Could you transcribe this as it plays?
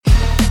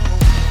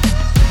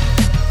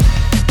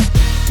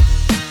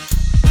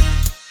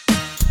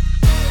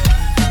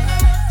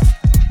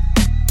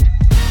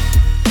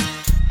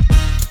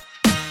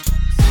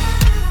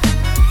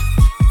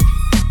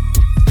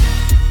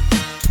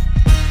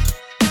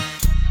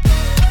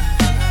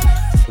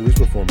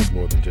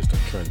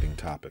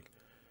topic.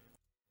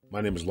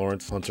 My name is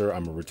Lawrence Hunter.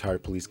 I'm a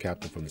retired police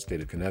captain from the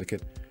state of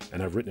Connecticut,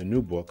 and I've written a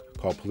new book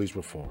called Police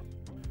Reform.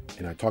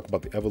 And I talk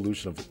about the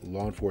evolution of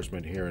law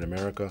enforcement here in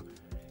America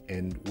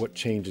and what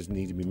changes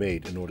need to be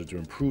made in order to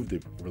improve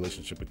the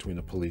relationship between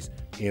the police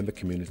and the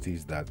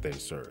communities that they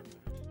serve.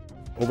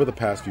 Over the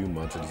past few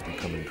months, it has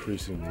become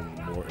increasingly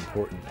more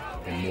important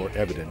and more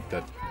evident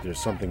that there's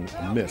something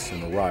amiss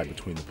and awry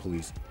between the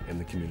police and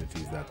the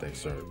communities that they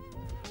serve.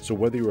 So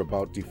whether you're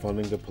about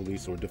defunding the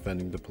police or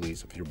defending the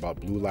police, if you're about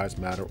Blue Lives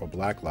Matter or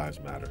Black Lives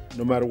Matter,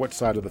 no matter what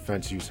side of the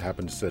fence you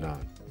happen to sit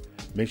on,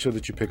 make sure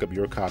that you pick up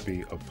your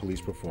copy of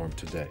Police Reform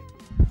today.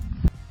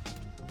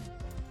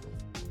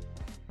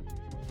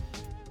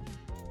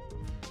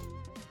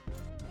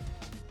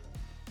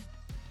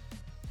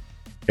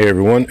 Hey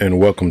everyone, and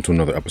welcome to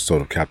another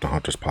episode of Captain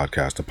Hunter's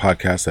Podcast, a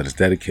podcast that is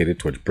dedicated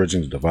towards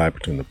bridging the divide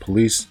between the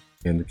police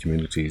and the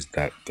communities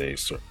that they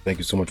serve. Thank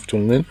you so much for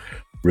tuning in.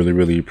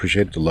 Really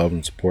appreciate the love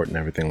and support and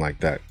everything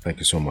like that. Thank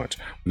you so much.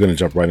 We're going to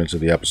jump right into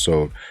the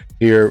episode.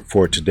 Here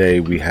for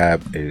today, we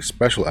have a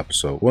special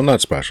episode. Well,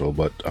 not special,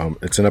 but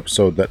it's an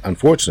episode that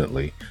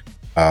unfortunately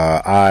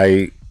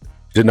I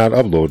did not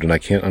upload, and I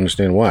can't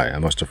understand why. I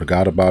must have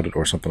forgot about it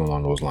or something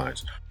along those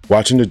lines.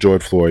 Watching the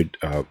George Floyd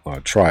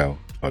trial,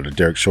 the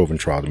Derek Chauvin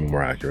trial to be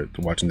more accurate,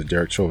 watching the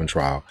Derek Chauvin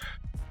trial,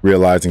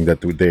 realizing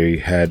that they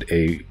had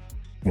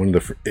one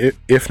of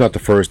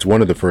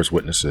the first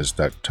witnesses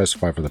that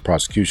testified for the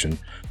prosecution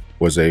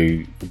was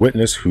a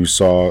witness who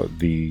saw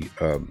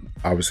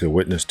obviously a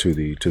witness to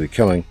the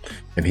killing,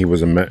 and he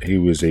was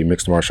a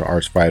mixed martial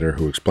arts fighter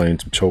who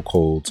explained some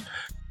chokeholds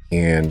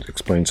and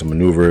explained some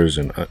maneuvers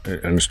and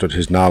understood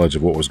his knowledge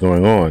of what was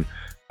going on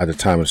at the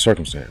time and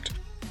circumstance.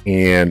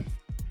 And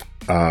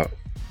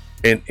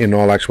in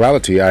all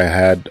actuality, I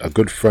had a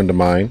good friend of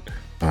mine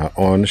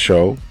on the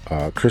show,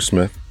 Chris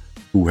Smith,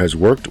 who has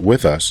worked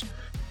with us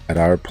at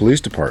our police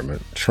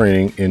department,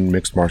 training in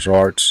mixed martial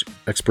arts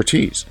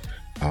expertise.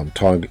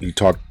 He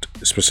talked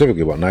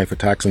specifically about knife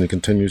attacks, and he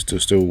continues to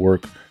still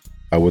work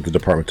with the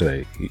department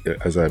today.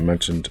 As I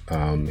mentioned,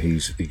 he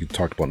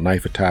talked about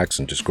knife attacks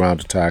and just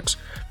ground attacks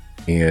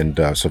and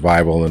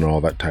survival and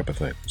all that type of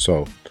thing.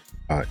 So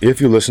if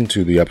you listen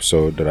to the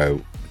episode that I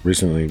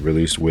recently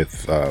released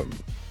with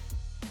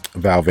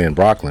Val Van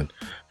Brocklin,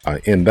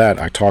 in that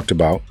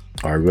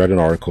I read an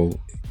article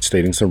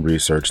stating some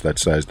research that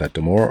says that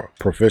the more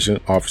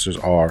proficient officers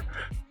are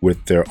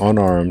with their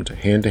unarmed,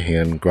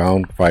 hand-to-hand,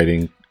 ground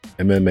fighting,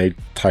 MMA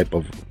type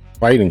of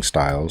fighting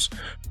styles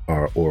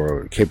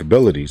or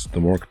capabilities, the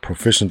more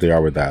proficient they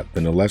are with that,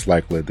 then the less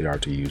likely they are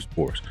to use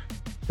force.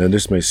 Now,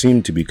 this may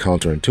seem to be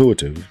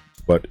counterintuitive,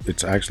 but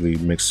it actually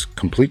makes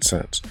complete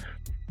sense.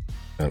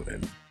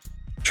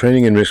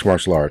 Training in mixed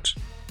martial arts,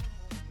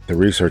 the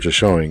research is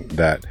showing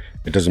that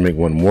it doesn't make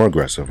one more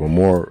aggressive or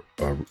more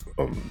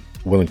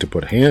willing to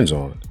put hands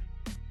on,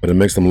 but it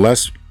makes them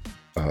less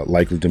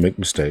likely to make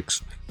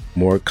mistakes,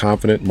 more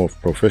confident, more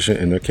proficient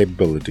in their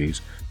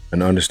capabilities,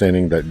 and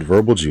understanding that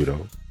verbal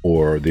judo,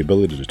 or the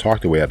ability to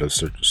talk their way out of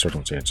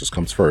circumstances,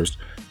 comes first,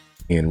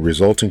 and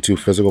resulting to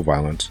physical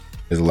violence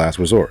is the last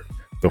resort.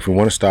 So if we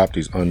want to stop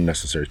these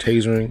unnecessary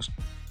taserings,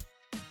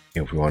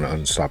 if we want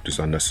to stop these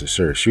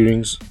unnecessary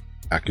shootings,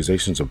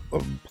 accusations of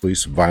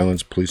police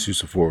violence, police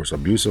use of force,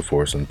 abuse of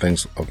force, and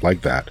things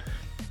like that,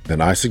 then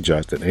I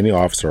suggest that any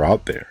officer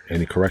out there,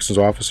 any corrections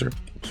officer,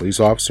 police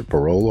officer,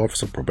 parole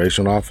officer,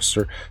 probation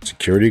officer,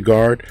 security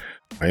guard,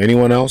 or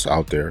anyone else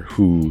out there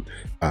who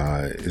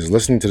is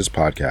listening to this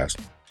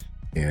podcast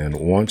and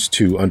wants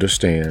to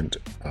understand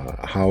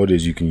how it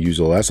is you can use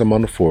a less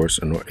amount of force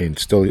and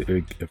still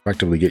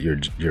effectively get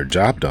your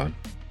job done,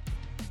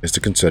 is to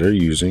consider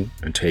using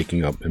and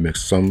taking up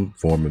some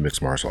form of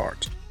mixed martial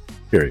arts.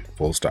 Period.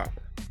 Full stop.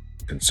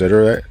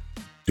 Consider it,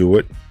 do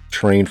it,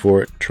 train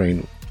for it,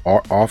 train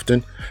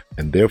often,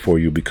 and therefore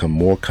you become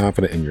more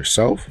confident in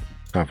yourself,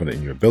 confident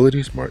in your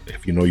abilities.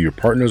 If you know your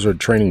partners are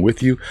training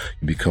with you,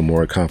 you become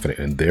more confident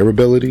in their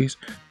abilities.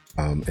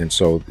 And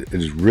so it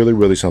is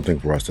really something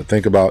for us to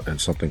think about and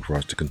something for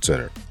us to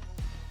consider.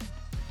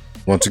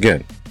 Once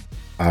again,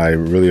 I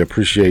really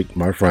appreciate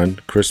my friend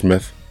Chris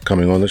Smith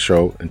coming on the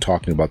show and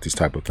talking about these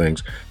type of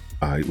things.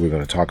 We're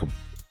going to talk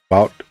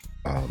about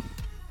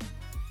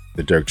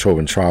the Derek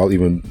Chauvin trial,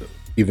 even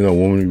though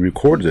when we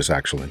recorded this,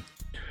 actually,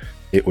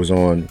 it was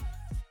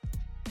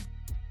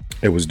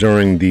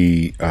during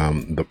the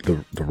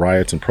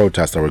riots and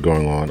protests that were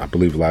going on, I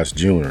believe last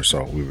June or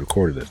so. We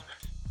recorded it,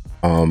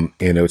 and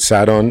it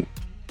sat on.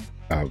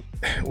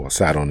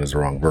 Sat on is the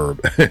wrong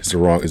verb. it's the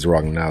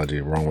wrong analogy,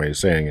 the wrong way of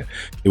saying it.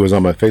 It was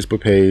on my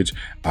Facebook page.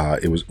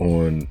 It was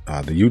on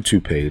the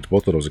YouTube page.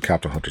 Both of those are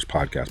Captain Hunter's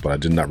Podcast, but I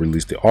did not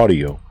release the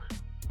audio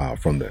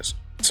from this.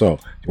 So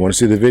if you want to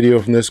see the video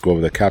from this, go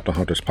over to Captain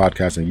Hunter's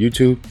Podcast on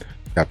YouTube,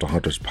 Captain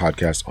Hunter's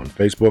Podcast on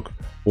Facebook,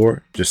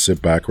 or just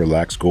sit back,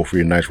 relax, go for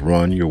your nice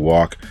run, your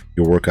walk,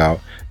 your workout,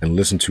 and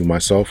listen to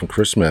myself and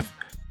Chris Smith,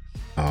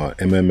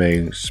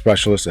 MMA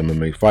specialist,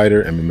 MMA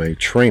fighter, MMA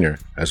trainer,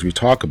 as we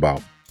talk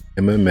about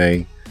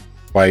MMA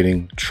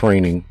fighting,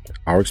 training,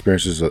 our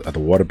experiences at the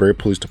Waterbury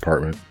Police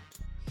Department,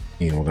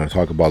 We're going to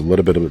talk about a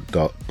little bit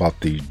about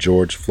the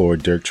George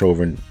Floyd, Derek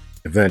Chauvin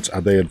events, how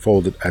they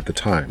unfolded at the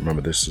time.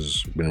 Remember, this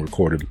has been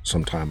recorded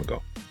some time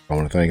ago. I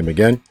want to thank him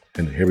again,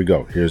 and here we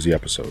go. Here's the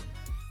episode.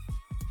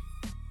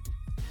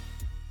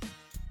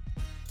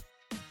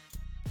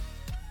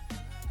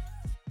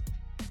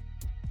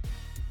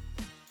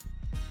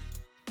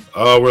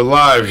 Oh, we're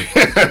live.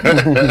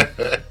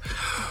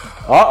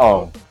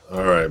 Uh-oh.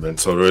 All right, man.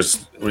 So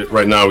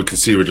right now we can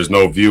see there's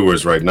no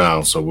viewers right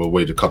now, so we'll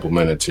wait a couple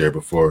minutes here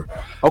before.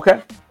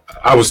 Okay.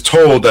 I was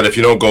told that if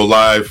you don't go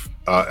live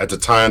at the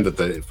time, that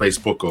the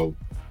Facebook will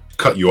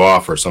cut you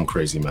off or some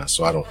crazy mess.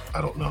 So I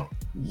don't know.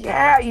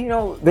 Yeah,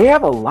 they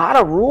have a lot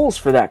of rules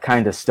for that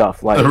kind of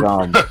stuff. Like,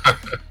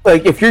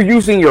 like if you're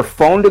using your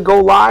phone to go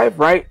live,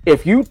 right?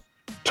 If you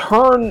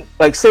turn,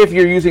 like, say if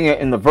you're using it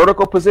in the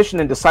vertical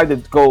position and decide to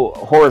go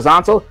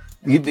horizontal,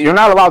 you're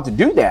not allowed to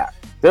do that.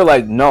 They're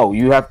like, no,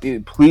 you have to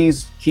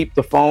please keep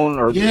the phone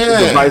or the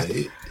device.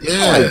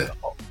 Yeah.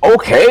 Like,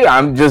 okay,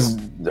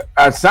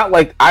 it's not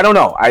like, I don't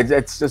know.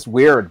 It's just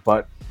weird,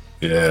 but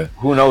yeah,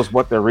 who knows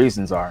what their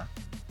reasons are.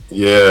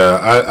 Yeah,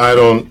 I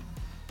don't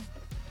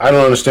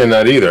understand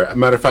that either. As a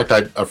matter of fact,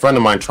 a friend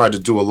of mine tried to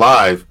do a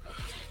live.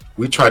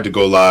 We tried to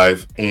go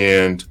live,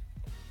 and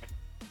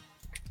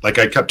like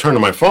I kept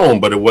turning my phone,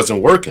 but it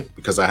wasn't working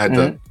because I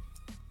had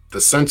the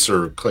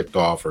sensor clicked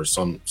off or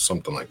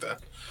something like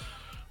that.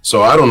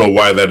 So I don't know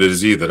why that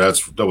is either.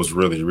 That was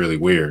really, really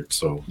weird.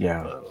 So yeah,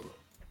 I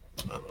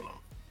don't know.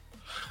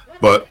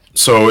 But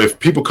so if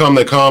people come,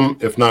 they come.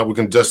 If not, we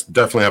can just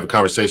definitely have a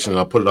conversation, and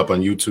I'll put it up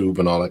on YouTube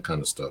and all that kind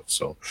of stuff.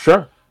 So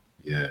sure.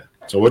 Yeah.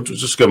 So we'll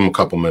just give them a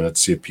couple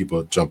minutes, see if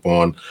people jump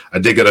on. I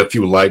did get a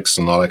few likes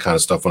and all that kind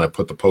of stuff when I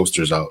put the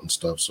posters out and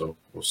stuff. So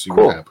we'll see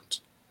what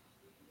happens.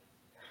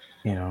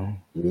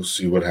 We'll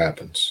see what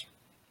happens.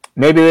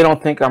 Maybe they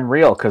don't think I'm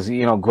real because,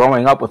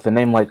 growing up with a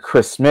name like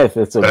Chris Smith,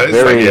 it's a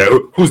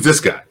who's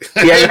this guy?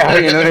 Yeah,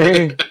 you know what I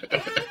mean?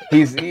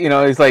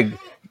 He's like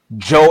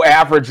Joe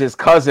Average's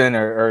cousin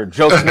or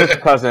Joe Smith's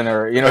cousin,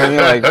 or, you know what I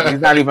mean? Like,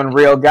 he's not even a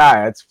real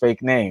guy. It's a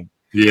fake name.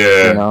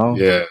 Yeah,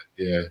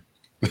 yeah.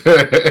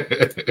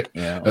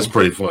 That's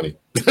pretty funny.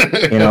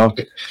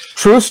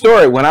 True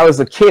story. When I was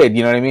a kid,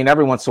 you know what I mean?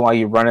 Every once in a while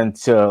you run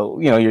into,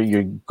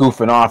 you're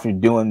goofing off,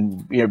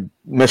 you're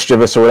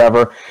mischievous or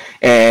whatever.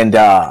 And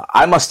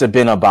I must have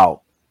been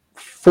about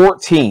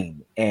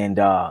 14, and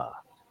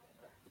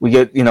we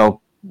get,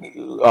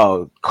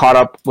 caught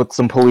up with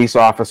some police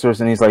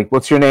officers, and he's like,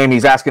 "What's your name?"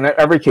 He's asking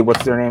every kid,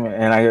 "What's their name?"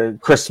 And I,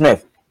 "Chris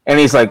Smith." And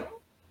he's like,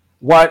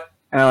 "What?"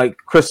 And I'm like,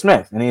 "Chris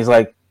Smith." And he's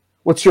like,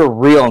 "What's your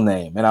real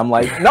name?" And I'm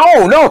like,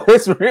 no,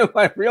 it's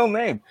my real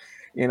name,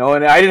 and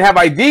I didn't have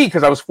ID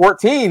because I was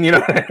 14, you know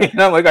what I mean?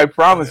 I'm like, I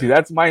promise you,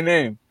 that's my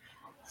name.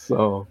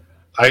 So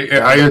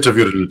I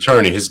interviewed an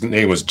attorney. His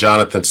name was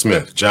Jonathan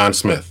Smith, John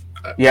Smith.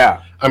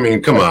 Yeah. I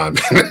mean, come on.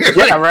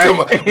 Yeah, right. Come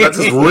on. That's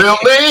his real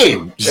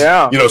name.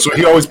 Yeah. So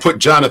he always put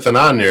Jonathan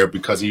on there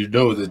because he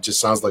knew that it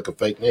just sounds like a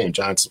fake name.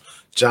 John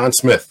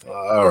Smith.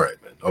 All right,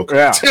 man.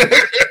 Okay.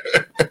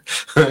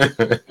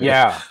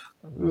 Yeah.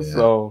 Yeah.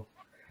 So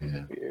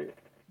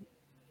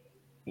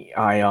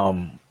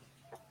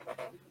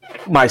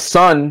my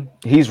son,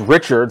 he's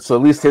Richard, so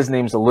at least his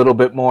name's a little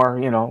bit more,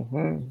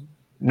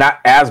 not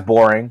as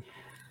boring.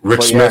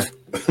 Rich Smith.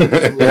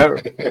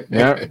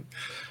 Yeah.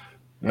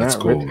 That's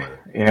cool, man.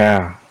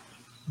 Yeah.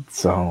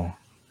 So,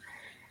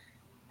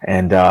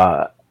 and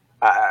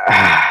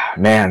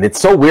man,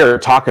 it's so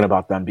weird talking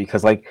about them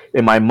because, like,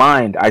 in my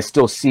mind, I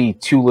still see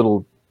two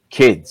little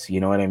kids. You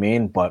know what I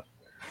mean? But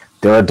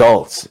they're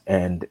adults,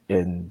 and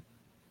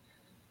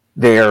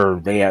they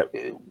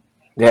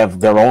have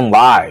their own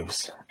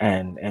lives.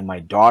 And my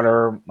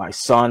daughter, my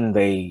son,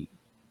 I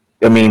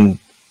wouldn't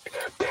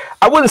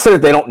say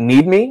that they don't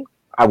need me.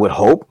 I would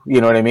hope,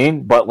 you know what I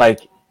mean? But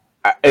like,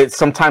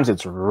 sometimes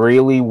it's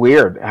really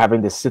weird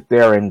having to sit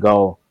there and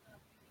go,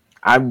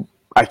 I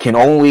can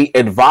only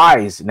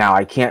advise now.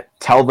 I can't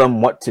tell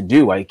them what to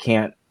do. I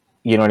can't,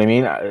 you know what I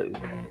mean? I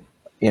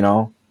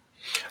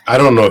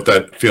don't know if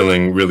that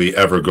feeling really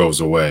ever goes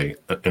away,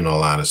 in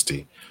all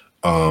honesty.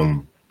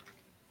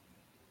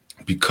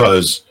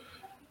 Because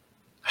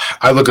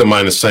I look at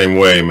mine the same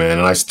way, man,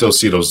 and I still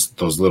see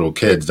those little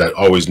kids that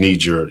always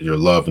need your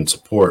love and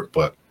support,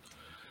 but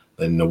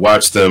then to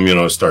watch them,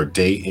 start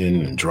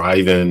dating and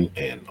driving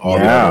and all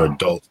the other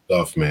adult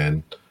stuff,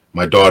 man.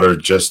 My daughter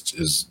just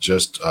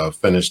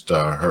finished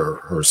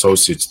her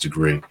associate's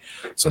degree,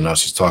 so now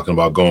she's talking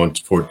about going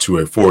to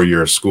a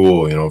 4-year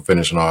school,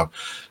 finishing off.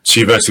 She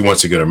eventually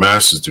wants to get her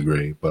master's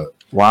degree, but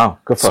wow,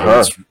 good for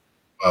her.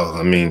 Well,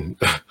 I mean,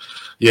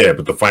 yeah,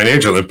 but the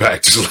financial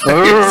impact is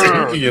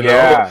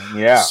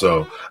Yeah.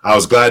 So I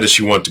was glad that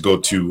she wanted to go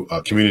to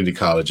community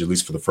college, at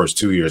least for the first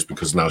 2 years,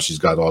 because now she's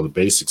got all the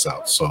basics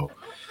out. So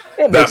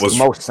it makes the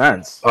most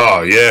sense.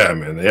 Oh yeah,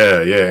 man,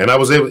 yeah. And I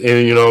was able,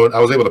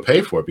 to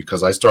pay for it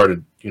because I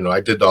started,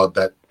 I did all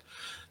that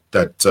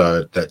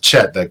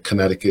CHET, that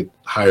Connecticut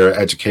Higher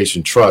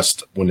Education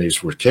Trust, when they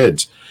were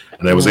kids,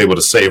 and I was able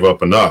to save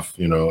up enough,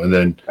 and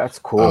then that's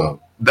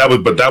cool.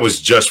 That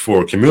was just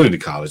for community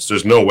college.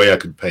 There's no way I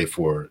could pay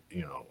for,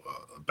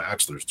 a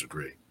bachelor's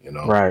degree, you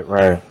know? Right.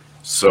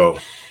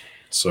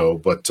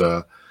 But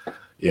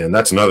yeah, and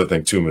that's another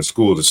thing too, man.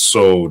 School is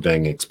so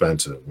dang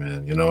expensive,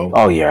 man, you know?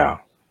 Oh, yeah.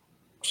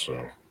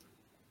 So,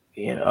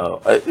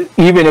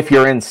 Even if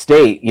you're in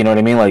state, you know what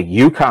I mean? Like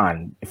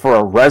UConn for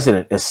a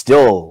resident is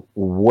still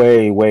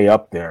way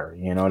up there.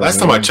 You know what last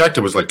I mean? time I checked,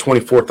 it was like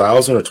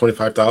 24,000 or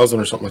 25,000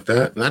 or something like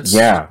that. And that's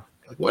like,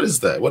 what is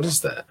that? What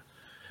is that?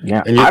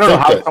 Yeah, And I don't know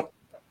how.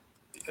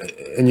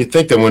 and you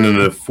think that when in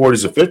the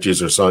 40s or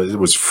 50s or so, it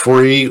was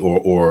free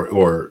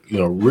or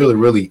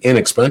really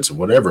inexpensive,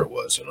 whatever it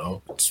was, you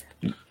know.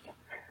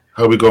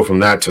 How we go from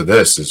that to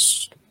this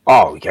is.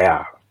 Oh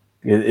yeah,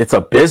 it's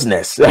a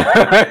business.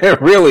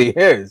 It really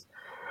is.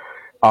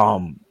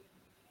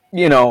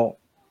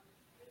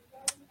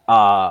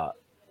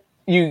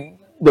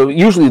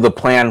 Usually the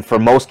plan for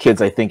most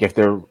kids, I think,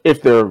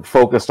 if they're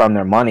focused on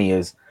their money,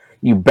 is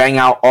you bang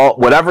out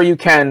whatever you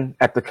can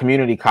at the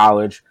community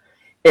college,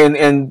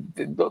 and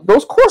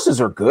those courses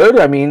are good.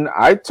 I mean,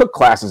 I took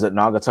classes at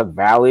Naugatuck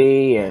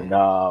Valley and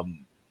at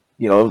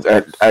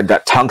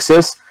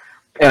Tunxus,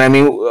 and I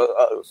mean,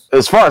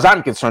 as far as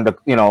I'm concerned,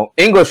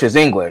 English is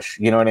English.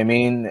 You know what I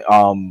mean?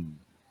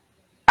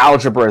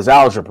 Algebra is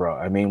algebra.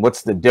 I mean,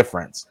 what's the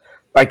difference?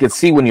 I could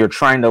see when you're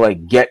trying to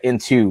like get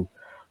into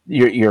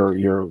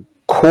your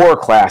core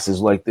classes,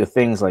 like the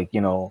things like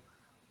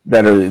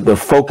that are the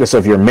focus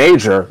of your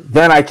major.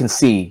 Then I can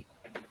see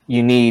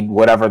you need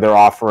whatever they're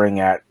offering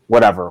at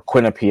whatever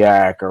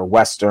Quinnipiac or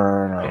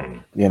Western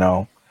or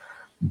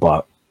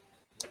but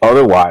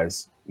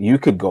otherwise you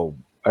could go.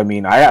 I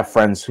mean, I have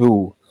friends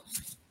who,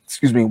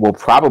 will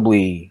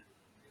probably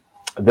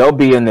they'll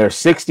be in their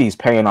 60s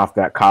paying off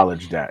that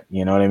college debt.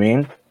 You know what I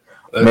mean?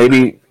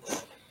 Maybe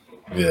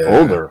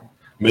older.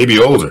 Maybe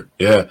older.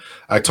 Yeah.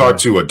 I talked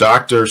to a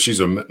doctor. She's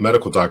a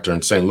medical doctor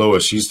in St.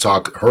 Louis. She's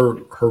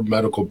her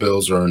medical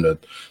bills are in the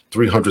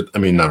 300. I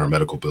mean, not her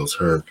medical bills.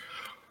 Her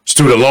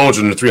student loans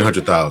are in the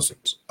 300,000.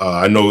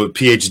 I know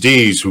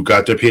PhDs who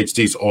got their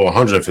PhDs,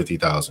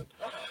 150,000.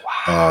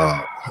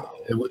 Wow.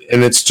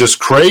 And it's just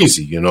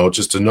crazy,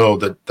 just to know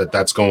that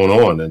that's going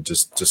on, and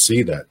just to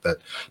see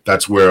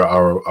that's where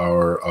our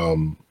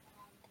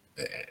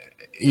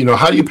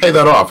how do you pay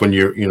that off when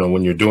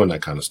you're doing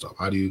that kind of stuff?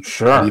 How do you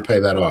pay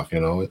that off?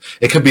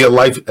 It could be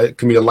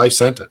a life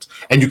sentence,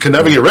 and you can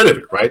never get rid of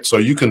it, right? So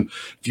you can,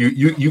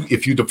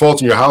 if you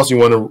default in your house, you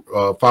want to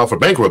file for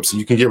bankruptcy,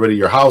 you can get rid of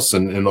your house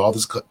and all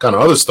this kind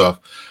of other stuff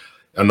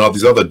and all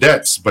these other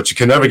debts, but you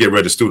can never get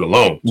rid of student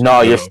loans. No,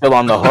 you're still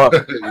on the hook.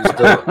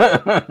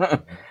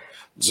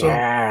 So,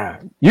 yeah,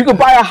 you could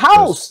buy a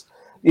house.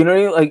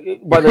 Like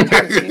by the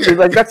time,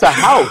 like that's a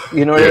house.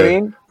 You know what I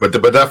mean? But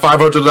that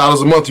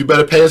 $500 a month, you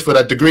better pay us for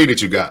that degree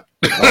that you got.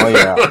 Oh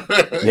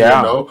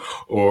yeah,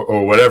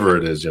 or whatever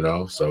it is,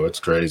 So it's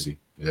crazy.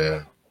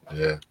 Yeah.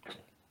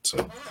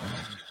 So,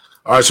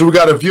 all right. So we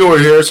got a viewer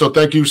here. So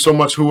thank you so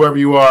much, whoever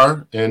you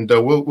are, and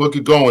we'll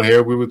get going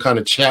here. We were kind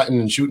of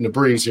chatting and shooting the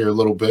breeze here a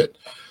little bit.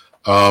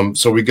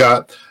 So we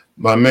got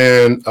my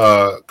man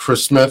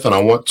Chris Smith, and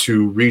I want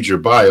to read your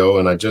bio,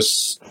 and I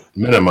just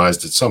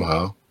minimized it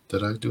somehow.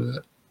 Did I do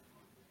that?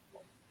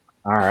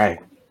 All right.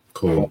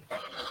 Cool.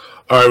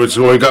 All right,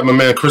 so we got my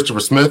man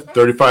Christopher Smith,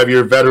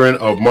 35-year veteran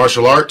of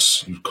martial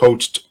arts. You've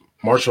coached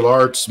martial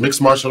arts,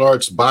 mixed martial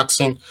arts,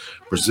 boxing,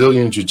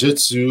 Brazilian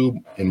jiu-jitsu,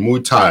 and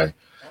Muay Thai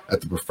at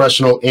the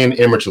professional and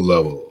amateur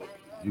level.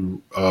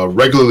 You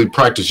regularly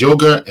practice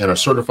yoga and are a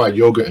certified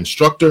yoga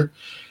instructor,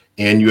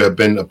 and you have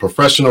been a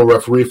professional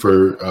referee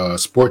for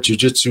sport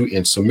jiu-jitsu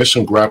and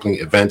submission grappling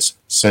events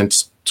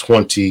since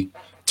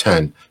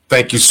 2010.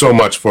 Thank you so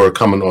much for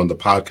coming on the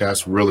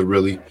podcast. Really,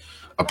 really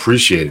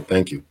appreciate it.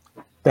 Thank you.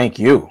 Thank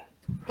you.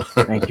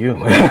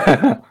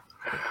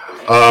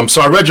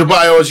 So I read your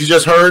bio, as you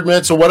just heard,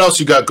 man. So what else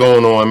you got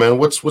going on, man?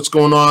 What's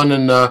going on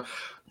in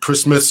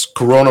Chris Smith's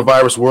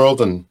coronavirus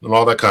world and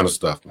all that kind of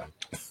stuff, man?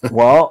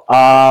 Well,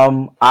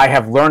 I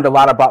have learned a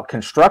lot about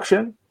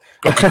construction.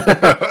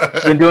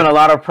 Been doing a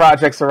lot of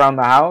projects around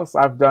the house.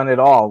 I've done it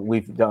all.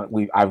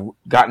 I've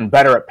gotten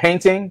better at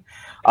painting.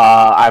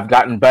 I've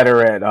gotten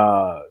better at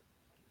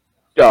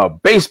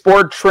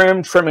baseboard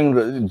trimming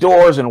the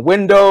doors and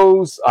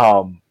windows.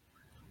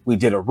 We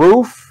did a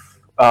roof,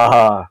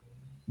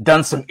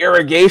 done some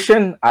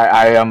irrigation.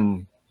 I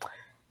am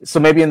so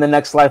maybe in the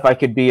next life I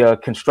could be a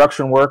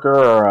construction worker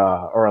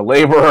or a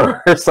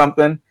laborer or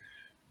something.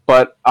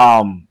 But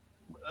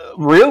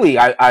really,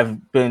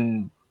 I've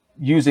been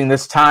using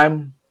this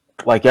time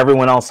like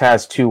everyone else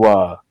has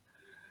to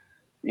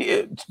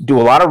do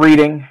a lot of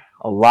reading,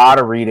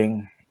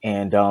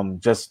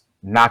 and just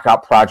knock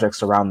out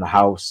projects around the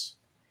house.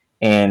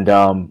 And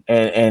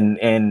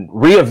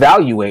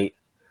reevaluate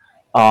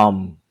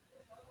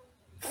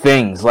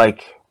things.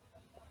 Like,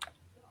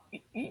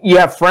 you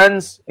have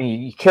friends and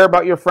you care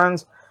about your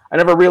friends. I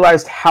never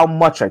realized how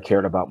much I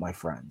cared about my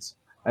friends.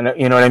 And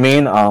you know what I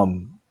mean?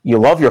 You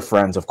love your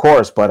friends, of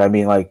course, but I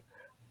mean, like,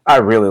 I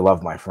really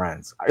love my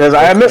friends because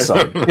I miss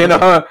them.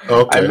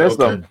 I miss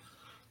them.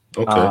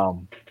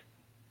 Okay.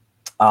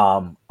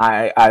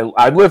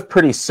 I live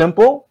pretty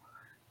simple.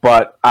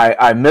 but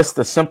I miss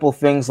the simple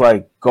things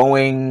like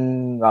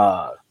going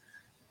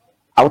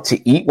out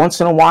to eat once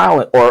in a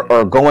while,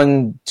 or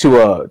going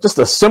to just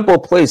a simple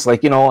place.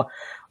 Like, I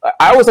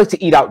always like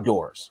to eat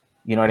outdoors.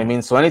 You know what I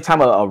mean? So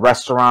anytime a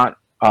restaurant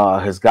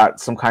has got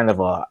some kind of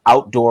a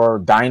outdoor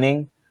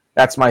dining,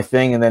 that's my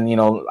thing. And then,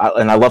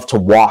 I love to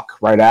walk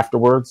right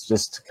afterwards,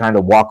 just to kind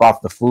of walk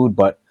off the food.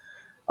 But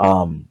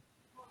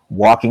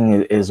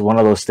walking is one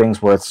of those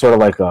things where it's sort of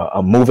like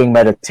a moving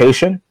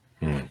meditation.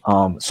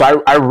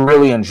 So I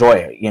really enjoy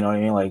it. You know what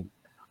I mean? Like,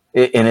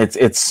 and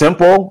it's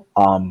simple.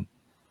 And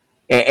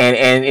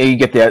you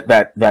get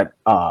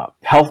that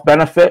health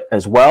benefit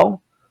as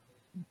well.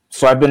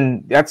 So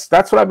that's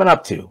what I've been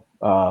up to.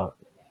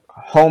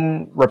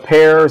 Home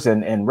repairs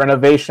and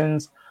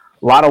renovations,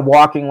 a lot of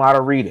walking, a lot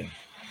of reading.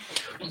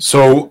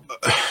 So,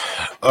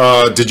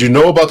 did you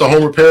know about the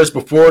home repairs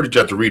before? Did you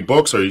have to read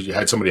books, or you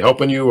had somebody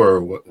helping you, or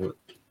what?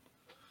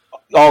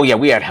 Oh yeah,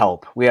 we had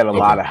help. We had a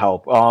lot of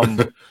help.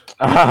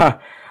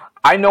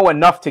 I know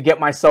enough to get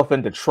myself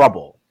into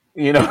trouble.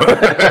 You know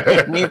what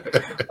I mean?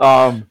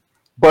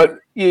 But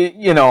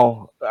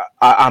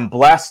I'm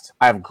blessed.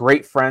 I have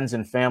great friends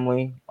and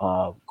family.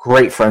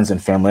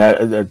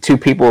 Two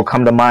people who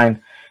come to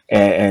mind,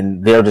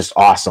 and they're just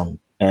awesome.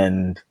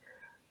 And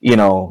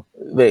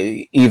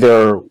they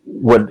either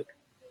would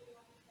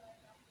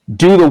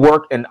do the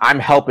work, and I'm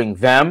helping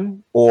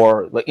them,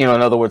 or in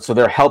other words, so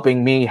they're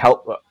helping me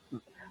help.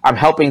 I'm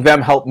helping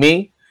them help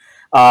me.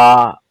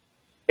 And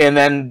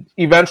then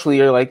eventually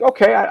you're like,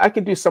 okay, I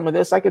could do some of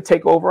this. I could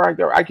take over.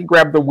 I could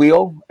grab the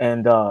wheel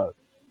and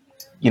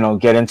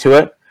get into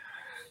it.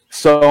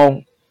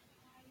 So,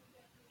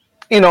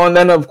 and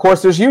then of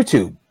course there's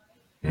YouTube.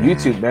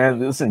 YouTube, man.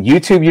 Listen,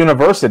 YouTube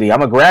University.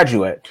 I'm a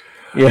graduate.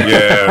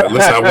 Yeah.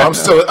 Listen,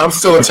 I'm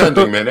still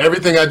attending, man.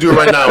 Everything I do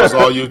right now is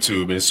all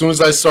YouTube. And as soon as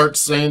I start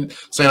saying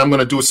I'm going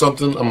to do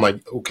something, I'm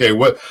like, okay,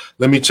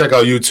 let me check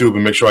out YouTube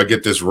and make sure I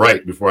get this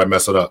right before I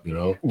mess it up.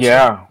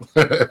 Yeah.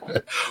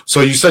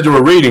 So you said you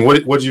were reading.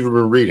 What have you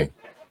been reading?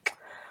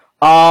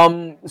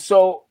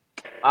 So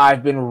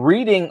I've been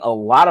reading a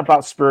lot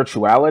about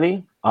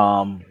spirituality.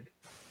 I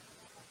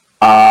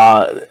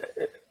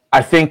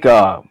think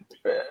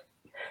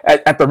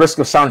at the risk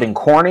of sounding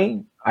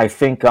corny, I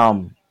think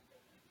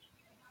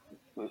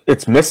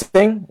it's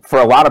missing for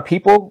a lot of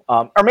people,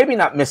 or maybe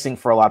not missing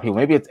for a lot of people.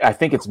 Maybe I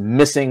think it's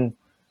missing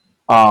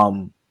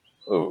from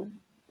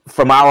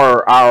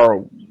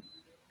our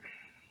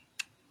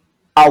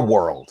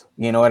world.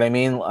 You know what I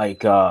mean?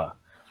 Like I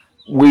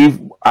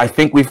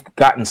think we've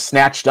gotten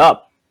snatched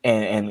up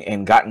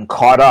and gotten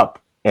caught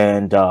up,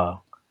 and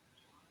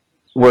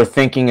we're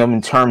thinking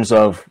in terms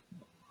of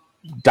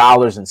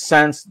dollars and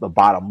cents, the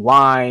bottom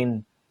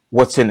line,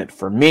 what's in it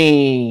for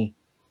me,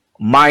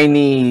 my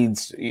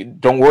needs.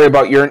 Don't worry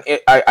about your.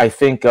 I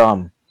think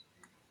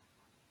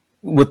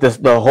with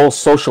the whole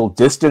social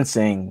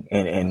distancing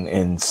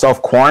and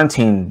self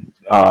quarantine,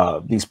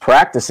 these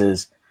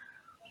practices,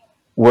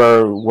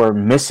 we're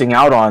missing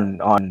out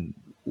on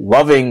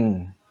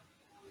loving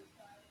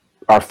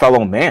our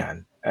fellow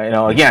man.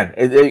 Again,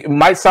 it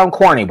might sound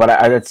corny, but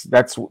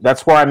that's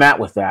where I'm at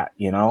with that.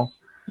 No,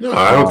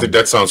 I don't think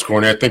that sounds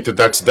corny. I think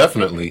that's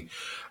definitely.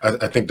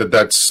 I think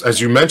that's,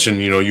 as you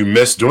mentioned, you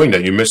miss doing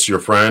that. You miss your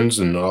friends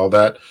and all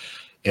that,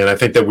 and I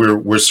think that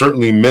we're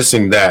certainly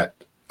missing that.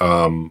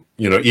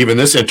 Even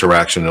this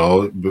interaction.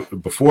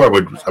 Before I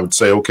would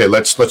say, okay,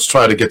 let's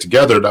try to get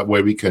together. That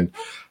way we can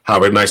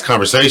have a nice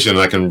conversation and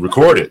I can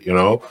record it.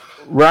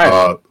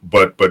 Right.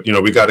 But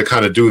we got to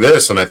kind of do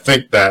this, and I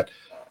think that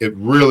it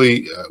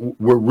really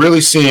we're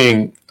really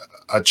seeing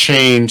a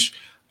change,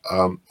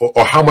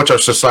 or how much our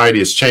society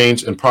has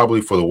changed, and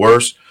probably for the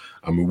worse.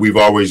 I mean, we've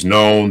always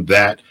known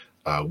that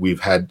we've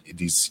had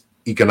these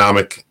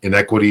economic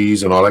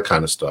inequities and all that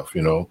kind of stuff,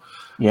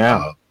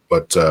 Yeah.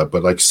 But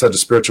like you said,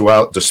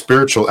 the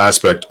spiritual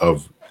aspect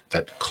of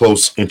that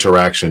close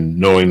interaction,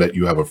 knowing that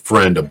you have a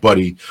friend, a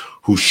buddy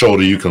whose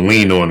shoulder you can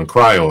lean on and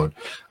cry on.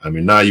 I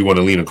mean, now you want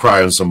to lean and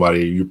cry on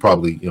somebody, you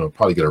probably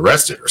get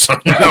arrested or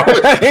something,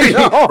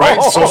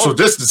 right? Social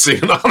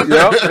distancing and all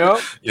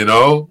that.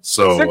 Yep.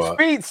 So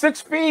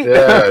 6 feet.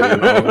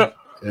 Yeah,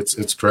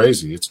 it's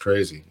crazy. It's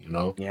crazy,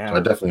 Yeah. So I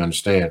definitely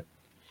understand.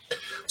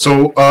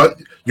 So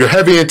you're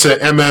heavy into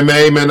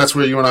MMA, man. That's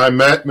where you and I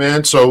met,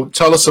 man. So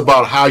tell us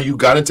about how you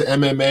got into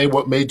MMA,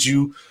 what made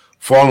you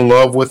fall in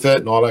love with it,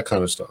 and all that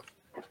kind of stuff.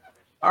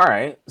 All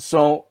right.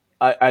 So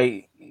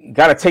I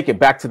got to take it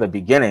back to the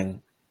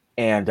beginning.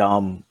 And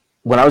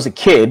when I was a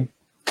kid,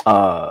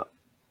 my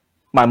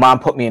mom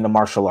put me into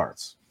martial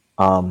arts.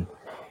 And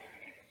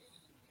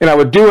I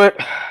would do it,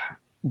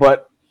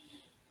 but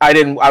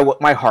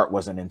my heart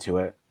wasn't into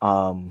it.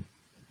 And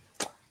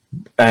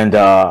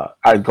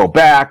I'd go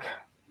back.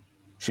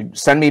 She'd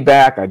send me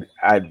back.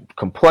 I'd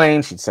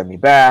complain. She'd send me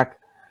back.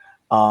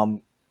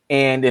 And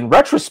in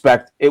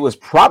retrospect, it was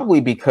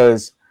probably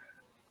because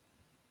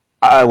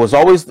I was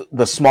always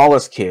the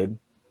smallest kid,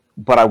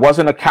 but I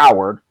wasn't a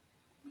coward,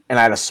 and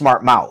I had a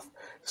smart mouth.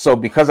 So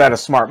because I had a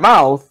smart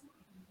mouth,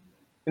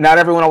 not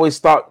everyone always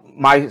thought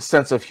my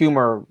sense of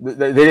humor,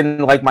 they didn't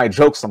like my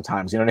jokes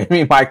sometimes. You know what I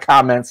mean? My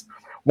comments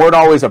weren't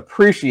always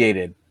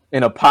appreciated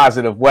in a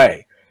positive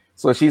way.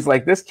 So she's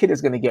like, this kid is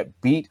going to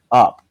get beat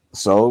up.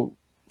 So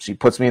she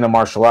puts me into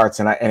martial arts,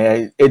 and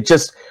it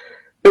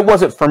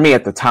wasn't for me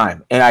at the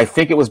time. And I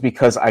think it was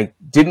because I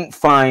didn't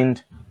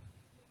find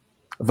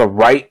the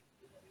right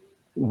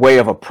way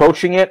of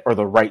approaching it or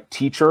the right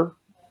teacher.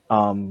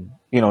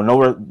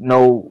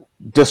 No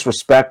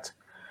disrespect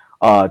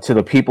to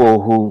the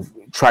people who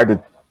tried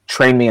to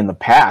train me in the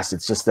past.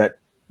 It's just that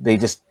they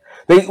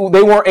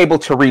weren't able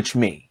to reach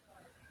me.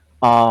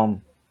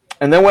 And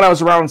then when I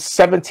was around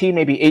 17,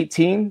 maybe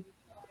 18,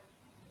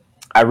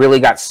 I really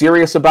got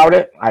serious about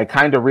it. I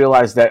kind of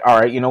realized that, all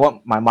right, you know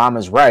what? My mom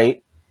is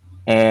right.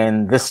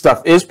 And this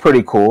stuff is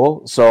pretty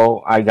cool.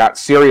 So I got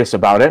serious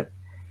about it.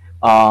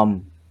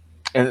 And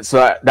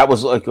so that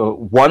was like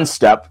one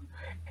step.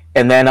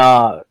 And then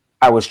I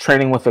was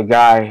training with a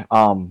guy.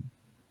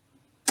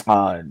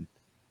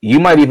 You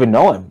might even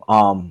know him,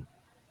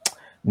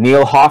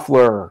 Neil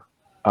Hoffler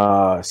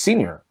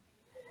Sr.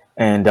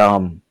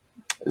 And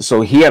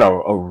so he had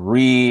a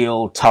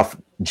real tough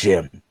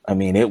gym. I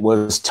mean, it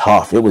was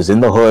tough. It was in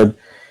the hood.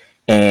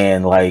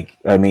 And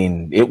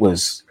it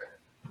was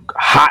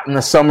hot in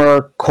the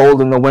summer,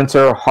 cold in the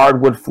winter,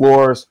 hardwood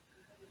floors.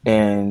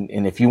 And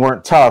if you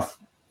weren't tough,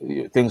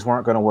 things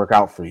weren't going to work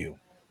out for you.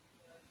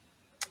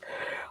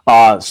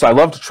 So I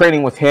loved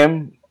training with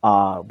him,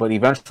 but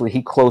eventually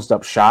he closed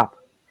up shop.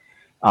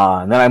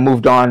 And then I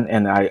moved on,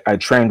 and I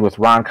trained with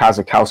Ron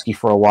Kozakowski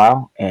for a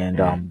while,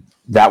 and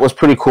that was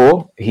pretty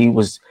cool. He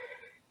was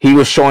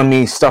showing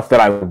me stuff that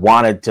I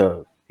wanted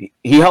to.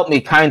 He helped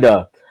me kind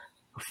of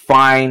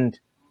find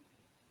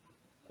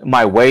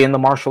my way in the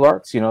martial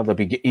arts. You know,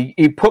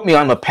 he put me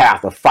on the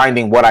path of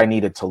finding what I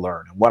needed to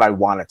learn, what I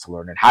wanted to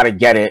learn, and how to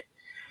get it.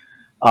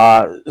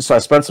 So I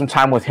spent some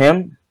time with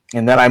him,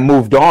 and then I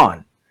moved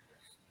on.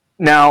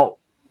 Now,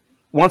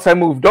 once I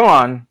moved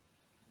on,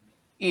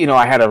 you know,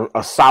 I had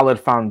a solid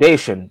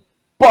foundation,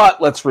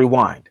 but let's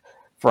rewind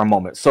for a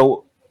moment.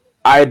 So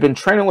I had been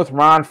training with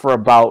Ron for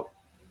about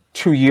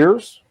 2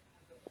 years,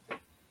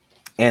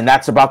 and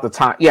that's about the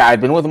time. Yeah, I'd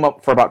been with him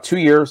for about 2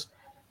 years,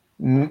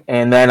 and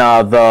then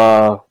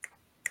the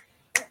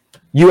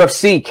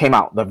UFC came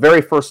out the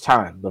very first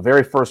time, the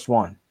very first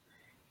one.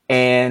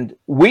 And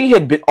we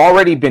had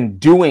already been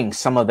doing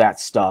some of that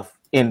stuff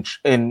in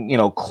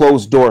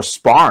closed door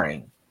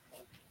sparring,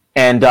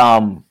 and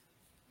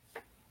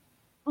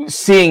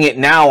seeing it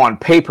now on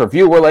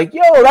pay-per-view, we're like,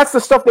 yo, that's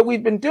the stuff that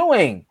we've been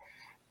doing.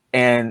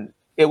 And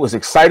it was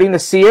exciting to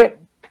see it.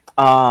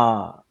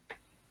 And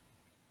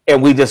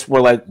we just were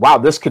like, wow,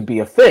 this could be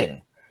a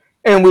thing.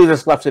 And we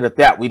just left it at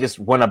that. We just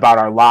went about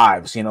our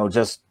lives, we're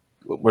just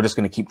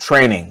going to keep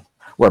training.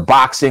 We're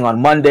boxing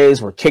on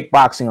Mondays. We're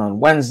kickboxing on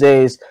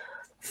Wednesdays.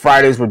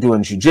 Fridays, we're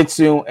doing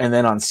jiu-jitsu. And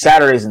then on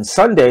Saturdays and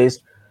Sundays,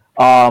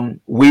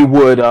 we'd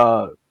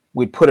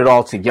put it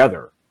all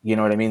together. You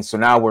know what I mean? So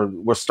now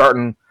we're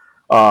starting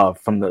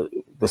from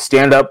the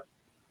stand-up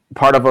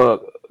part of a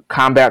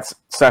combat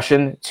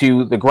session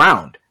to the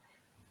ground,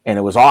 and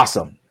it was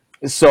awesome.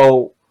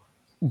 So,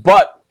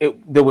 but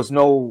there was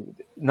none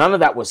of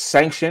that was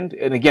sanctioned,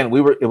 and again,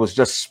 it was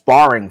just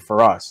sparring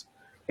for us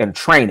and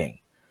training.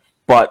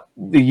 But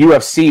the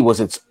UFC was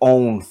its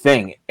own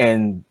thing,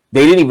 and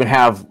they didn't even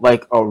have they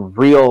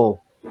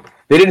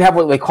didn't have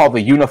what they call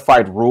the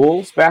unified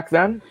rules back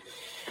then.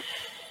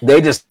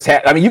 They just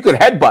had, you could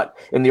headbutt.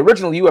 In the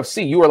original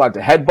UFC, you were allowed to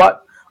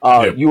headbutt.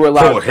 You were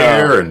allowed to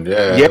hair and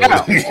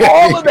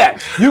all of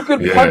that. You could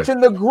punch in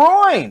the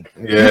groin.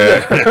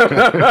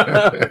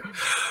 Yeah.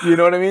 You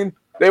know what I mean?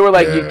 They were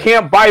like, you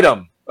can't bite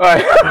them.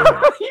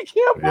 You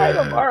can't bite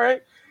them. All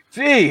right.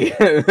 Gee,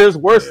 there's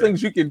worse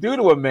things you can do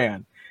to a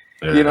man.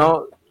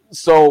 Yeah.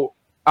 So,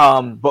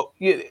 but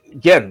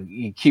again,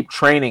 you keep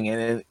training.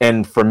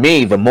 And for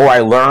me, the more I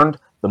learned,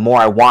 the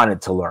more I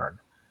wanted to learn.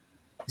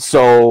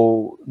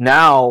 So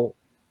now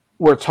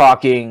we're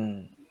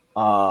talking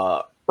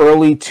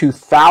early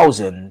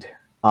 2000.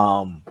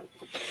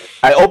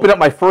 I opened up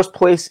my first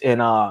place in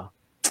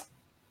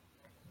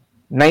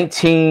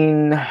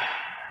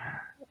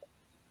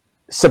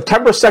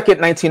September 2nd,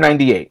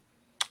 1998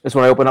 is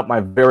when I opened up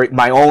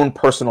my own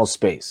personal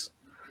space.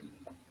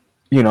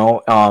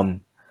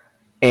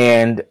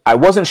 And I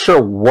wasn't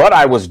sure what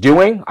I was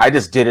doing. I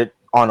just did it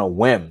on a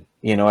whim.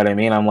 You know what I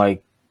mean? I'm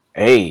like,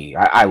 hey,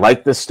 I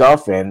like this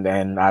stuff, and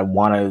I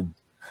want to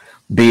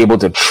be able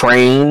to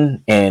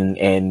train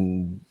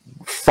and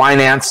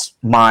finance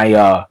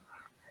my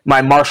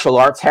my martial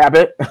arts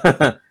habit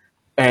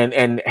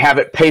and have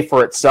it pay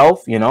for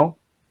itself,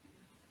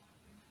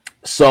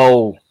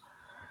 So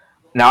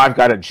now I've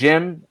got a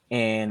gym,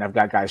 and I've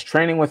got guys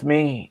training with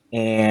me,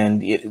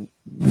 and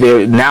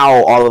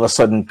now all of a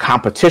sudden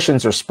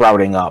competitions are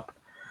sprouting up,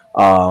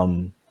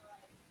 and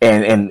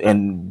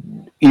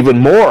even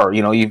more.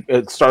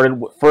 It started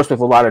first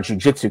with a lot of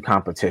jiu-jitsu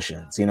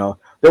competitions. There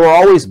were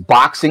always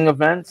boxing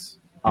events,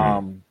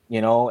 and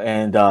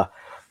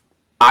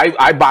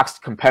I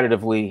boxed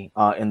competitively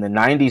in the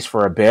 90s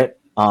for a bit,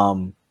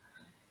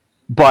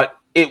 but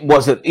it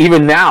wasn't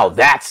even now.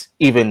 That's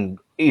even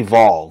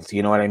evolved.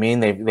 You know what I mean?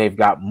 They've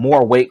got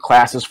more weight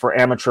classes for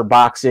amateur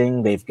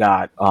boxing. They've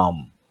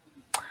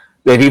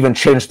even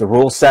changed the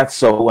rule sets.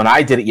 So when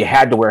I did it, you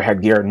had to wear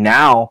headgear.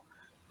 Now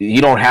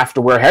you don't have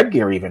to wear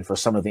headgear even for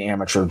some of the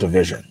amateur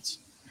divisions.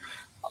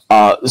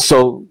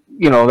 So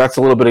that's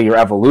a little bit of your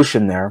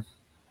evolution there.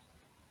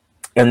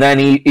 And then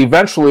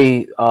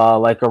eventually,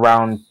 like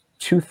around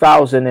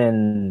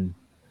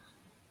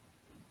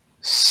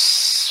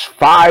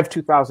 2005,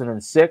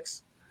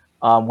 2006,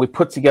 we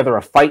put together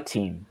a fight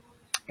team,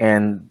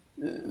 and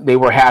they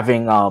were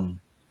having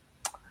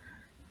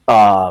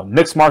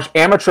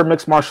amateur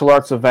mixed martial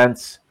arts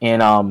events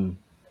in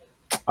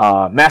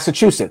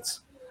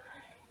Massachusetts.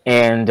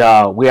 And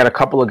we had a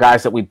couple of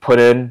guys that we put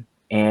in,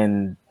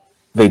 and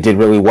they did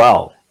really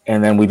well.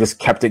 And then we just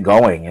kept it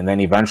going. And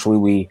then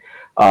eventually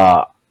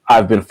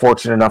I've been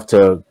fortunate enough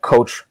to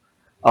coach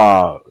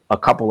a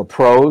couple of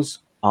pros,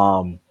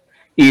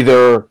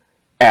 either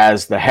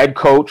as the head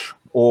coach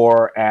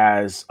or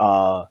as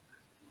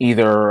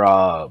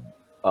either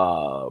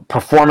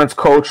performance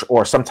coach,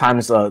 or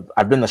sometimes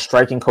I've been the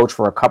striking coach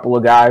for a couple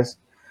of guys.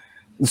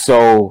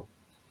 So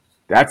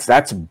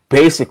that's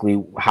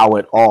basically how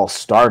it all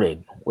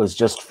started, was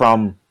just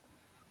from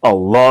a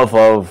love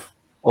of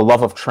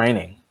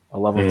training.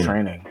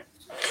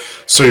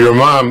 So your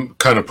mom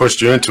kind of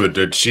pushed you into it.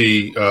 Did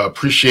she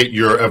appreciate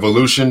your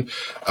evolution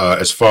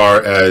as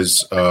far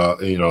as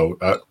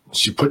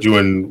she put you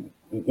in?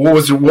 What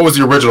was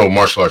the original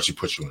martial arts she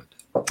put you in?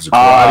 Was it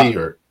karate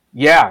or?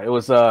 Yeah, it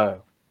was.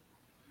 So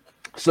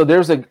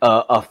there's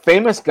a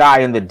famous guy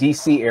in the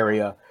DC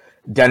area,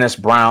 Dennis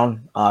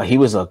Brown. He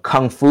was a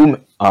kung fu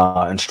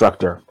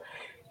instructor,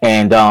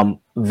 and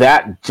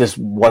that just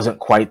wasn't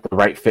quite the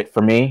right fit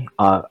for me.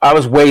 I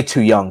was way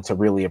too young to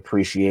really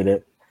appreciate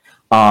it.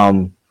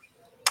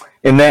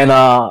 And then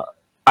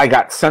I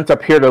got sent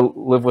up here to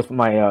live with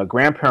my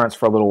grandparents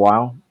for a little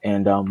while,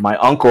 and my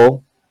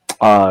uncle,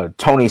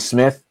 Tony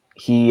Smith,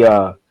 he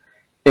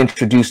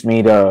introduced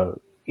me to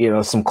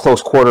some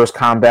close quarters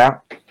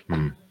combat.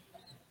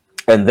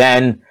 And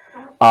then,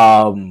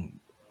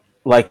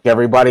 like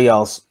everybody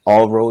else,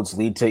 all roads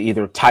lead to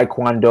either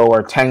Taekwondo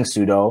or Tang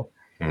Sudo.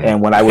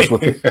 And when I was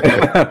with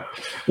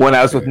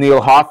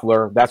Neil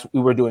Hoffler,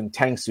 we were doing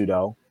Tang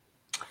Sudo.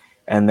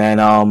 And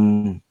then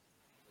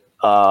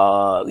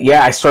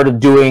I started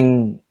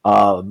doing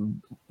the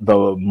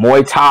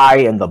Muay Thai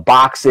and the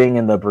boxing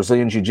and the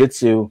Brazilian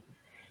Jiu-Jitsu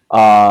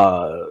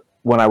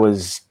when I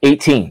was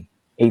 18.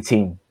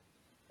 And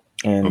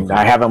okay.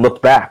 I haven't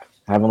looked back.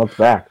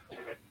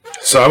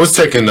 So I was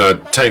taking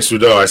Tang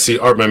Sudo. I see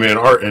my man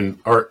Art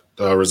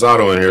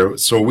Rosado in here.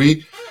 So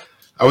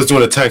I was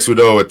doing a Tang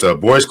Sudo at the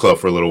Boys Club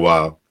for a little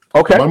while.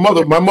 Okay.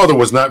 My mother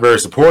was not very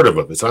supportive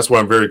of it. So that's why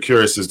I'm very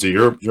curious as to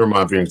your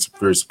mom being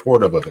very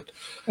supportive of it.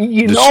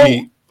 Did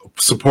she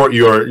support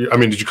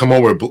did you come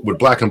over with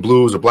black and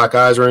blues or black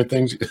eyes or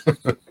anything?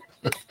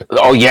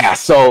 Oh yeah.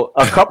 So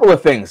a couple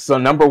of things. So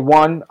number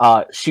one,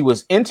 she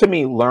was into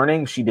me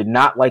learning. She did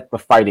not like the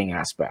fighting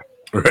aspect.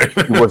 Right.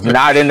 She was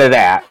not into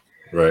that.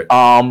 Right.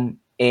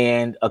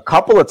 And a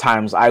couple of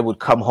times I would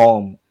come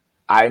home.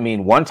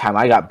 One time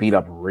I got beat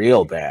up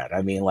real bad.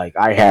 Like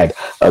I had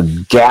a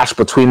gash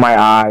between my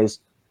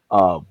eyes,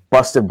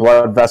 busted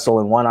blood vessel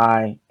in one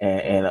eye,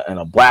 and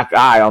a black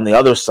eye on the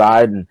other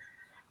side. And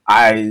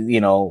I'd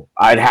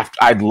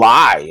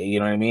lie, you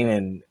know what I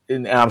mean?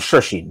 And I'm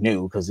sure she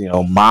knew, because,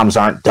 moms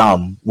aren't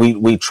dumb.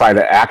 We try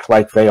to act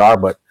like they are,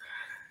 but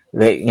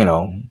they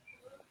know.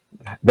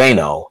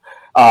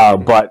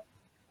 But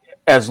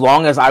as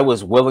long as I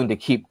was willing to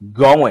keep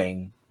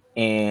going,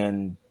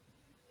 and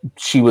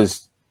she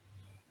was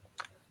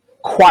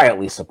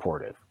quietly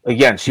supportive.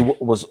 Again, she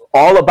was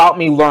all about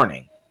me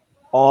learning.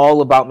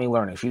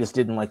 She just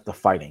didn't like the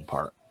fighting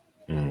part.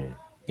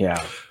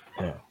 Yeah.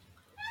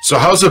 So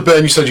how's it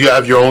been? You said you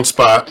have your own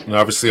spot, and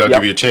obviously I'll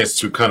give you a chance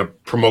to kind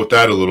of promote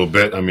that a little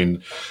bit.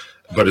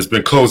 But it's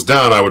been closed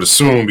down, I would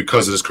assume,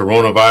 because of this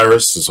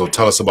coronavirus. And so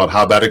tell us about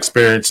how that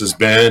experience has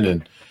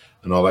been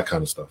and all that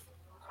kind of stuff.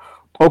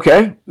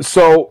 Okay.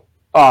 So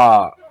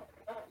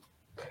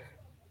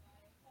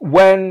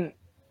when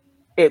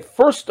it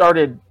first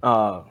started,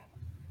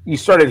 you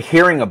started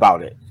hearing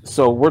about it.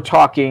 So we're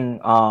talking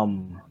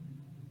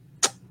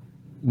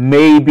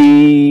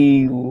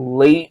maybe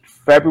late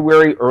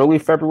February, early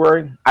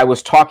February. I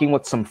was talking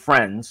with some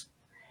friends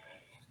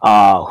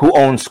who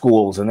own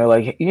schools, and they're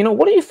like,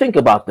 what do you think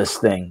about this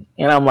thing?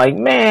 And I'm like,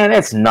 man,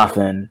 it's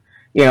nothing.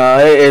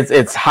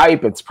 It's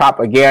hype, it's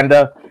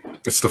propaganda.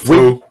 It's the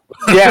flu.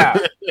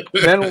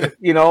 Then,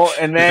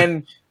 and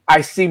then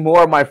I see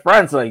more of my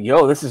friends like,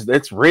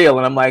 it's real.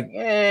 And I'm like,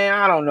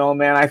 I don't know,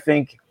 man. I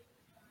think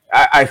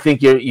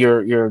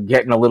you're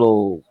getting a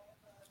little,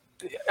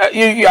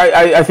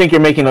 I think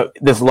you're making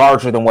this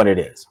larger than what it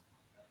is.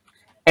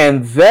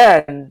 And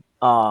then,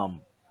 now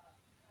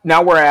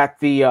we're at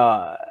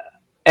the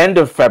end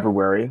of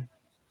February,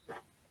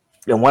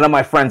 and one of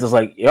my friends is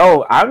like,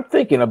 I'm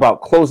thinking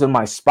about closing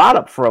my spot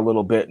up for a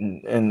little bit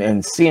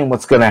and seeing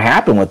what's going to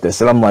happen with this.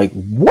 And I'm like,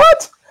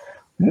 what?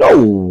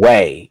 No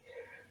way.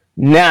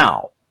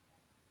 Now,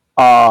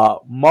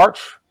 March,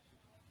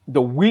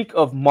 the week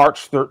of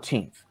March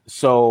 13th.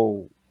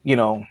 So,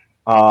 we'll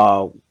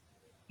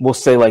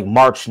say like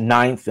March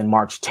 9th and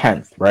March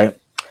 10th, right?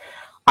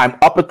 I'm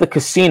up at the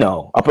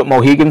casino, up at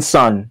Mohegan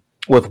Sun,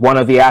 with one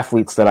of the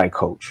athletes that I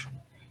coach,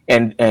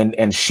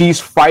 and she's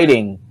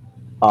fighting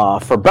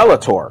for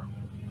Bellator.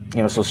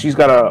 So she's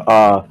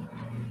got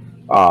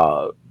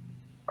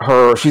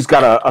she's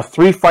got a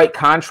 3-fight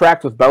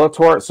contract with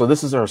Bellator. So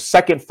this is her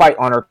second fight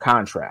on her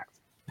contract.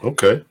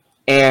 Okay.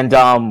 And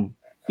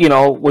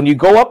when you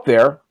go up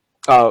there,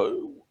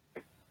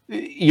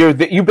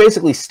 you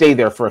basically stay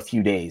there for a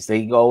few days.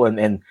 They go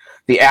and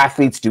the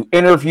athletes do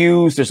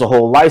interviews. There's a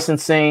whole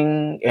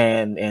licensing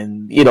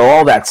and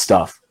all that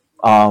stuff.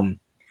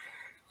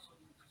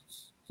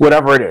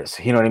 Whatever it is,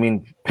 you know what I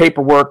mean?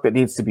 Paperwork that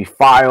needs to be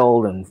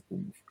filed and,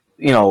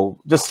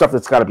 just stuff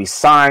that's got to be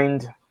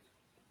signed.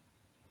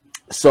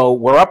 So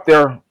we're up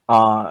there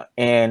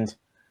and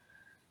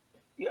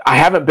I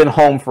haven't been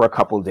home for a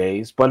couple of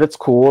days, but it's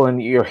cool.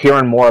 And you're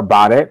hearing more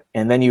about it.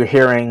 And then you're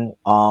hearing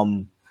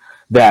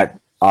that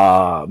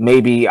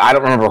maybe, I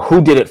don't remember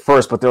who did it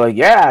first, but they're like,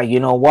 yeah, you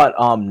know what?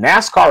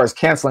 NASCAR is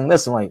canceling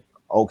this. I'm like,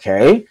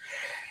 okay.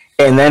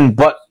 And then,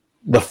 but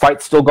the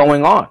fight's still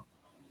going on.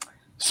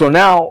 So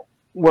now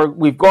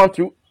we've gone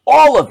through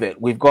all of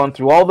it. We've gone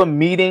through all the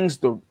meetings,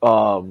 and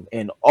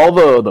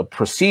all the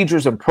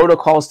procedures and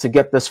protocols to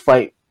get this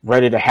fight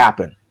ready to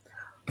happen.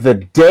 The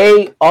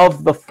day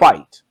of the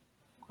fight,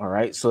 all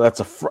right. So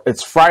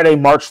it's Friday,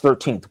 March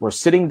 13th. We're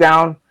sitting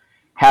down,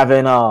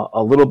 having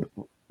a little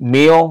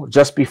meal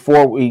just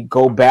before we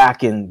go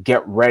back and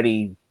get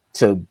ready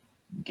to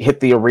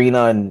hit the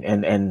arena, and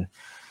then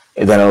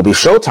it'll be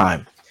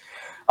showtime.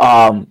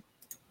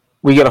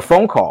 We get a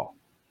phone call,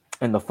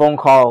 and the phone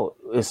call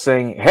is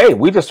saying, hey,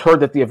 we just heard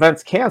that the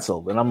event's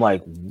canceled. And I'm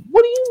like,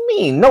 what do you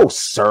mean? No,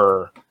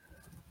 sir.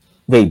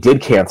 They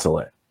did cancel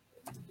it.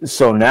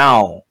 So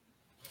now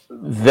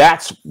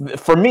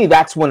for me,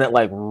 that's when it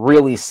like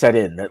really set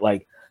in that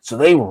like, so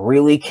they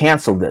really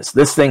canceled this.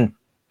 This thing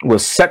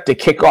was set to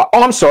kick off.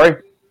 Oh, I'm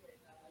sorry.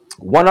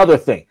 One other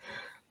thing.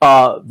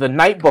 The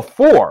night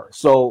before,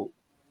 so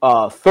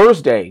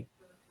Thursday,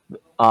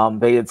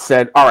 they had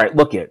said, all right,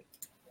 look it.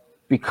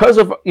 Because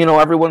of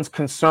everyone's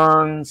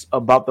concerns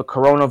about the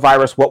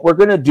coronavirus, what we're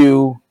going to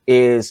do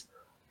is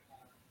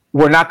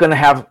we're not going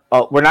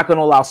to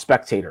allow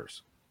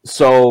spectators.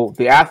 So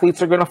the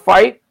athletes are going to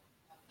fight,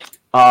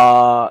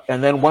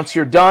 and then once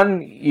you're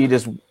done, you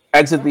just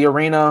exit the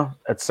arena,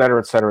 et cetera,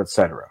 et cetera, et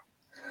cetera.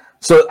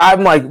 So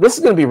I'm like, this is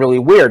going to be really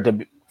weird to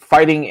be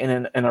fighting in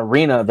an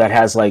arena that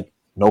has like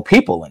no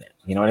people in it.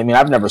 You know what I mean?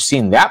 I've never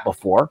seen that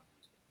before.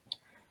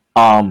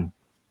 But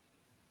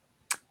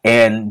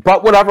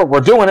whatever,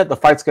 we're doing it. The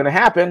fight's going to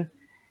happen.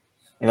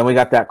 And then we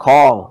got that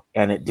call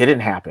and it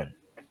didn't happen.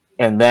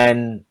 And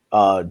then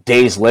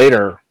days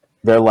later,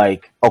 they're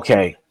like,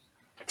 okay,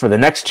 for the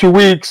next 2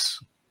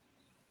 weeks,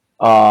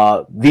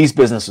 these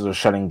businesses are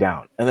shutting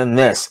down. And then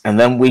this, and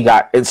then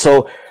and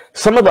so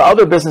some of the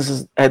other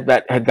businesses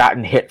that had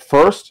gotten hit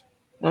first,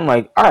 I'm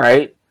like, all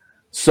right.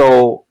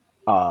 So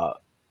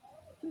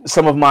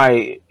some of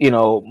my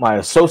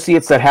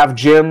associates that have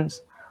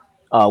gyms,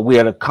 we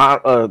had a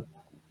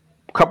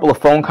couple of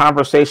phone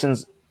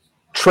conversations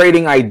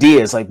trading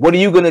ideas like, what are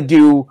you going to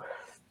do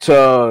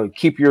to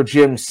keep your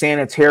gym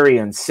sanitary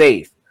and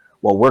safe?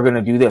 Well, we're going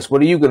to do this.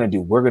 What are you going to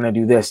do? We're going to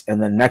do this.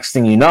 And then next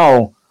thing you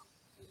know,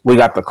 we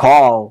got the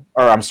call,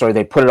 or I'm sorry,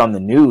 they put it on the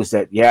news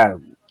that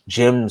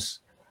gyms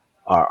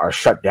are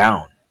shut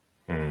down.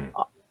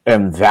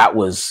 And that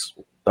was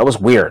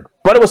weird,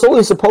 but it was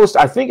only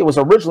I think it was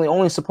originally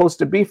only supposed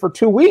to be for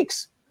 2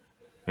 weeks.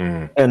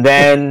 And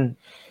then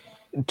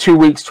 2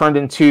 weeks turned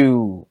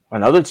into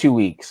another 2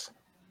 weeks.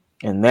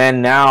 And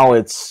then now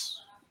it's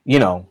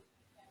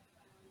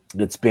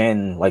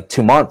been like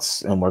 2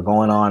 months and we're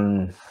going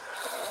on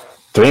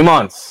 3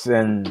 months.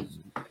 And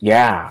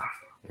yeah.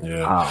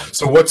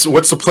 So what's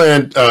the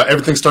plan?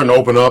 Everything's starting to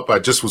open up. I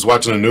just was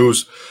watching the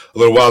news a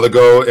little while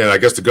ago, and I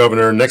guess the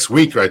governor next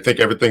week, I think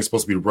everything's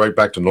supposed to be right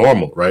back to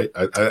normal, right?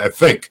 I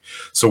think.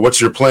 So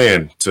what's your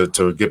plan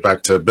to get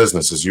back to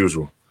business as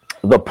usual?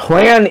 The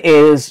plan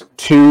is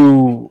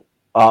to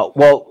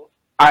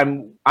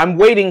I'm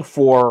waiting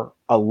for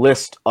a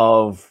list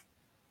of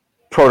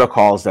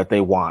protocols that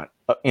they want,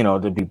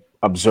 to be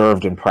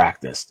observed and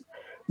practiced.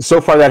 So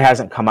far, that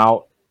hasn't come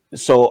out.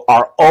 So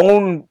our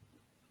own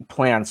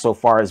plan so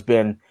far has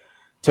been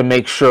to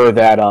make sure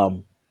that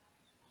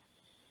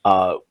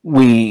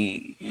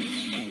we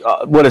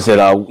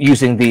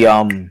using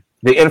the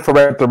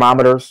infrared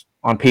thermometers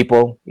on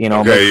people,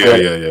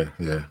 Okay,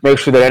 make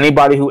sure that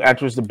anybody who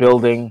enters the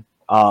building,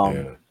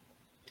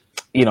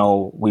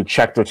 we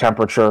check their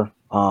temperature.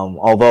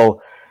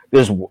 Although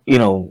there's,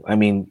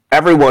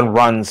 everyone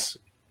runs.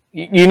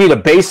 You need a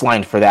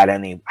baseline for that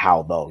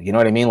anyhow, though. You know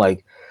what I mean?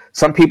 Like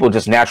some people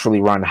just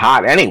naturally run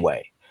hot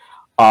anyway.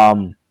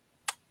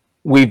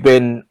 We've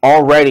been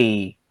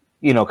already,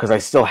 because I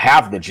still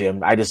have the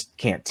gym, I just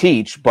can't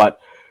teach, but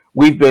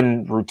we've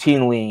been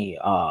routinely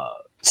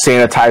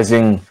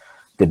sanitizing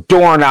the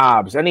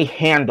doorknobs, any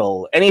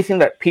handle, anything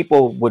that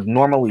people would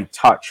normally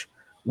touch,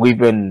 we've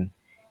been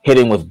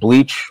hitting with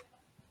bleach,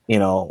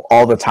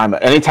 all the time.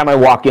 Anytime I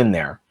walk in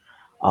there,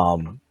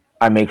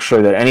 I make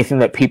sure that anything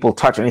that people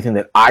touch, anything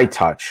that I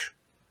touch,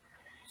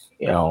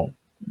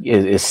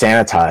 is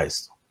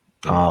sanitized.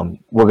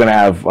 We're gonna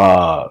have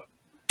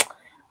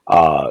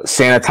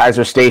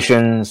sanitizer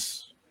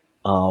stations,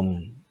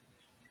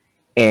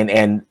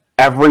 and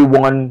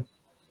everyone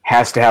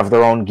has to have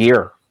their own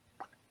gear.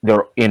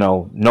 There,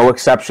 no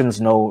exceptions,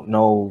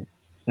 none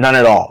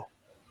at all.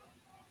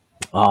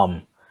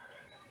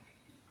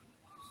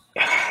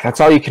 That's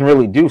all you can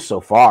really do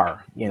so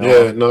far.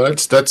 Yeah, no,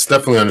 that's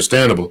definitely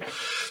understandable.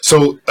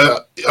 So,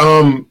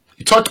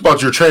 you talked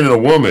about you're training a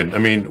woman. I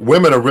mean,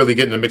 women are really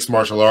getting into mixed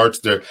martial arts.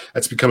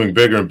 That's becoming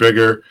bigger and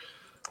bigger.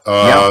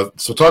 Yeah.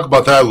 So talk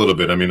about that a little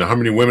bit. I mean, how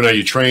many women are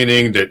you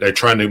training that are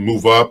trying to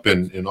move up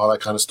and all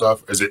that kind of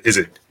stuff? Is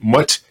it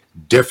much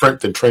different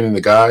than training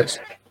the guys?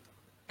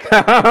 No,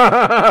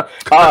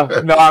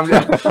 I'm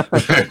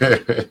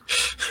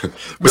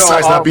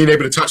Besides not being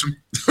able to touch them.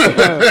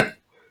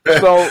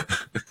 So,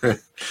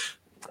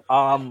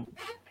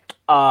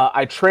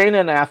 I train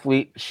an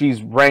athlete.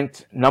 She's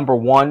ranked number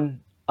 1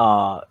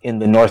 in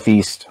the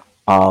Northeast,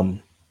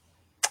 pound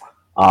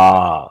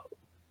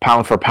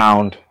for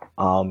pound.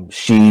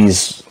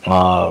 She's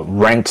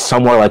ranked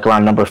somewhere like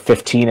around number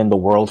 15 in the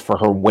world for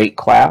her weight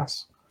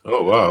class.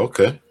 Oh, wow.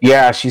 Okay.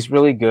 Yeah, she's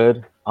really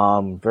good.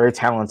 Very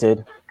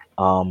talented.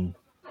 And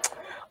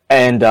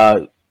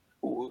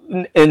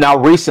now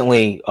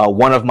recently,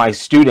 one of my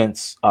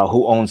students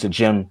who owns a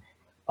gym,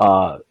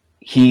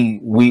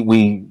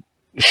 we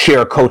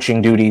share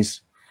coaching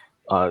duties.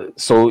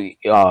 So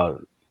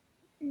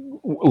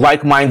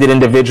like-minded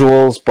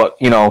individuals, but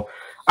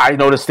I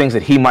notice things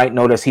that he might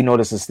notice. He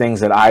notices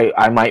things that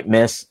I might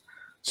miss.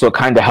 So it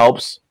kind of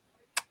helps.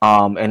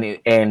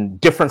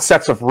 And different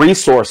sets of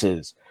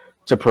resources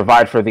to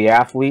provide for the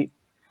athlete.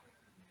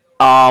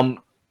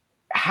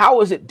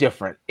 How is it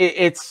different?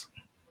 It's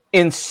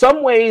in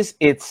some ways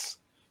it's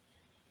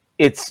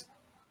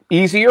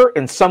easier.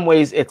 In some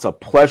ways it's a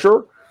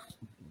pleasure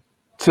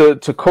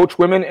to coach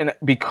women, and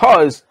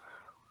because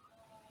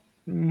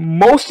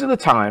most of the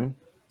time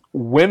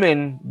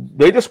women,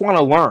 they just want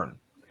to learn.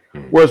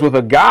 Whereas with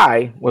a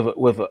guy,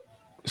 with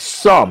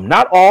some,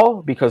 not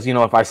all, because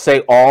if I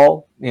say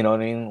all, what I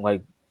mean,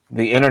 like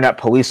the internet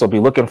police will be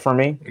looking for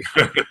me.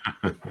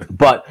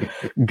 But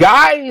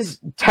guys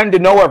tend to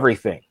know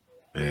everything.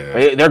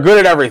 Yeah. They're good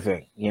at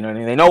everything. What I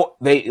mean?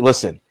 They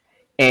listen,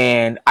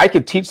 and I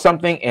could teach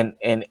something,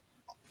 and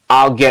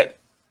I'll get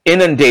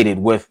inundated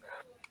with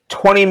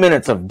 20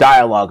 minutes of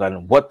dialogue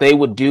on what they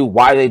would do,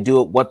 why they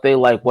do it, what they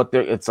like,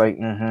 it's like,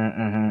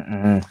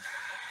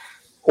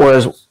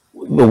 Whereas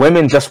the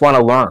women just want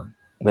to learn.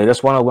 They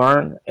just want to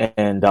learn,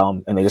 and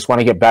they just want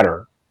to get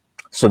better.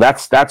 So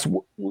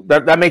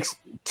that makes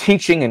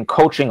teaching and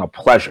coaching a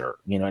pleasure.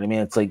 You know what I mean?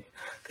 It's like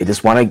they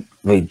just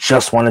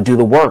want to do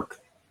the work.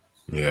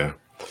 Yeah.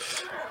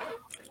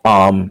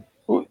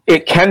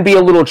 It can be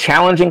a little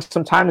challenging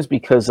sometimes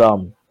because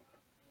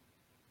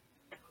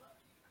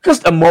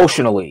just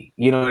emotionally,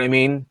 you know what I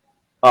mean?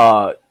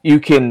 You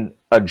can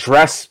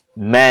address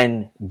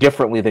men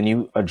differently than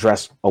you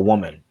address a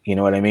woman. You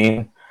know what I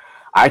mean?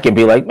 I can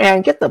be like,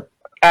 man, get the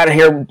out of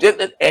here.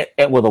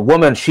 And with a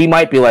woman, she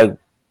might be like,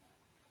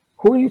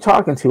 who are you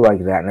talking to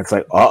like that? And it's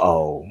like,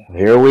 uh-oh,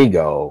 here we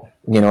go.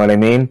 You know what I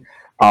mean?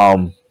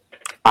 I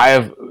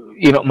have,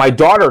 my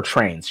daughter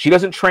trains. She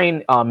doesn't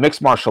train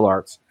mixed martial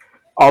arts,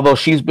 although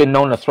she's been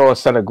known to throw a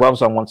set of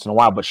gloves on once in a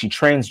while, but she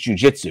trains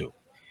jiu-jitsu.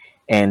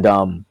 And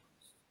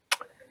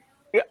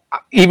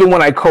even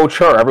when I coach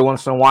her, every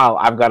once in a while,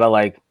 I've got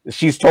to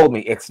she's told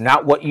me, it's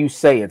not what you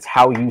say, it's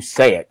how you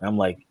say it. And I'm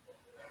like,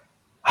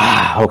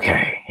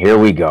 okay, here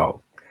we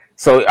go.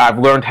 So I've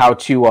learned how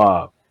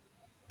to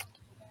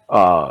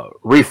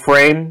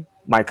reframe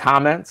my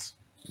comments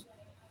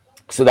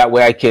so that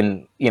way I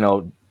can,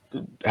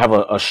 have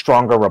a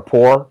stronger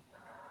rapport.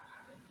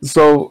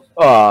 So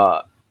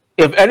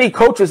if any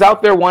coaches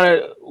out there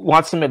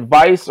want some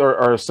advice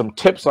or some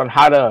tips on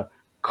how to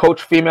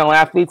coach female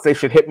athletes, they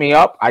should hit me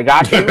up. I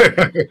got you.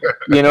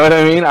 You know what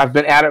I mean? I've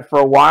been at it for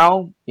a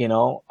while.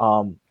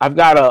 I've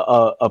got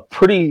a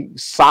pretty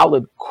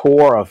solid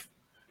core of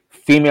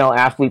female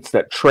athletes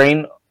that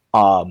train.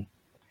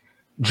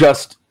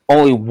 Just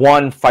only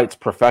one fights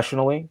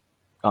professionally,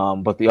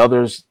 but the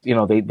others,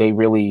 they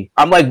really.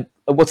 I'm like,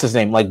 what's his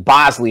name? Like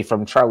Bosley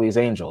from Charlie's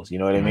Angels. You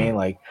know what I mean?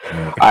 Like,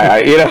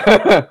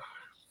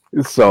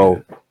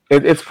 So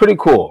it's pretty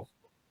cool.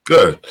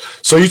 Good.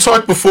 So you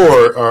talked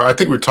before, or I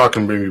think we were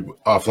talking maybe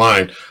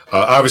offline.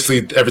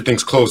 Obviously,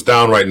 everything's closed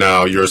down right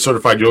now. You're a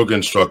certified yoga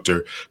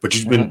instructor, but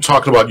you've been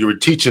talking about you were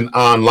teaching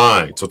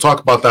online. So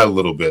talk about that a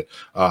little bit.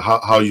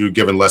 How you're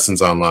giving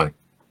lessons online.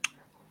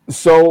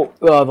 So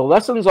the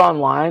lessons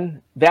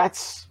online,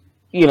 that's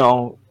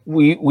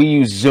we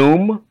use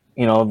Zoom,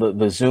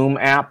 the Zoom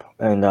app,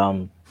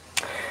 and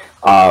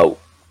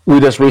we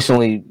just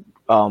recently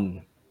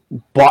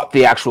bought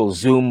the actual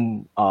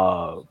Zoom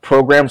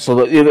program.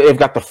 So they've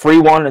got the free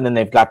one, and then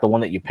they've got the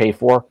one that you pay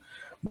for.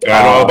 Yeah,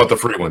 I know all about the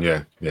free one.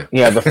 Yeah, yeah.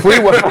 Yeah, the free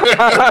one.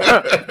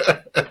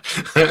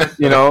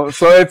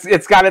 So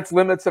it's got its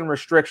limits and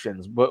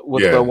restrictions, but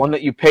with the one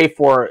that you pay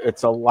for,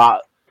 it's a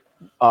lot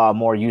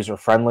more user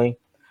friendly.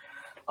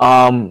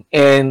 And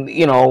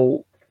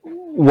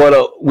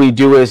what we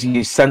do is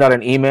you send out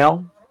an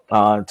email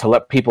to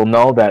let people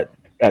know that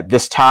at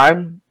this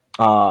time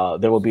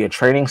there will be a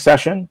training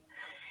session,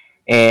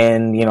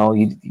 and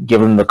you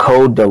give them the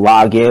code to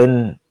log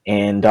in,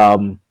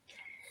 and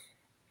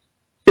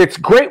it's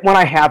great when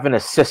I have an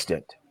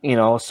assistant,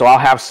 so I'll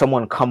have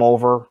someone come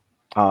over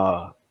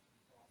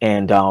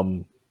and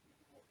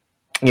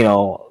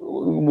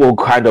we'll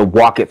kind of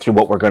walk it through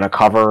what we're going to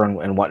cover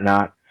and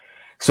whatnot.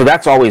 So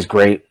that's always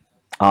great.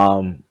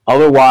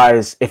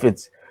 Otherwise, if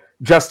it's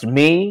just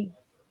me,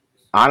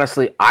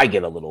 honestly, I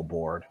get a little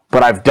bored,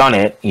 but I've done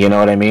it. You know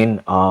what I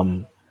mean?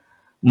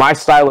 My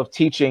style of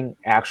teaching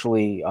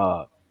actually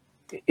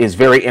is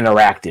very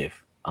interactive.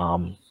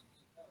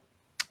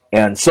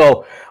 And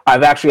so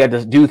I've actually had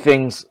to do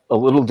things a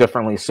little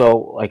differently.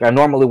 So like I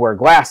normally wear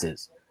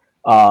glasses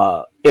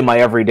in my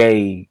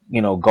everyday,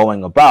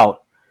 going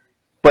about.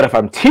 But if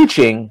I'm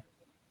teaching,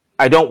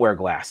 I don't wear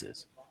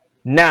glasses.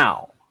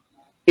 Now,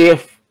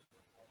 if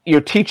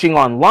you're teaching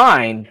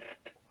online,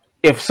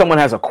 if someone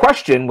has a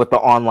question with the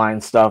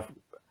online stuff,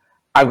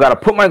 I've got to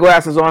put my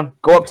glasses on,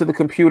 go up to the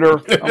computer.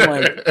 I'm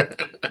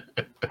like,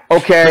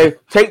 okay,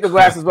 take the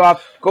glasses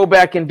off, go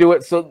back and do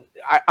it. So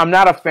I'm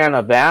not a fan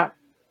of that.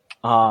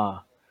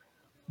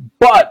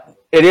 But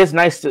it is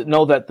nice to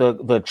know that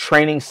the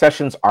training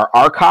sessions are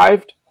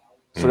archived.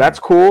 So that's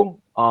cool.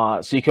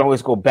 So you can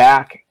always go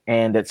back,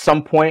 and at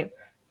some point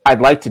I'd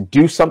like to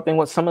do something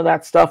with some of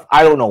that stuff.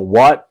 I don't know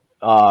what,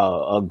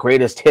 a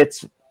greatest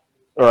hits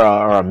or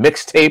a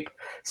mixtape,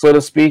 so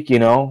to speak,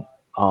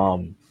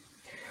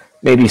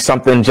 maybe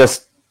something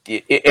just,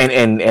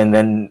 and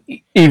then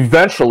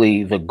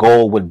eventually the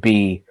goal would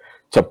be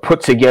to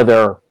put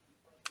together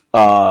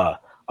a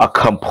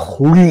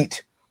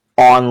complete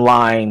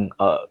online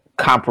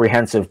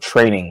comprehensive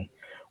training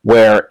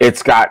where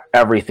it's got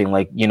everything.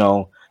 Like,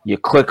 you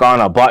click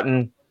on a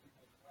button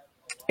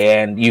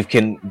and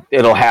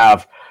it'll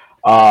have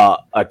a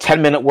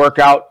 10-minute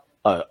workout,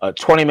 a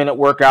 20-minute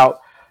workout,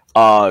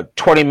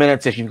 20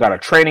 minutes if you've got a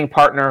training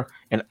partner,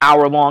 an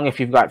hour long if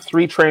you've got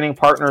 3 training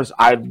partners.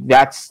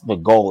 That's the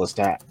goal, is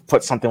to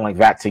put something like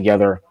that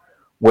together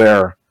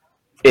where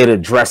it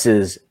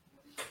addresses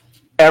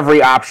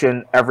every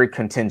option, every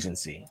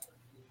contingency.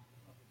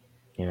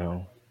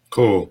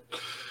 Cool.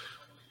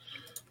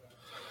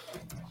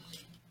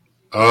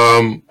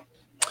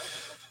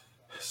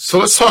 So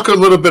let's talk a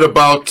little bit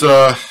about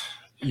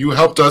you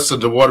helped us at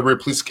the Waterbury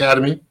Police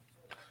Academy.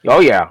 Oh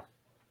yeah.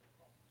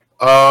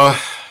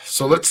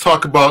 So let's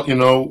talk about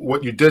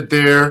what you did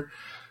there,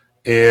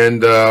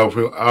 and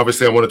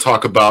obviously I want to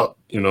talk about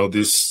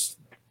this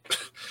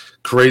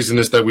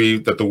craziness that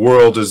the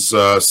world is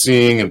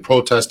seeing and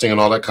protesting and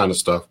all that kind of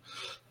stuff.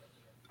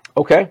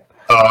 Okay.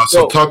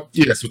 So talk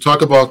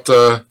about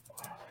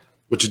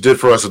what you did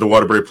for us at the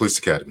Waterbury Police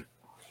Academy.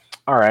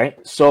 All right.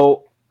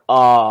 So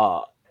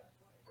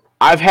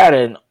I've had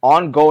an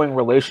ongoing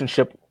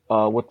relationship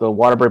with the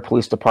Waterbury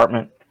Police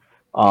Department,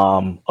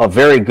 a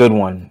very good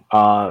one,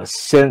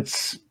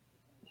 since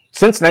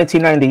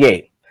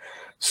 1998.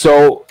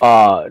 So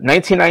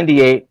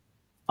 1998,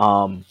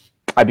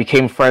 I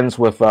became friends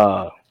with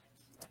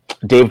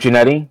Dave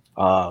Giannetti.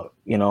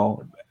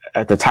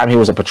 At the time he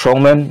was a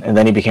patrolman, and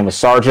then he became a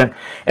sergeant.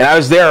 And I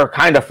was there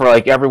kind of for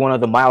like every one of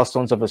the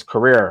milestones of his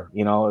career.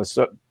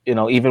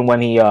 Even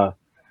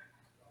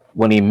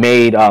when he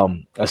made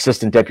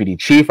assistant deputy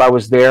chief, I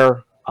was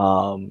there.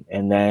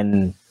 And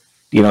then,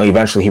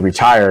 eventually he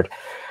retired.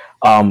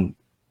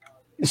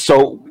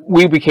 So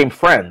we became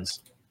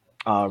friends,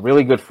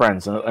 really good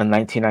friends in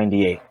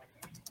 1998.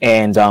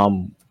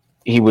 And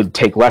he would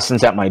take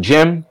lessons at my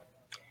gym.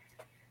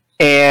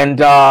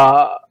 And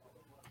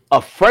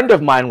a friend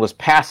of mine was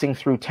passing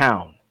through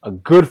town, a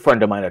good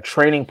friend of mine, a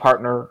training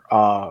partner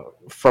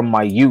from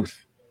my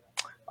youth.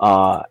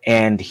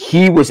 And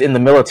he was in the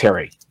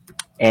military,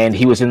 and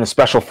he was in the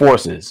special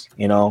forces,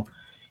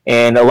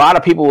 and a lot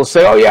of people will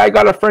say, oh yeah, I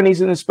got a friend,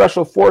 he's in the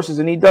special forces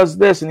and he does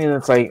this. And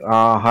it's like,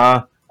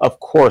 of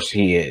course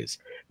he is.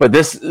 But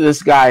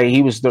this guy,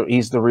 he's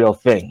the real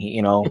thing. He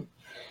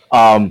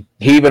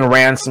even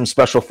ran some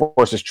special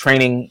forces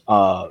training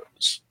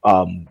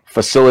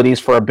facilities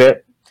for a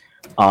bit.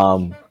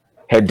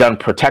 Had done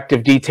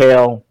protective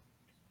detail.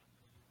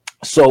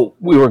 So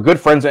we were good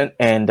friends,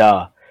 and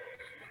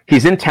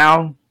he's in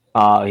town.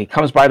 He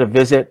comes by to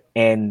visit,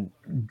 and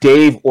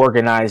Dave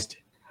organized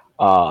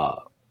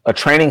a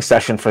training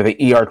session for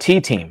the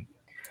ERT team.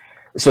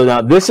 So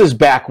now this is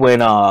back when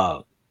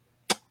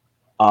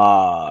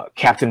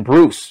Captain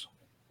Bruce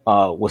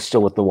was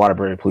still with the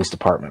Waterbury Police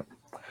Department.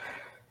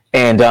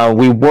 And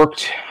we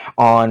worked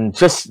on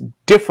just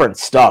different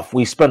stuff.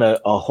 We spent a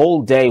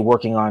whole day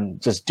working on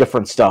just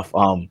different stuff.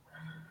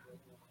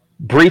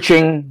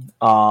 Breaching,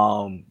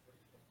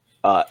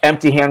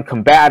 empty hand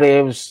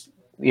combatives,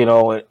 you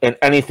know, and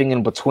anything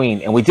in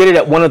between. And we did it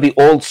at one of the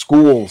old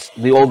schools,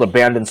 the old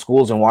abandoned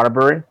schools in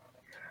Waterbury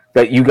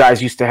that you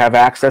guys used to have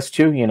access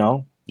to, you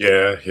know.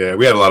 Yeah,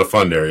 we had a lot of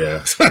fun there.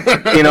 Yeah,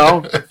 you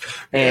know,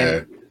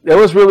 and it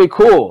was really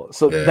cool.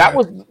 So that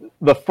was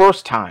the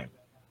first time,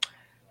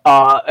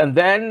 and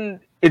then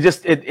it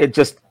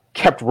just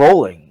kept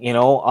rolling. You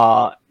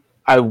know,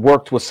 I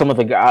worked with some of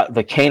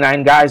the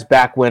canine guys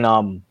back when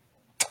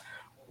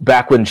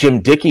Jim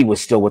Dickey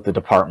was still with the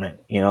department.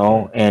 You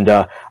know, and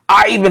I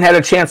even had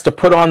a chance to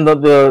put on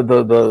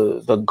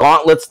the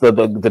gauntlets,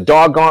 the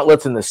dog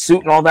gauntlets, and the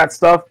suit and all that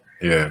stuff.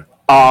 Yeah.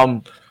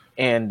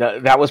 And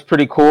that was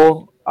pretty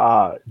cool.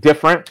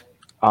 Different.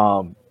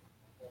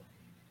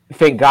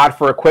 Thank God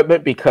for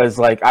equipment, because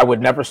like I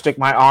would never stick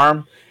my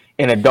arm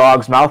in a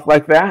dog's mouth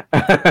like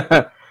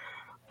that.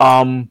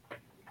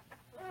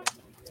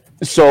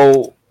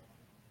 So,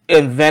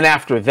 and then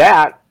after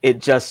that, it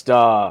just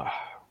got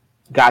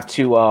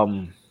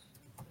to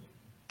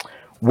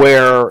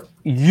where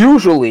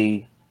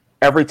usually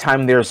every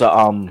time there's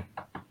a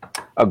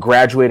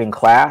graduating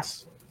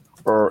class,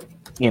 or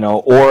you know,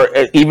 or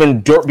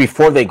even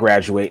before they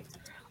graduate,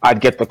 I'd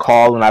get the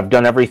call, and I've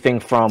done everything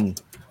from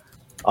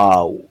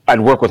I'd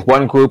work with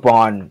one group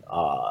on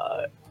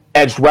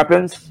edged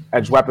weapons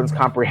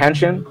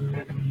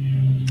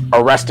comprehension,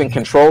 arrest and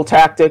control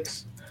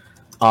tactics,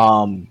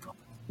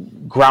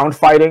 ground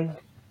fighting,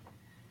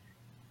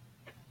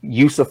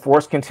 use of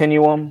force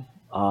continuum,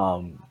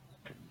 and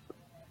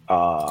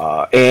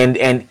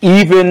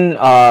even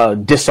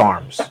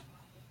disarms,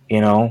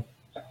 you know.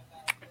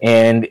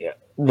 And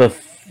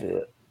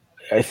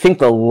I think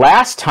the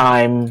last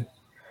time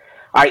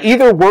I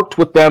either worked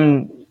with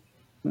them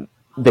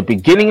the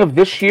beginning of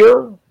this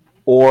year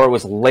or it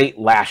was late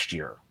last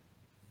year.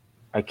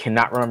 I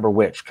cannot remember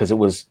which, because it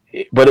was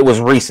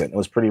recent. It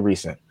was pretty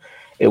recent.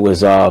 It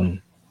was,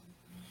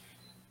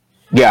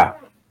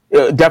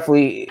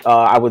 definitely,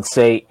 I would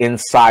say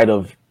inside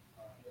of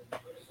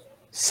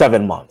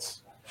 7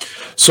 months.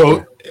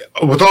 So,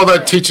 with all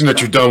that teaching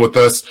that you've done with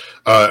us,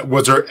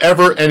 was there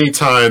ever any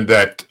time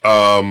that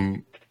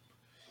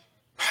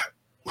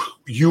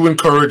you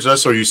encouraged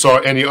us, or you saw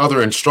any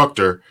other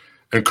instructor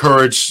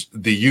encourage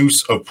the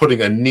use of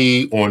putting a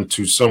knee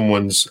onto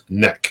someone's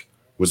neck?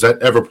 Was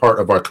that ever part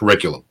of our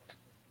curriculum?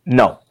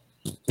 No,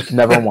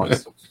 never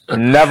once.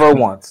 Never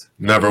once.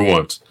 Never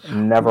once.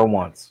 Never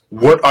once.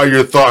 What are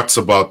your thoughts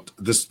about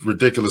this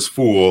ridiculous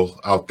fool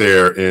out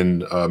there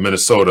in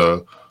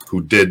Minnesota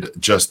who did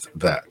just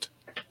that?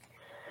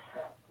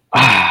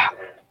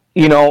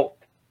 You know,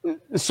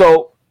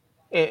 so,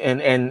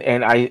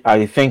 and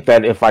I think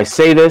that if I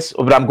say this,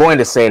 but I'm going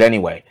to say it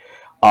anyway,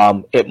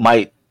 it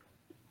might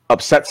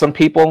upset some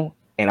people,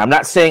 and I'm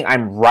not saying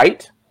I'm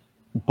right,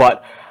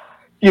 but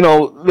you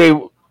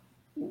know,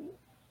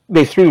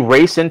 they threw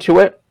race into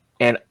it,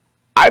 and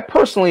I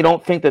personally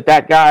don't think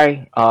that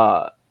guy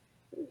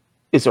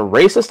is a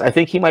racist. I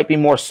think he might be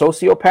more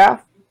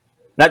sociopath.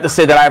 Not to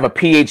say that I have a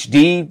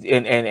PhD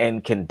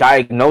and can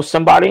diagnose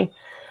somebody,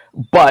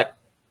 but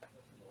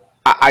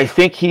I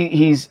think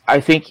I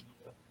think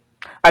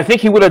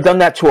he would have done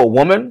that to a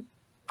woman.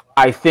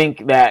 I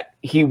think that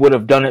he would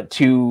have done it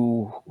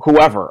to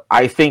whoever.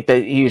 I think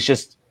that he was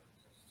just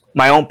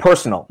my own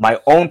personal.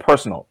 Now,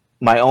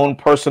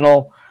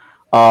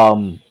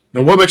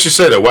 what makes you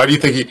say that? Why do you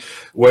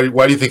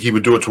think he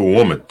would do it to a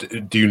woman?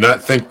 Do you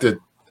not think that?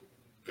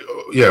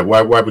 Yeah,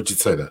 why would you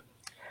say that?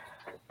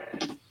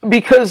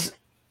 Because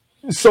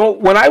so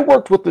when I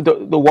worked with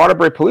the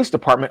Waterbury Police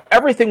Department,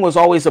 everything was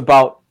always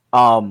about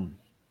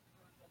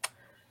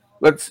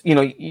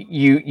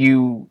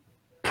you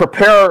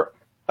prepare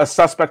a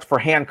suspect for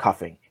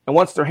handcuffing, and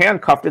once they're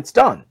handcuffed, it's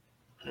done.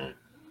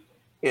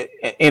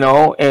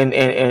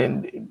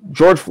 And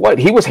George Floyd,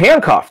 he was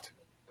handcuffed.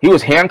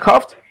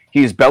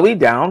 He's belly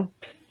down.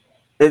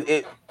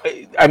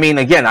 I mean,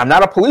 again, I'm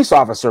not a police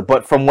officer,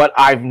 but from what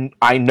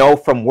I know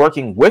from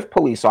working with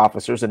police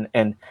officers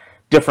and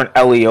different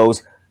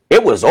LEOs,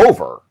 it was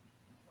over.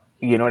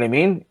 You know what I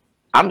mean?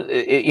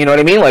 You know what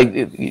I mean? Like,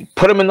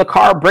 put him in the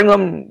car, bring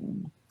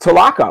him to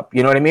lockup.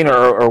 You know what I mean,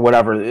 or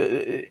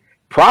whatever.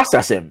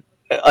 Process him.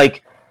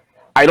 Like,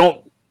 I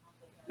don't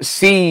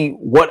see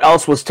what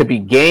else was to be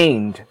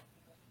gained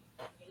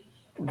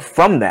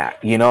from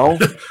that. You know.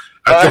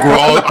 I think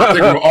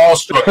we're all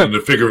struggling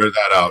to figure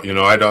that out. You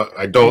know, I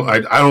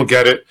don't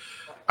get it.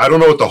 I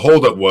don't know what the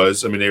holdup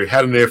was. I mean, they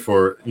had him there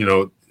for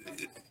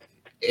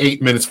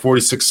 8 minutes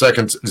 46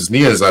 seconds. His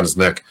knee is on his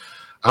neck.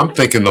 I'm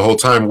thinking the whole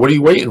time, what are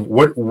you waiting?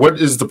 What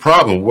is the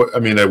problem?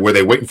 Were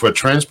they waiting for a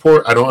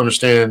transport? I don't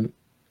understand.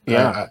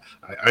 Yeah,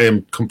 I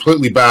am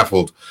completely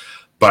baffled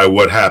by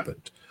what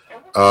happened.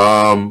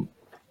 So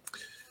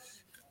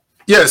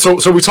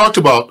we talked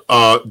about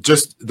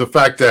just the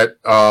fact that.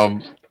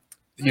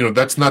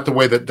 That's not the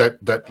way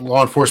that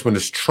law enforcement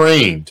is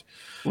trained.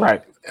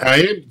 Right.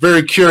 I am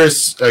very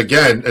curious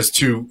again as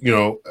to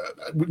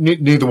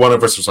neither one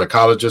of us are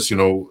psychologists,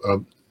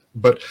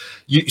 but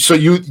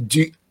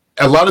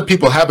a lot of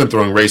people have been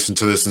throwing race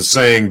into this and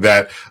saying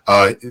that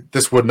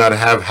this would not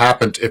have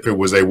happened if it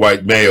was a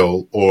white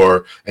male,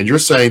 and you're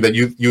saying that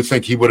you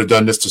think he would have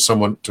done this to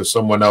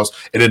someone else,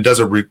 and it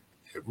doesn't,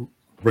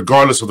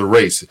 regardless of the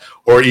race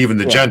or even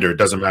the gender, it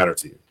doesn't matter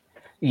to you.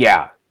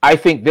 Yeah, I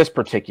think this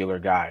particular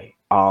guy,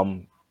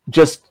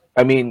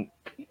 I mean,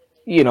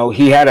 you know,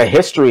 he had a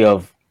history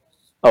of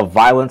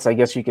violence, I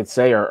guess you could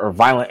say, or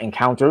violent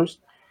encounters,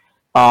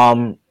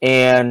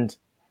 and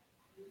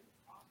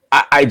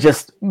I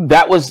just,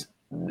 that was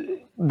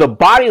the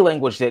body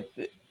language that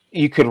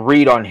you could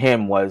read on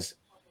him was,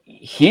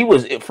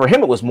 for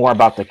him, it was more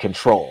about the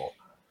control.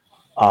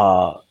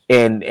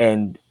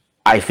 And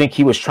I think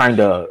he was trying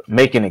to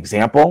make an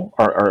example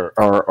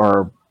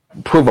or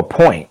prove a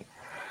point.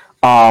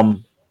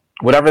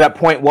 Whatever that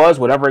point was,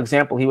 whatever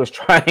example he was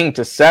trying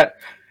to set,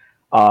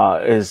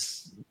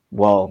 is,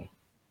 well,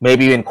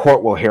 maybe in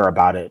court we'll hear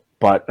about it.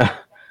 But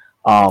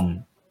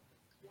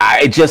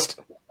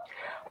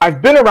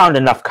I've been around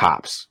enough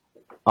cops.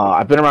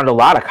 I've been around a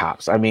lot of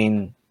cops. I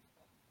mean,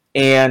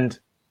 and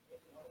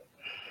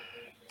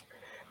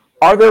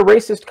are there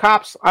racist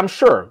cops? I'm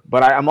sure,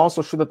 but I'm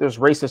also sure that there's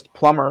racist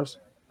plumbers.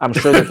 I'm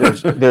sure that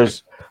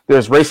there's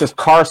racist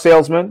car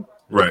salesmen.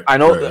 Right. I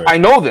know. Right. I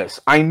know this.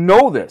 I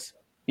know this.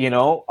 You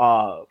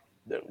know,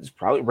 there's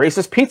probably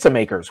racist pizza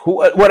makers.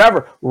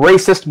 Whatever.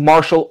 Racist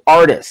martial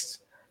artists.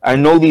 I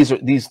know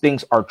these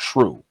things are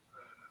true.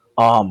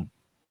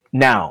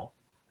 Now,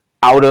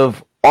 out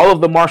of all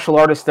of the martial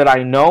artists that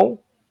I know,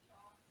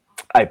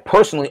 I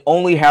personally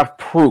only have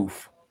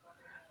proof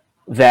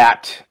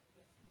that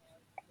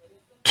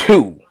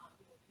 2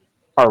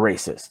 are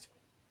racist.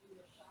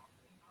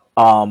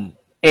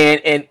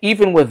 And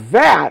even with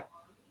that,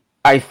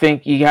 I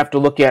think you have to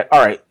look at,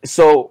 all right,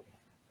 so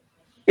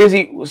he's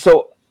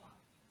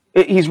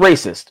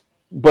racist,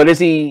 but is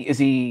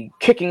he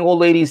kicking old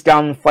ladies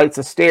down flights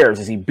of stairs?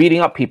 Is he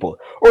beating up people?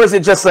 Or is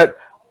it just that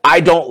I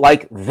don't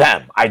like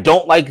them? I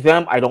don't like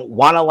them. I don't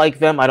want to like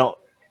them.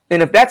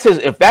 And if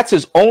that's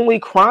his only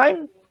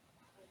crime,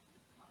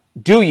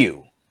 do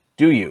you?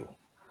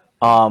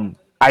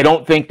 I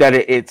don't think that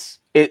it's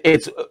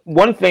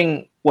one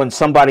thing when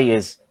somebody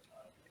is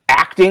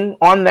acting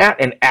on that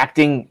and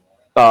acting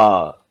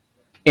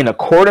in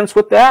accordance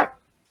with that,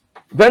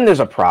 then there's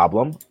a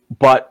problem.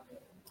 But,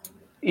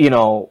 you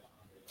know,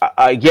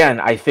 again,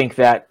 I think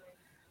that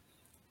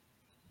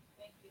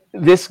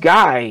this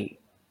guy,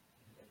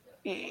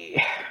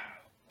 I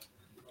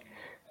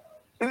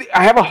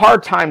have a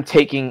hard time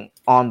taking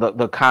on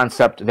the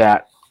concept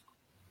that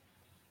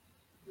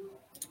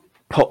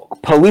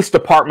police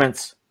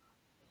departments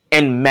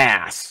en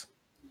masse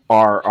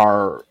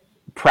are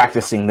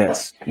practicing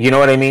this. You know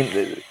what I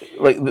mean?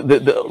 Like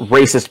the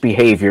racist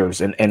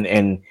behaviors and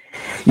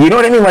you know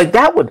what I mean? Like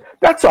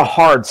that's a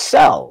hard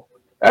sell.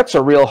 That's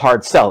a real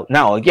hard sell.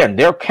 Now, again,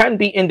 there can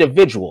be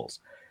individuals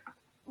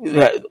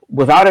that,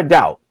 without a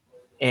doubt,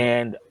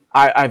 and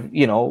I've,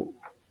 you know,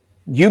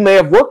 you may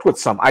have worked with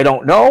some. I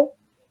don't know.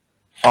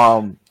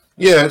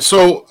 Yeah.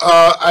 So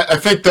I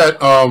think that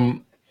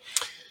I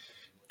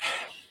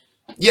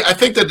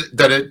think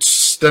that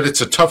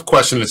it's a tough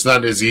question. It's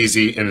not as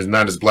easy and it's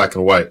not as black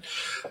and white.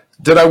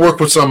 Did I work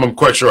with some? I'm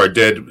quite sure I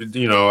did.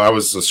 You know, I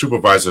was a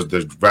supervisor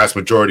the vast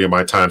majority of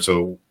my time,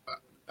 so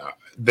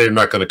they're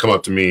not going to come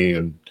up to me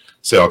and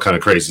say all kind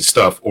of crazy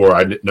stuff, or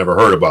I never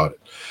heard about it.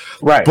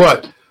 Right.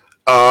 But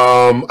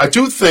I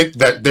do think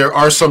that there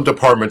are some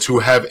departments who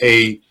have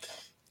a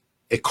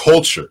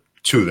culture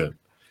to them.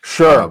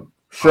 Sure.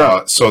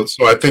 So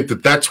I think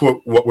that that's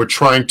what we're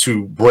trying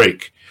to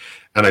break.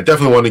 And I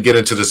definitely want to get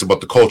into this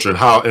about the culture and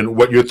how and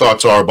what your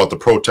thoughts are about the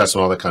protests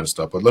and all that kind of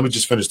stuff. But let me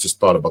just finish this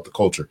thought about the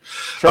culture.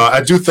 Sure.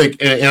 I do think,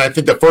 and I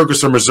think that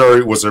Ferguson,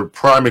 Missouri was a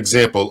prime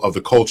example of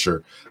the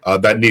culture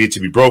that needed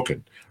to be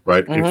broken,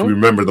 right? Mm-hmm. If we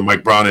remember the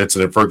Mike Brown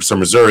incident in Ferguson,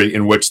 Missouri,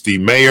 in which the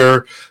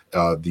mayor,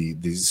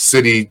 the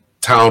city,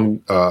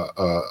 town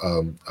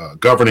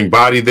governing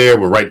body there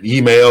were writing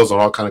emails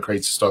and all kind of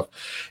crazy stuff.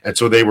 And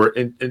so they were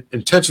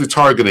intentionally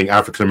targeting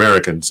African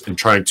Americans and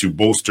trying to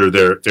bolster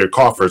their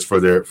coffers for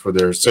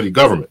their city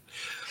government.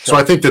 Sure. So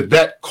I think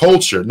that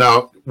culture,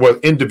 now what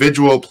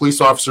individual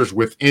police officers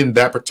within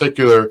that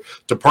particular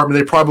department,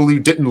 they probably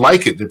didn't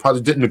like it. They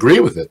probably didn't agree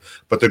with it,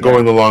 but they're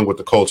going along with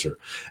the culture.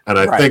 And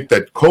I think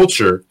that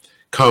culture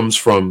comes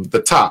from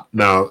the top.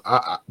 Now,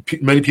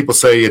 many people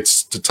say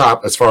it's the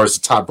top as far as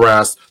the top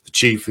brass, the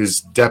chief,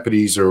 his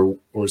deputies, or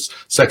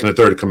second or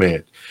third in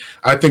command.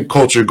 I think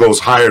culture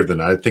goes higher than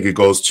that. I think it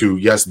goes to,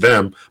 yes,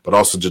 them, but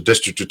also the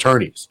district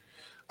attorneys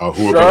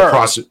who are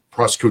going to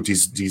prosecute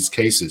these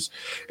cases.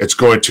 It's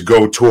going to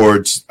go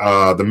towards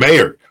the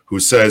mayor,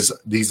 who says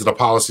these are the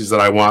policies that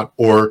I want,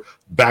 or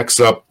backs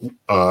up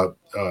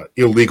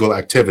illegal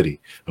activity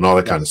and all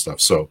that kind of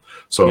stuff. So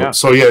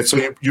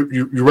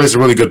you raise a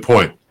really good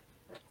point.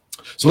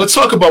 So let's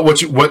talk about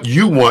what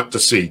you want to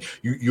see.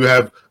 You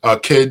have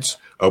kids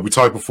We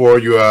talked before,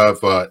 you have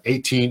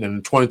 18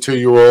 and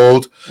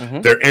 22-year-old.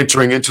 Mhm. They're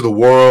entering into the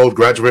world,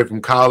 graduate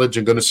from college,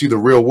 and going to see the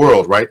real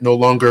world, right? No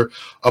longer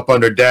up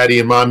under daddy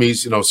and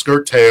mommy's,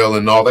 skirt tail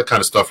and all that kind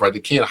of stuff, right? They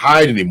can't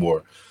hide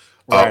anymore.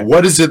 Right.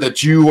 What is it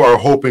that you are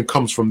hoping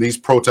comes from these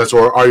protests,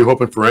 or are you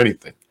hoping for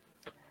anything?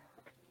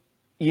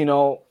 You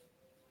know,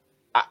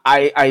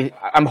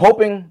 I'm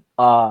hoping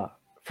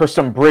for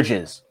some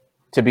bridges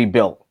to be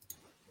built.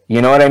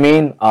 You know what I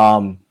mean?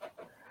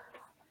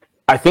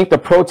 I think the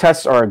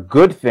protests are a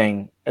good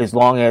thing as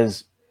long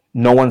as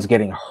no one's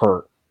getting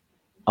hurt.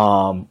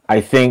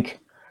 I think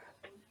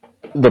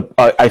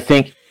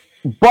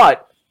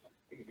but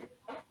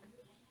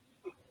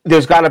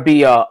there's got to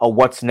be a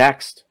what's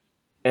next,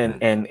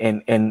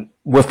 and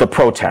with the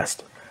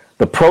protest.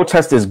 The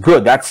protest is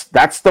good. That's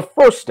the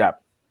first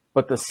step,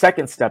 but the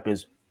second step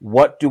is,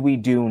 what do we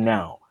do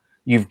now?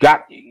 You've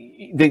got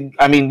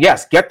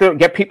yes,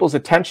 get people's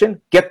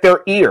attention, get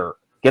their ear,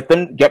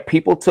 get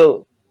people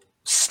to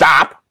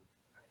stop,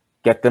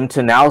 get them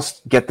to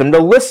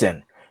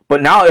listen.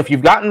 But now, if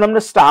you've gotten them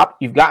to stop,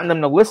 you've gotten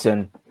them to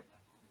listen,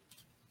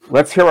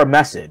 let's hear a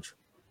message,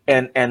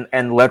 and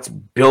let's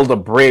build a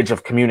bridge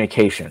of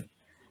communication.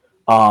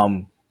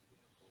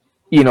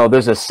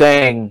 There's a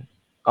saying,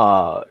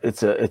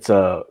 it's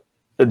a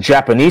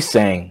Japanese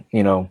saying,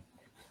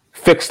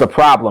 fix the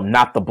problem,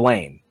 not the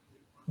blame.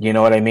 You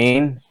know what I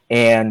mean?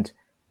 And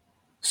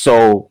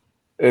so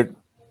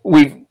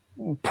we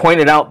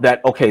pointed out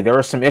that, okay, there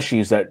are some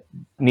issues that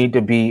need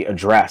to be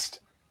addressed.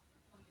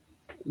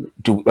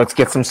 Let's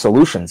get some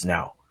solutions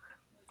now.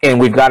 And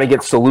we've got to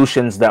get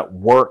solutions that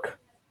work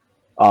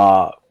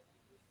all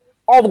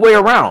the way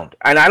around.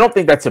 And I don't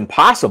think that's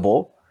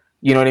impossible.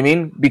 You know what I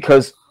mean?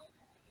 Because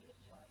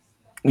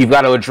you've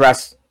got to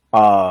address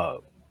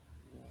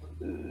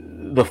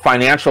the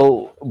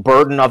financial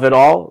burden of it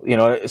all.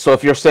 So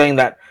if you're saying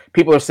that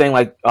people are saying,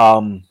 like,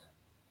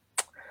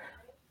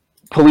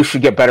 police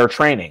should get better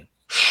training,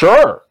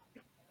 sure.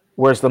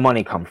 Where's the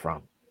money come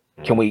from?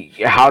 Can we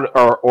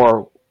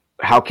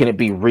how can it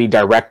be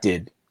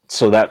redirected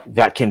so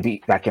that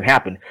can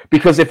happen?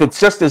 Because if it's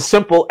just as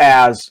simple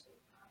as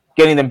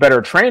getting them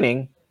better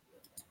training,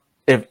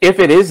 if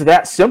it is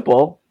that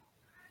simple,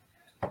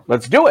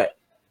 let's do it.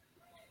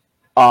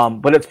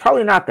 But it's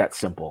probably not that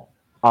simple.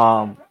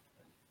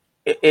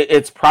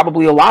 It's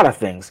probably a lot of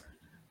things.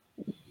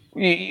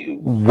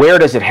 Where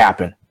does it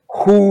happen?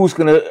 Who's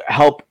going to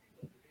help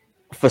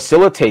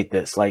facilitate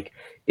this? Like,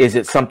 is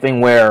it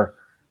something where,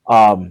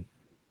 and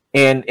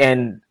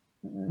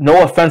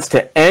no offense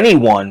to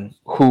anyone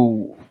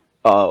who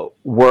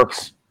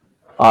works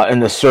in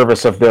the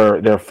service of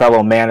their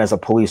fellow man as a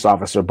police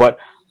officer, but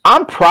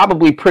I'm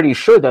probably pretty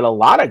sure that a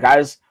lot of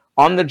guys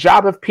on the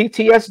job have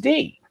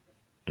PTSD,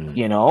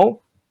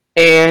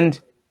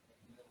 and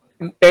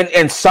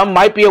some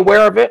might be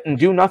aware of it and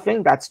do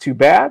nothing. That's too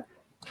bad.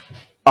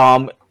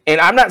 And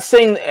I'm not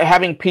saying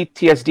having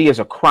PTSD is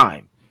a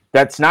crime.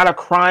 That's not a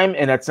crime,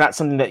 and that's not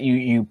something that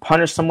you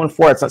punish someone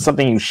for. It's not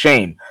something you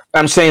shame.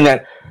 I'm saying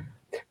that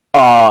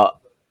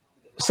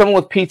someone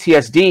with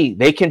PTSD,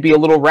 they can be a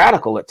little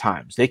radical at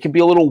times. They can be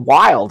a little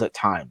wild at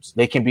times.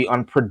 They can be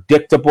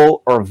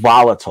unpredictable or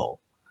volatile.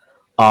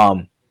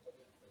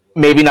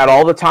 Maybe not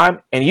all the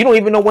time, and you don't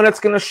even know when it's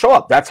going to show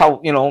up. That's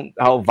how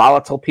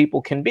volatile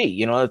people can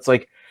be. It's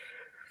like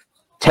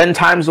 10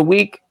 times a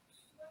week,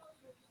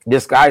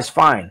 this guy's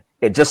fine.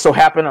 It just so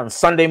happened on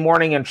Sunday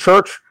morning in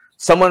church,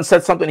 someone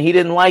said something he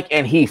didn't like,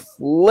 and he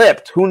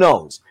flipped. Who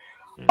knows?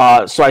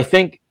 So I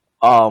think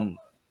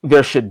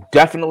there should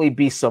definitely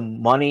be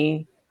some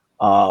money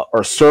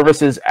or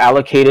services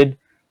allocated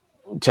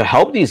to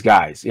help these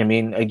guys. I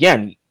mean,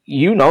 again,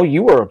 you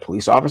were a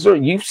police officer.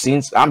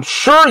 I'm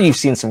sure you've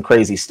seen some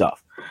crazy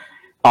stuff.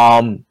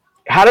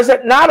 How does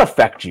it not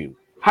affect you?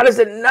 How does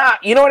it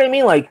not? You know what I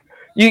mean? Like,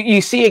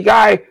 you see a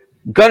guy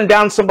gun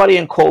down somebody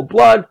in cold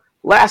blood.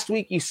 Last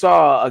week, you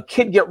saw a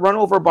kid get run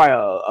over by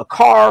a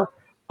car.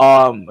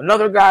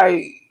 Another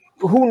guy,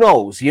 who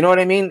knows? You know what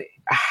I mean?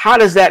 How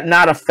does that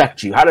not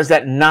affect you? How does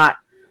that not,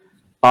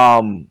 you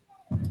know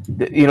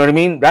what I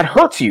mean? That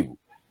hurts you.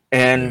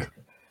 And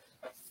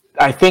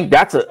I think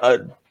that's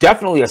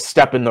definitely a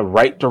step in the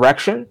right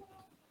direction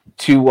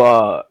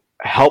to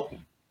help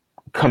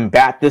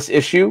combat this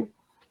issue.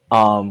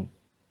 I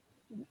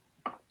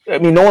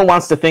mean, no one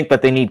wants to think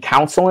that they need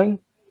counseling,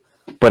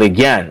 but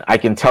again, I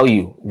can tell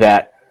you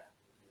that,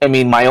 I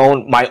mean, my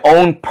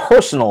own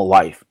personal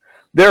life,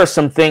 there are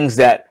some things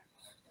that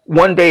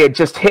one day it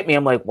just hit me.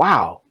 I'm like,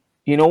 wow,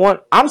 you know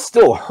what? I'm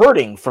still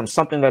hurting from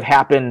something that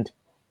happened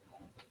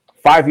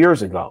 5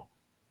 years ago.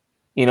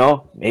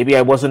 Maybe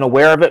I wasn't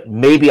aware of it.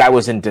 Maybe I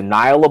was in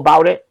denial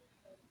about it.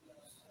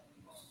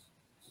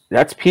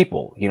 That's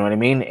people, you know what I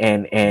mean?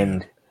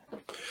 And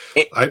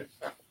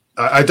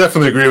I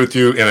definitely agree with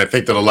you, and I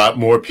think that a lot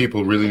more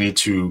people really need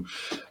to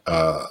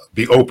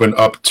be open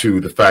up to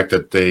the fact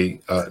that they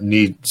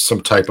need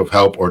some type of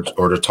help or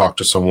to talk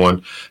to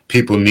someone.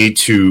 People need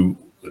to,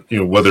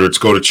 whether it's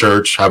go to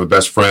church, have a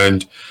best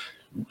friend,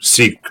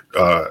 seek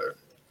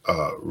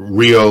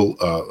real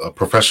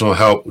professional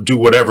help, do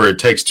whatever it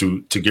takes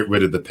to get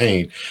rid of the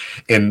pain.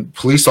 And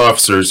police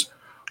officers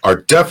are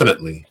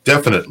definitely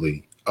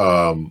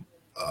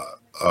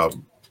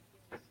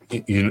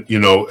you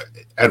know,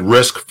 at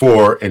risk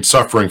for and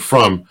suffering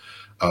from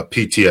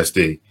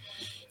PTSD,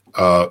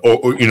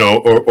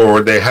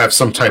 or they have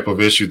some type of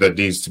issue that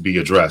needs to be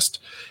addressed.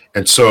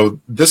 And so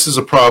this is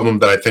a problem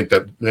that I think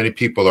that many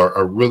people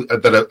are really,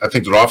 that I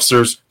think that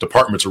officers,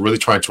 departments are really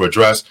trying to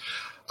address.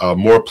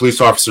 More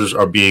police officers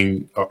are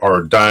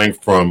dying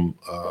from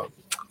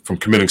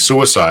committing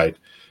suicide.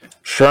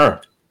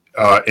 Sure.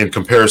 In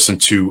comparison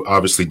to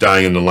obviously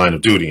dying in the line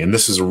of duty. And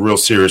this is a real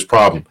serious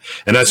problem.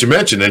 And as you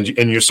mentioned,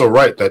 and you're so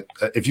right, that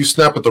if you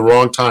snap at the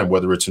wrong time,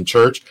 whether it's in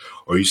church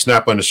or you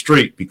snap on the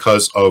street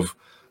because of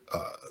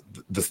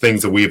the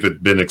things that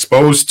we've been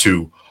exposed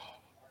to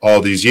all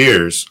these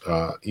years,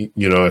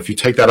 if you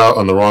take that out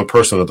on the wrong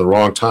person at the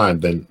wrong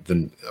time,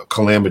 then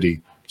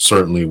calamity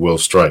certainly will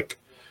strike.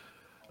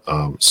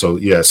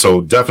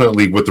 So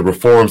definitely with the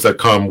reforms that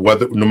come,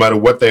 no matter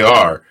what they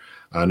are,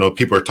 I know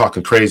people are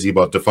talking crazy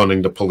about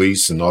defunding the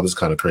police and all this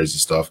kind of crazy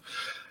stuff.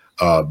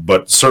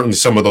 But certainly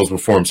some of those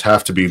reforms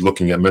have to be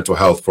looking at mental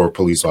health for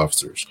police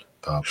officers,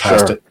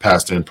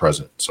 past and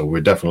present. So we're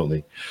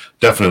definitely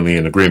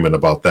in agreement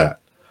about that.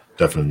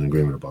 Definitely in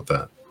agreement about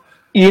that.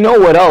 You know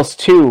what else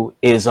too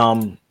is,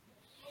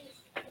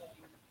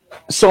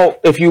 so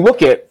if you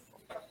look at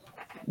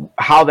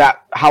how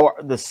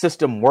the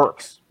system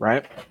works,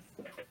 right?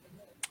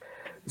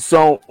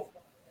 So,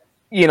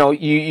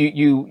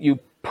 you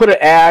put an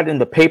ad in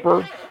the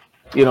paper,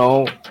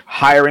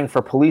 hiring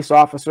for police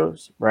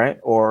officers, right?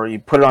 Or you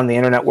put it on the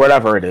internet,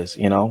 whatever it is,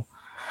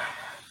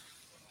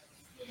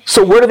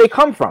 So where do they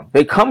come from?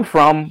 They come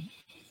from,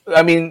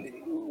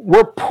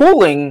 we're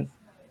pulling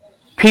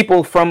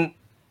people from,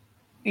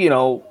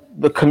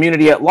 the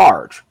community at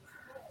large.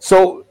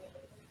 So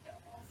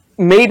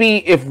maybe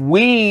if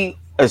we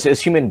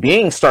as human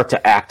beings start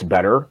to act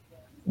better,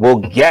 we'll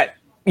get,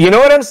 you know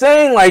what I'm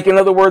saying? Like, in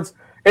other words,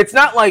 it's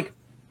not like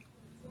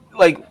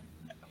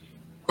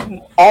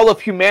all of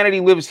humanity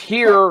lives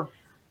here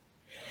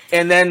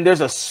and then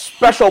there's a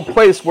special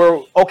place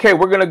where, okay,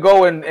 we're going to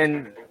go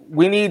and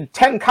we need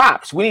 10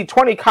 cops, we need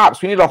 20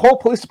 cops, we need a whole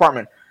police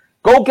department.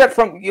 Go get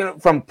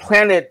from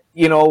planet,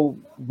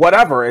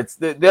 whatever. It's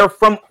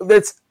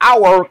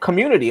our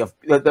community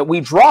that we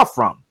draw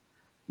from.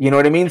 You know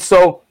what I mean?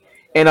 So,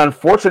 and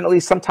unfortunately,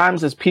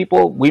 sometimes as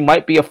people, we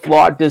might be a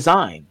flawed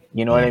design.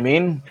 You know what I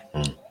mean?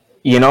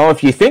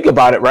 If you think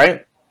about it,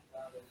 right?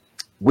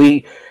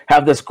 We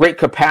have this great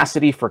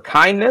capacity for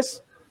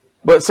kindness,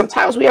 but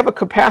sometimes we have a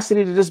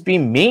capacity to just be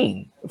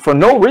mean for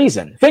no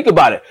reason. Think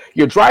about it.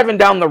 You're driving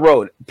down the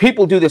road.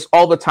 People do this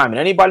all the time. And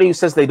anybody who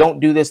says they don't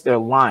do this, they're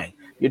lying.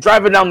 You're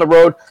driving down the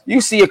road. You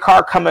see a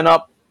car coming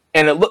up,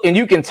 and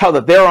you can tell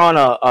that they're on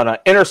an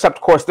intercept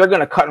course. They're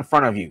going to cut in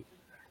front of you.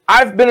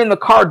 I've been in the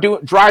car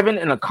driving,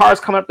 and a car's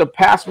coming up to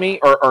pass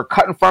me or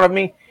cut in front of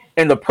me,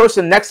 and the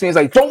person next to me is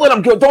like, "Don't let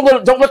him go.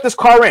 Don't let this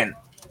car in."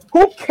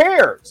 Who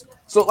cares?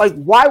 So, like,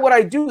 why would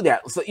I do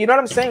that? So, you know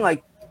what I'm saying?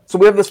 Like, so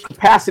we have this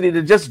capacity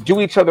to just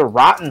do each other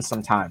rotten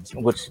sometimes,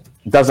 which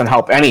doesn't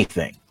help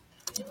anything.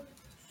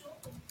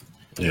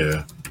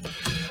 Yeah.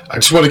 I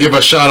just want to give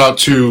a shout out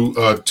to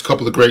a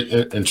couple of great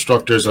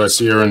instructors I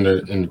see here in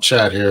the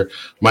chat here.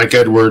 Mike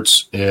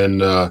Edwards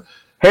and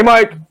hey,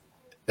 Mike.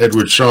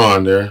 Edward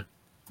Sean there.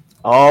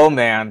 Oh,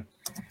 man.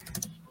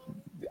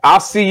 I'll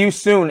see you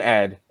soon,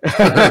 Ed.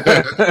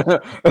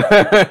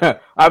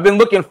 I've been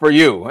looking for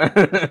you.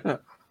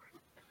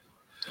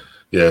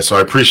 Yeah, so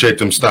I appreciate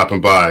them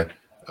stopping by.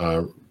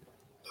 I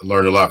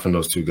learned a lot from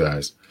those two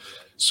guys.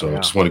 So I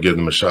just want to give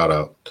them a shout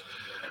out.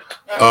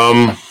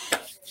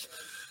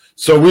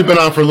 So we've been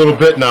on for a little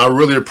bit now. I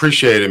really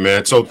appreciate it,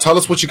 man. So tell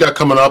us what you got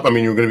coming up. I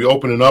mean, you're going to be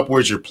opening up.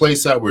 Where's your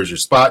place at? Where's your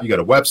spot? You got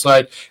a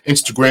website,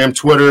 Instagram,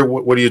 Twitter.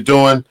 What are you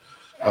doing?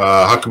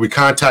 How can we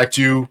contact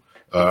you?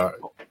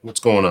 What's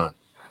going on?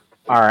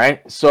 All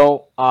right.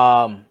 So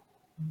I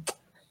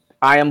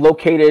am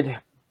located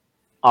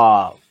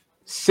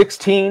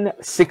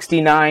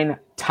 1669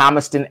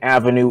 Thomaston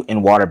Avenue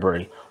in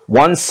Waterbury.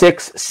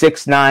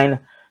 1669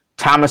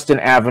 Thomaston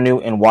Avenue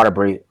in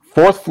Waterbury.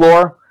 4th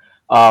floor.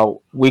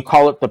 We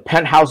call it the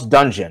Penthouse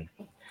Dungeon.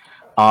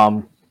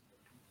 You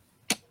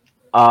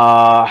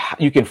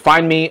can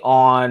find me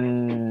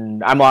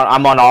on. I'm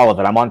on all of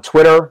it. I'm on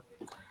Twitter.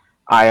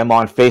 I am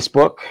on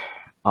Facebook.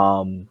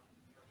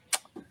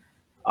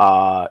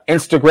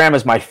 Instagram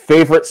is my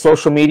favorite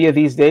social media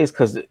these days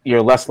because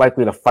you're less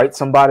likely to fight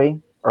somebody,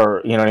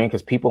 or you know what I mean,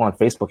 because people on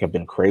Facebook have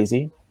been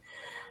crazy.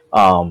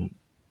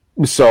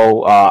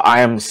 So I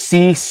am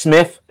C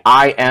Smith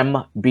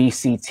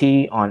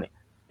IMBCT on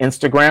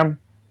Instagram.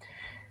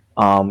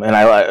 And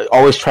I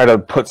always try to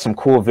put some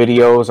cool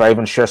videos. I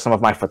even share some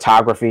of my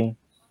photography.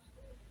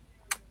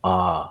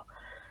 And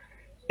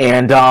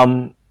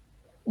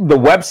the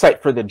website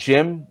for the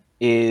gym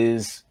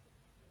is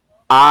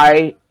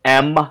imbct.com.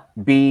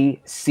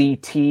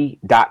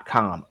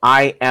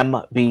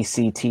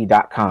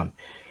 imbct.com.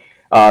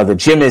 The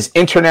gym is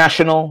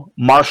International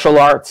Martial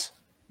Arts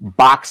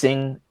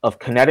Boxing of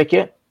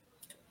Connecticut,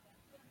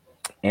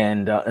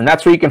 and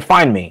that's where you can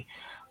find me.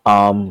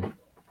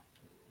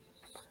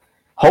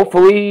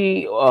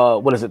 Hopefully,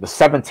 what is it? The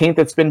 17th.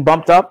 It's been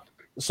bumped up,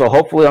 so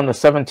hopefully on the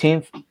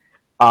 17th,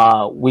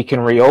 we can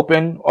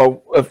reopen,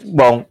 or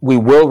we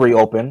will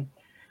reopen,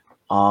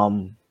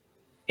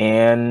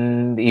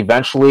 and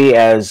eventually,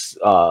 as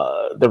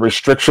the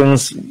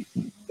restrictions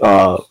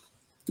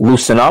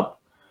loosen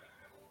up,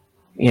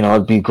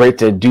 it'd be great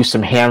to do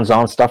some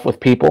hands-on stuff with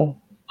people.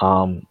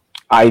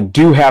 I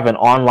do have an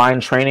online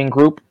training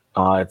group.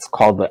 It's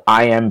called the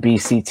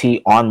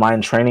IMBCT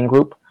Online Training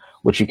Group,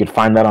 which you could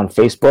find that on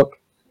Facebook.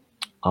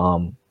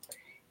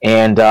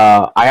 And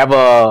I have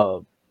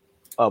a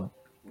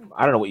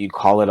I don't know what you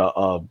call it,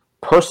 a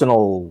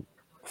personal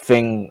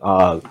thing,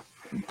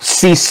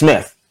 C.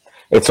 Smith.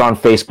 It's on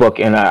Facebook,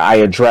 and I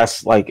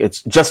address, like,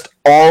 it's just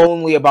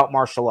only about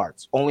martial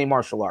arts, only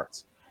martial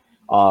arts.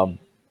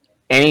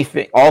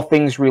 Anything, all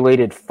things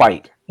related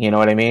fight, you know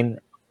what I mean?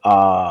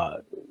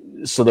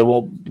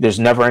 So there's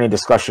never any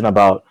discussion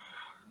about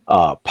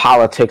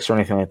politics or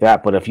anything like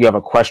that. But if you have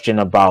a question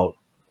about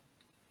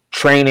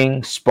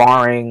training,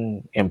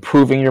 sparring,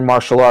 improving your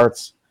martial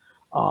arts,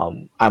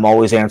 I'm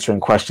always answering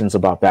questions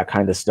about that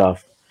kind of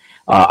stuff.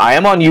 I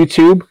am on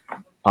YouTube.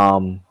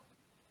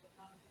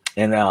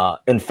 And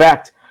in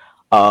fact,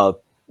 a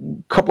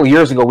couple of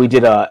years ago, we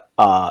did a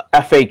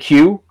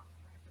FAQ.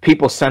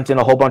 People sent in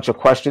a whole bunch of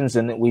questions,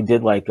 and we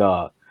did like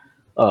a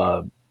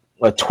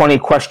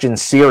 20-question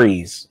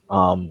series,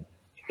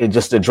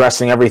 just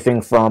addressing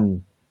everything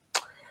from,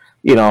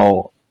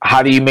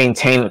 how do you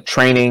maintain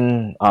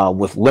training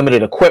with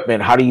limited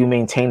equipment? How do you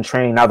maintain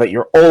training now that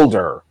you're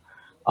older?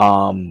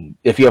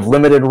 If you have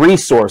limited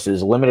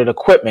resources, limited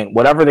equipment,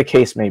 whatever the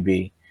case may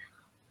be.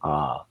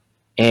 I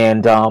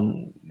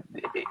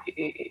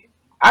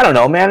don't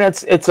know, man.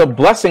 It's a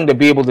blessing to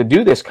be able to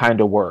do this kind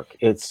of work.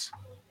 It's,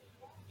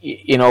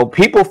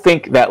 people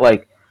think that,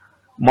 like,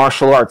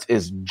 martial arts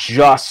is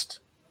just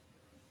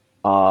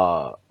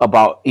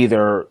about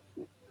either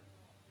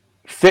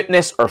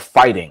fitness or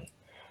fighting,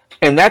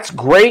 and that's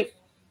great.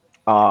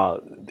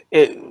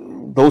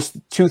 Those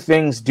two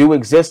things do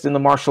exist in the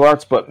martial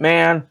arts, but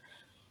man,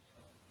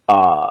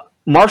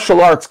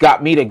 martial arts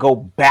got me to go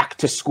back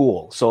to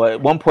school. So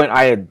at one point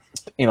I had,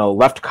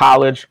 left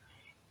college,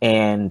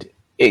 and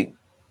I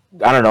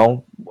don't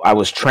know, I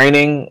was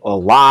training a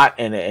lot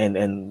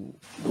and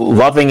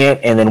loving it.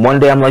 And then one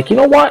day I'm like, you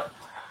know what?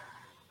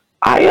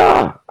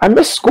 I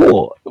miss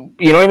school.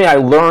 You know what I mean?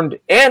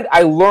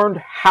 I learned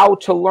how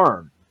to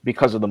learn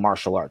because of the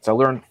martial arts.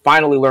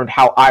 Finally learned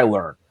how I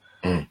learn.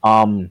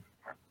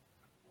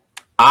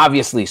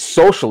 Obviously,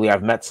 socially,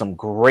 I've met some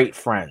great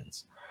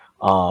friends.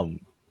 The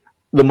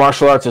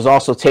martial arts has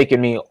also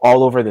taken me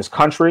all over this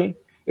country.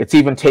 It's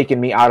even taken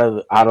me out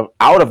of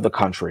the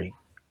country.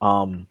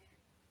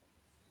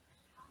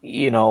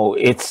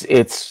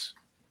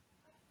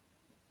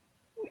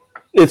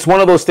 It's one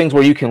of those things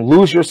where you can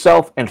lose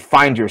yourself and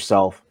find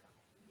yourself,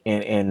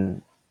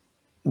 and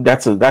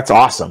that's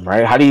awesome,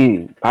 right? How do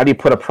you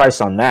put a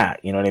price on that?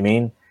 You know what I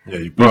mean? Yeah,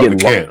 you probably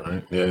can't,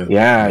 right?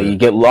 Yeah, you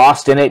get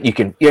lost in it.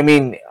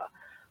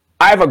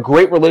 I have a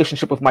great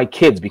relationship with my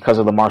kids because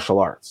of the martial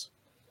arts.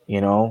 I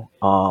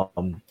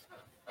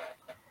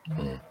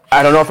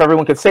don't know if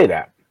everyone could say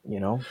that.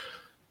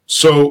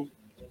 So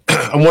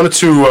I wanted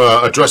to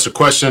address a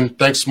question.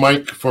 Thanks,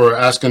 Mike, for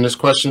asking this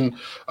question.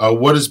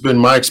 What has been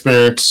my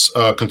experience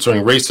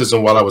concerning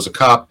racism while I was a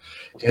cop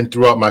and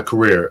throughout my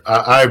career?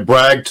 I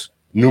bragged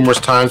numerous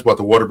times about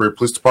the Waterbury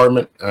Police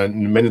Department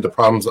and many of the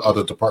problems that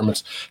other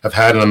departments have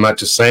had, and I'm not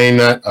just saying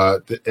that.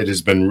 It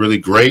has been really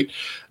great.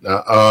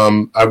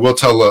 I will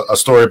tell a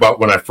story about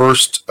when I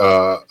first,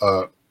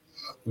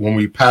 when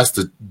we passed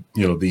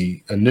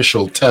the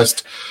initial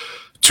test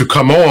to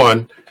come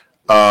on.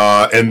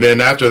 And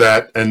then after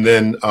that,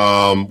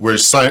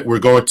 we're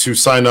going to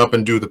sign up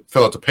and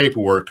fill out the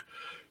paperwork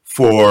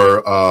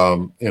for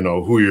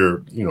who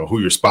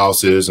your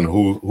spouse is and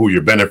who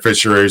your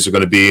beneficiaries are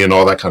going to be and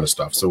all that kind of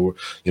stuff. So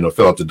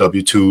fill out the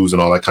W-2s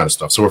and all that kind of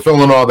stuff. So we're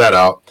filling all that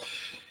out,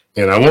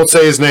 and I won't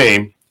say his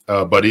name,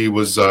 but he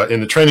was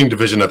in the training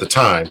division at the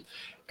time,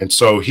 and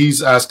so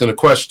he's asking a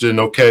question.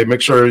 Okay,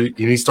 make sure, and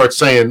he starts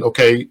saying,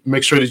 okay,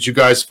 make sure that you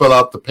guys fill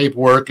out the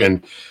paperwork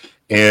and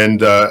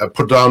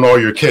put down all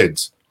your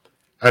kids.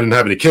 I didn't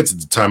have any kids at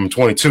the time. I'm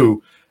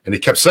 22, and he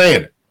kept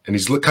saying it. And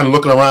he's kind of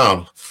looking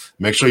around.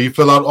 Make sure you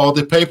fill out all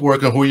the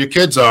paperwork on who your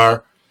kids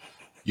are.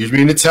 You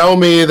mean to tell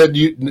me that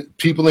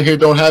people in here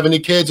don't have any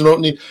kids and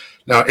don't need?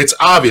 Now, it's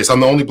obvious. I'm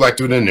the only black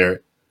dude in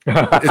there.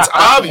 It's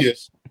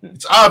obvious.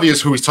 It's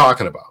obvious who he's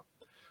talking about.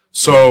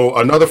 So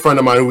another friend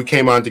of mine who we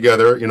came on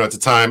together, at the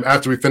time,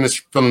 after we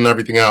finished filling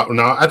everything out.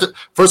 Now,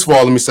 first of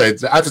all, let me say,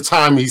 at the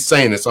time he's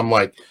saying this, I'm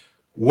like,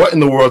 what in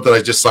the world did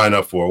I just sign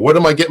up for? What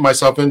am I getting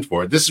myself in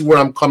for? This is where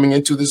I'm coming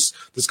into this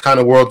kind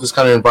of world, this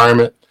kind of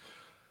environment.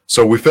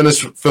 So we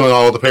finished filling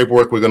all the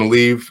paperwork. We're going to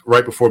leave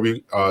right before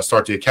we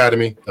start the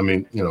academy. I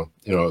mean,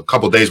 a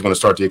couple of days we're going to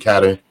start the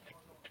academy.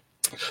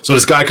 So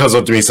this guy comes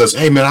up to me and says,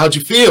 "Hey man, how'd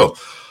you feel?"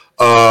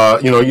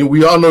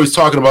 we all know he's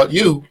talking about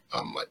you.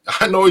 I'm like,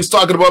 I know he's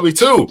talking about me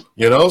too,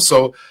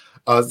 So,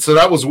 so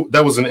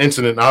that was an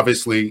incident.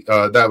 Obviously,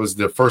 that was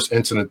the first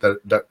incident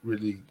that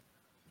really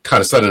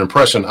kind of set an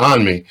impression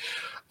on me.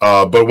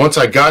 But once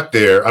I got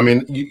there, I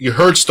mean, you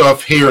heard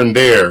stuff here and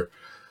there,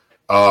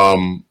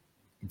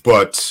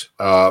 but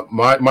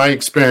my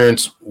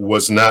experience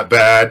was not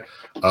bad.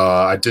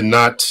 I did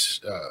not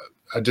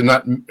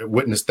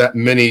witness that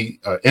many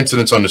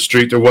incidents on the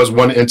street. There was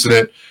one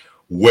incident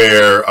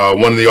where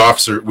one of the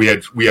officers we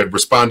had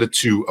responded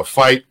to a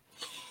fight,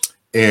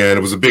 and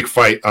it was a big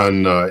fight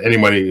on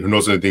anybody who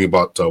knows anything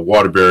about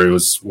Waterbury. It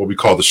was what we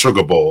call the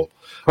Sugar Bowl.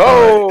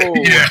 Oh,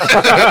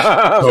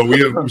 yeah. So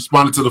we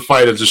responded to the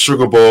fight as the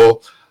Sugar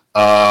Bowl,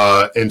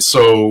 and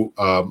so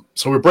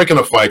we're breaking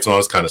up fights and all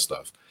this kind of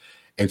stuff.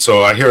 And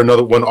so I hear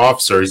one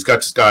officer. He's got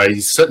this guy.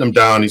 He's sitting him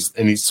down.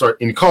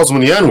 He calls him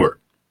the N-word.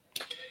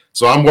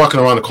 So I'm walking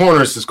around the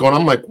corner.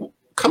 I'm like,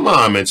 come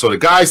on, man. So the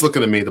guy's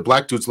looking at me. The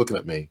black dude's looking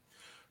at me.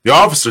 The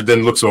officer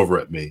then looks over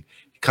at me.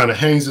 He kind of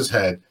hangs his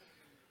head.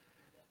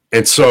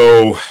 And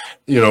so,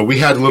 we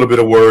had a little bit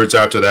of words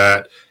after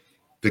that.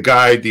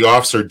 The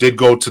officer did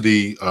go to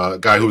the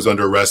guy who was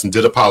under arrest and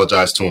did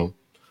apologize to him.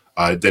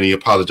 Then he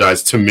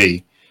apologized to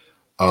me.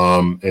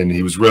 And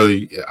he was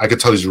I could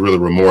tell he's really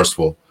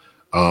remorseful.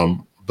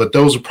 But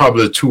those are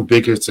probably the two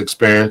biggest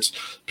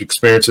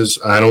experiences.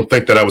 I don't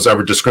think that I was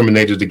ever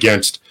discriminated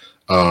against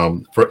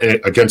for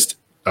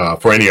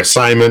any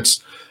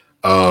assignments.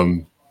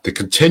 They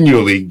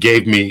continually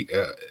gave me,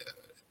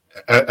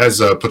 as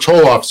a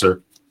patrol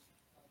officer,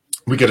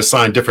 we get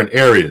assigned different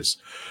areas.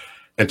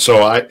 And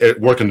so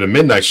working the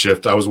midnight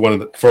shift, I was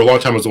for a long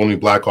time, I was the only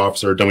black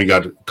officer. Then we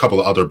got a couple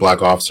of other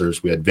black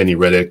officers. We had Vinny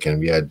Riddick, and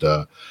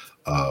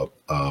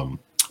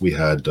we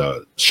had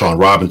Sean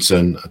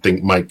Robinson. I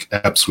think Mike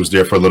Epps was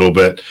there for a little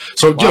bit.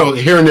 So, wow.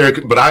 Here and there,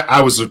 but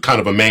I was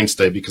kind of a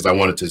mainstay because I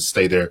wanted to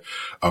stay there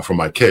for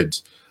my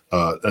kids.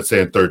 Let's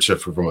say in third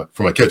shift for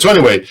my kids. So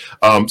anyway,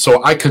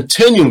 so I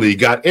continually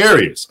got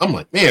areas. I'm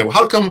like, man,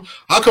 how come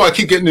I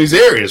keep getting these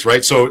areas,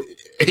 right? So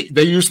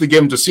they usually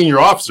give them to senior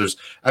officers.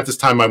 At this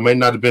time, I might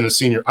not have been a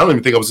senior. I don't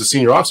even think I was a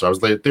senior officer. I was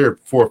there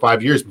 4 or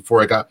 5 years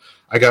before I got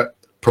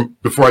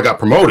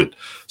promoted.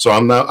 So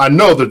I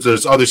know that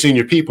there's other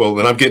senior people,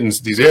 and I'm getting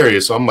these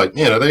areas. So I'm like,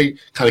 man, are they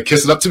kind of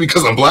kissing up to me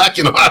because I'm black?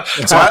 So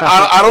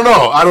I don't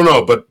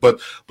know. But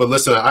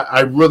listen,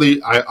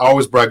 I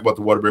always brag about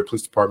the Waterbury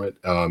Police Department.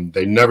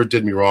 They never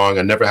did me wrong.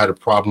 I never had a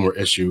problem or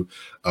issue.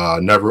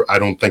 I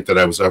don't think that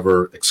I was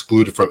ever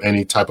excluded from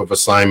any type of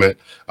assignment.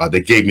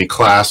 They gave me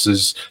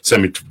classes,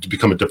 sent me to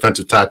become a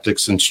defensive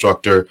tactics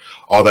instructor,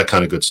 all that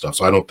kind of good stuff.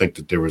 So I don't think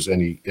that there was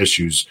any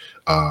issues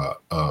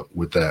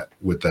with that.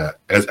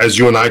 As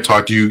you and I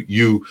talked,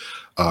 you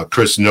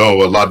Chris,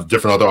 know a lot of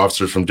different other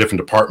officers from different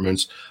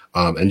departments,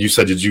 and you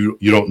said that you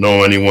don't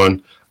know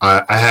anyone.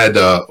 I had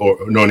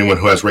or know anyone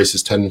who has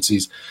racist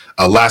tendencies.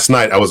 Last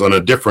night I was on a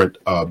different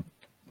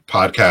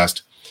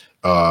podcast.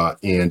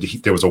 And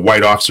there was a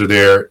white officer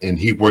there, and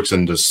he works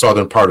in the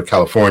southern part of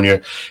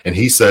California. And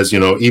he says,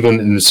 even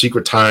in the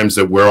secret times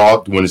that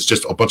when it's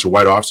just a bunch of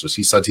white officers,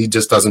 he said he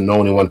just doesn't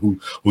know anyone who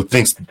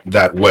thinks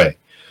that way.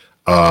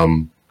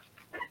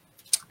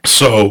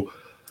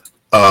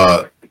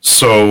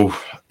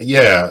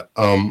 Yeah.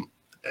 I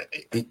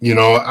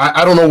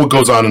don't know what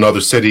goes on in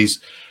other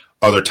cities,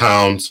 other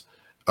towns.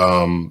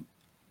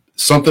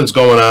 Something's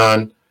going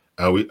on.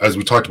 As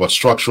we talked about,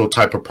 structural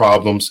type of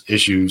problems,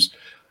 issues.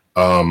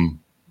 I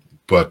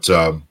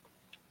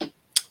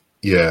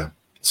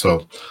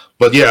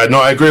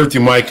agree with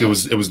you, Mike. It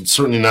was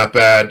certainly not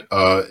bad.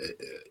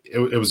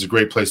 It was a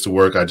great place to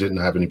work. I didn't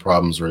have any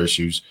problems or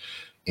issues,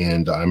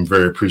 and I'm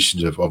very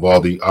appreciative of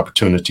all the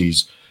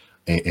opportunities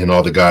and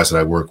all the guys that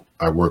I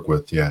work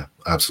with. Yeah,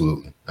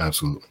 absolutely.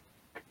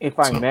 If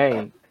I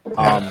may,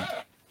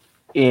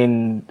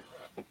 in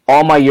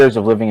all my years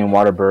of living in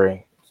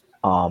Waterbury,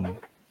 I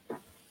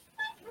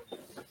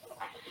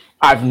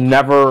have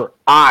never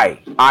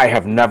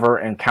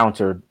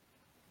encountered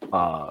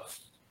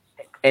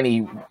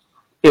any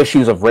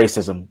issues of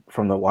racism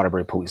from the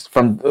Waterbury Police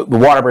Department.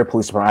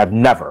 I've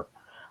never.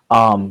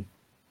 And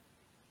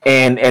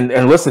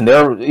listen,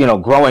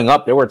 growing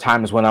up, there were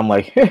times when I'm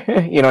like,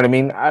 you know what I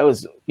mean? I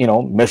was,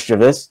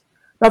 mischievous,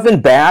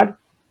 nothing bad,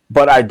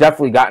 but I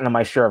definitely got into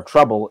my share of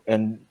trouble,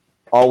 and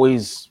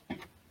always,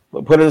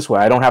 put it this way,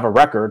 I don't have a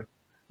record.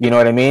 You know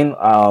what I mean?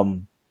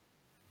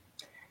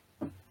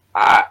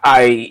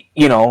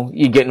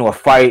 You get into a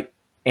fight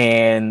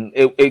and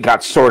it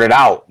got sorted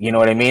out. You know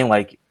what I mean?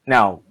 Like,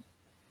 now,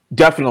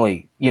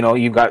 definitely,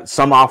 you've got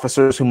some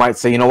officers who might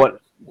say, you know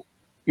what,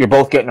 you're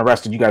both getting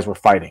arrested. You guys were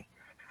fighting.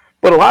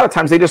 But a lot of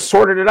times they just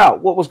sorted it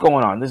out. What was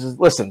going on?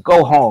 Listen,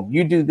 go home.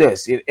 You do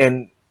this.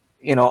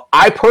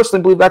 I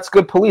personally believe that's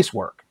good police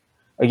work.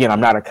 Again,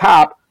 I'm not a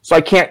cop, so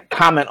I can't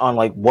comment on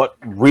what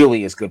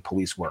really is good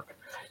police work.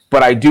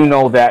 But I do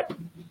know that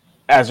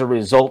as a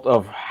result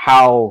of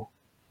how,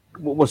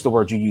 what's the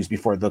word you used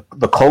before, the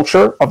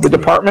culture of the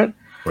department,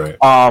 right.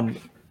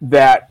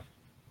 That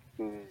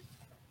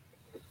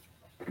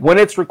when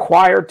it's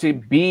required to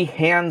be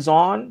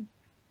hands-on,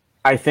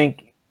 I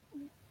think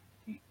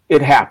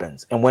it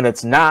happens. And when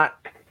it's not,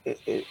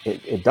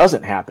 it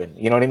doesn't happen.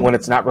 You know what I mean? When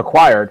it's not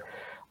required.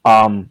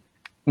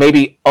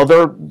 Maybe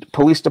other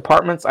police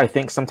departments, I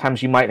think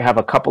sometimes you might have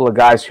a couple of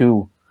guys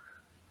who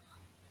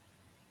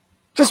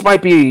just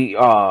might be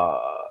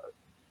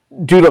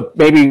due to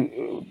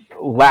maybe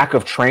lack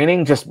of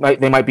training,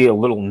 they might be a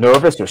little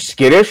nervous or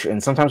skittish.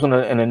 And sometimes when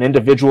an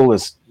individual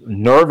is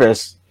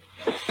nervous,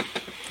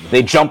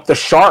 they jump the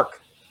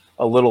shark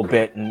a little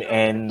bit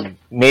and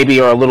maybe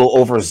are a little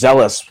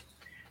overzealous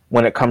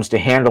when it comes to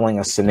handling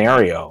a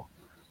scenario.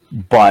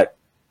 But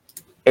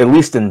at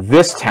least in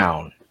this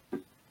town,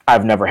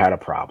 I've never had a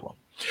problem.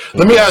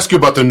 Let me ask you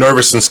about the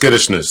nervous and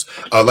skittishness.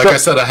 Like I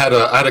said, I had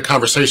a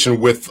conversation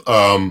with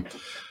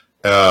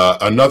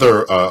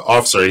another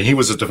officer, and he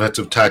was a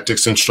defensive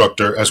tactics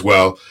instructor as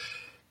well.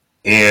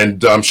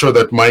 And I'm sure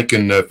that Mike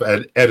and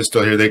Ed is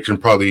still here, they can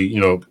probably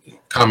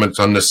comment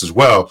on this as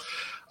well.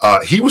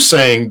 He was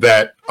saying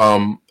that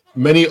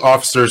many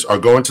officers are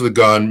going to the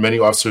gun, many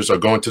officers are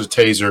going to the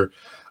taser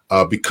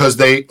because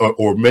they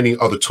or many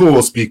other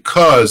tools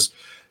because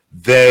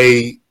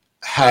they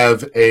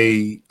have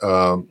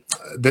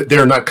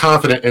they're not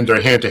confident in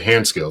their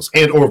hand-to-hand skills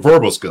and or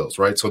verbal skills,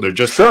 right? So they're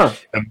just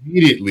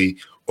immediately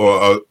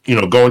or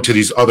going to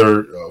these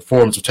other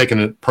forms of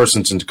taking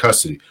persons into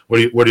custody.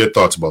 What are your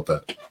thoughts about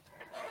that?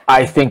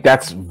 I think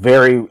that's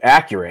very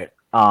accurate.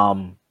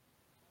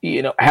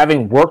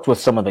 Having worked with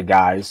some of the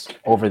guys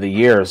over the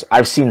years,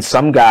 I've seen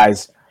some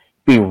guys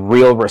be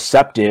real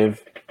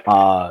receptive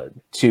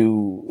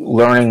to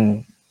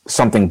learning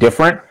something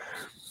different.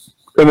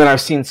 And then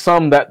I've seen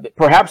some that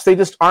perhaps they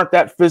just aren't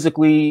that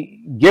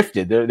physically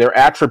gifted. Their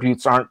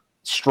attributes aren't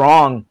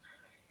strong.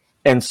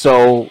 And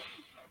so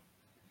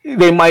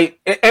they might,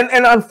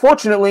 and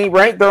unfortunately,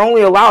 right, they're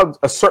only allowed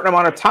a certain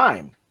amount of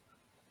time.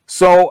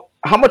 So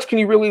how much can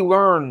you really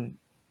learn?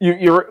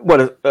 You're in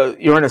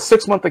a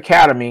 6-month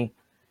academy.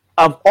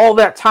 Of all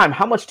that time,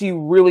 how much do you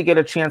really get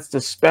a chance to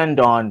spend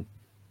on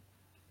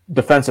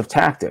defensive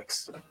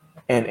tactics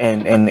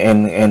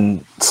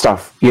and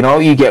stuff?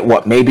 You get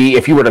what, maybe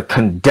if you were to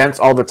condense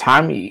all the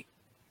time,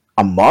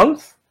 a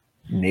month,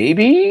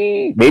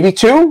 maybe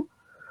 2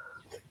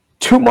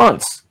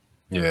 months.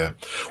 Yeah.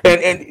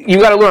 And you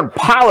got to learn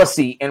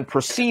policy and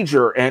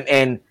procedure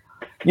and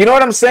you know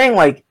what I'm saying?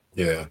 Like,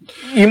 yeah,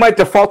 you might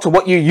default to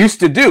what you used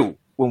to do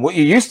when what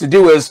you used to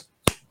do is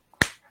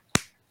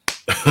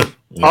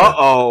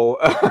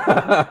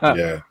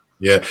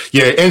Yeah.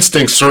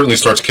 Instinct certainly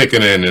starts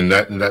kicking in, and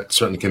that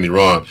certainly can be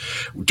wrong.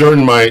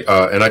 During my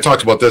and I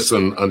talked about this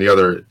on the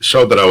other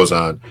show that I was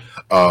on.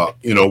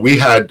 We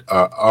had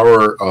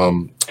our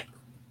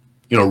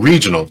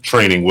regional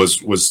training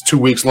was 2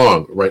 weeks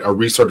long, right? Our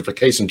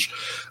recertification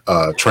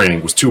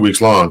training was 2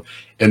 weeks long,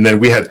 and then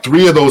we had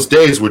 3 of those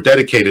days were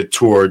dedicated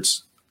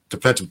towards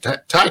defensive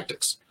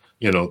tactics.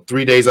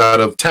 3 days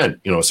out of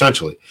 10,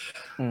 essentially.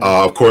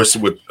 Of course,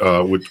 with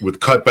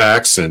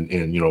cutbacks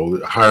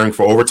and hiring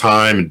for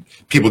overtime and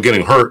people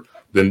getting hurt,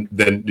 then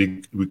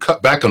we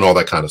cut back on all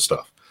that kind of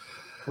stuff.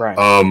 Right.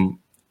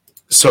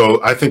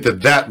 So I think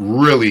that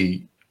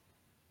really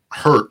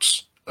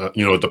hurts,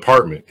 a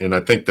department, and I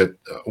think that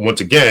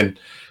once again,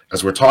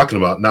 as we're talking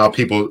about now,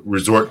 people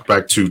resort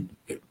back to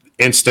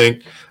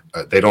instinct.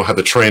 They don't have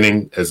the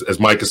training, as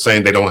Mike is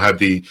saying. They don't have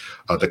the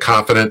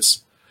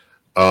confidence.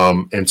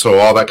 And so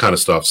all that kind of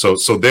stuff.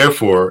 So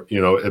therefore,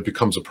 it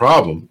becomes a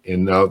problem,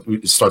 and now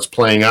it starts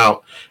playing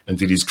out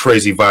into these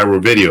crazy viral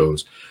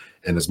videos.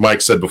 And as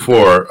Mike said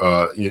before,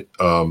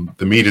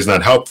 the media is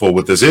not helpful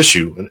with this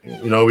issue.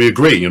 And, we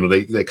agree,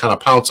 they kind of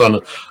pounce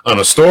on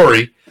a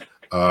story,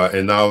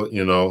 and now,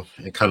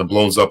 it kind of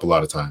blows up a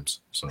lot of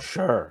times. So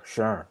Sure.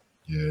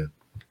 Yeah.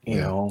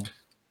 You know,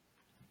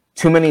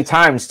 too many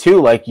times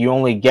too, like you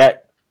only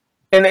get,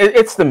 and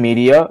it's the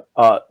media,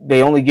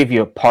 they only give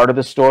you a part of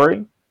the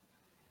story.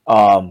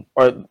 Or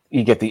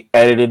you get the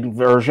edited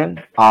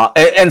version.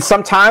 And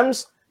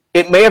sometimes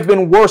it may have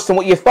been worse than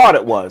what you thought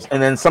it was.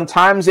 And then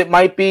sometimes it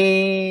might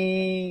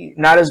be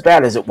not as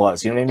bad as it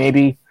was.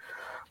 Maybe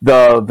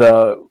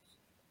the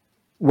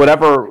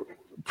whatever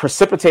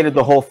precipitated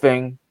the whole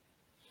thing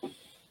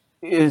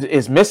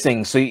is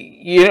missing. So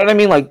you know what I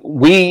mean? Like,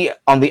 we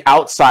on the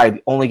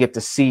outside only get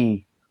to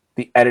see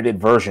the edited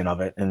version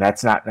of it, and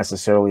that's not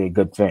necessarily a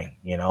good thing,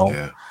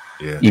 Yeah.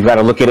 You've got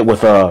to look at it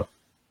with a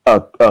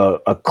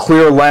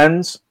clear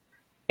lens,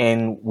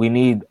 and we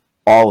need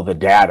all of the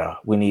data.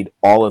 We need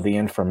all of the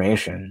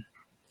information.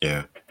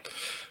 Yeah.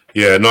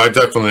 No, I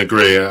definitely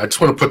agree. I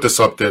just want to put this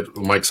up that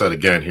Mike said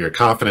again here.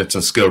 Confidence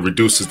and skill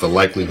reduces the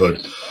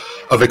likelihood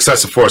of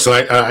excessive force.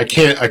 And I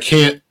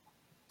can't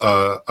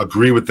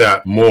agree with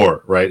that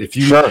more, right? If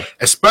you, Sure.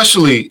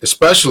 especially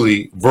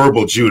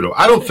verbal judo,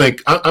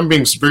 I'm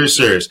being very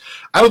serious.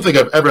 I don't think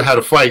I've ever had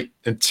a fight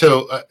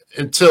until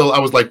I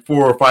was like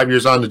 4 or 5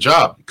 years on the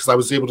job, because I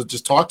was able to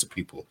just talk to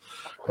people,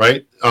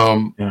 right?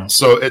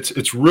 So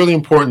it's really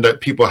important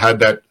that people have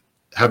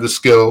the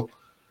skill,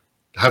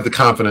 have the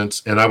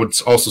confidence, and I would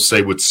also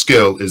say with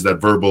skill is that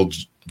verbal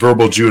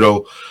verbal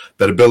judo,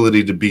 that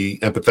ability to be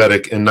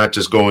empathetic and not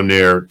just go in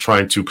there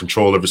trying to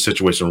control every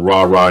situation,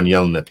 rah and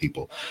yelling at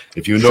people.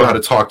 If you know how to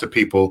talk to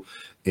people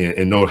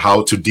and know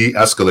how to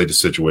de-escalate the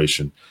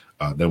situation,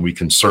 then we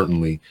can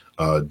certainly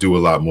do a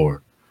lot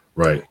more.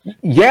 Right.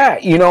 Yeah.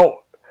 You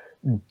know,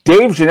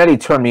 Dave Giannetti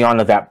turned me on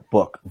to that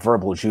book,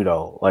 Verbal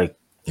Judo, like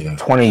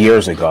 20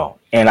 years ago.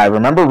 And I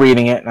remember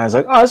reading it and I was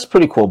like, oh, that's a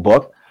pretty cool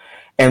book.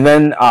 And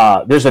then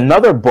there's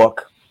another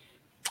book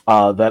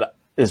that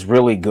is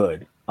really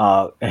good.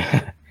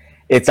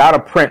 It's out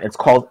of print. It's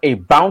called A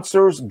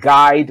Bouncer's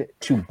Guide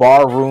to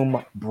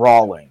Barroom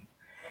Brawling.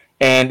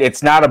 And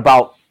it's not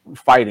about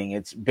fighting.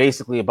 It's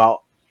basically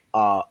about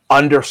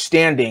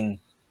understanding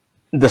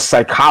the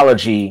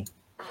psychology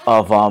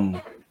of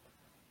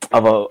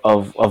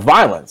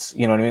violence,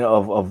 you know what I mean?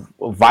 Of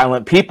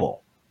violent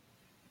people.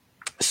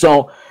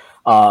 So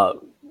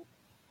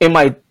in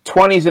my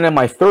 20s and in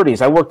my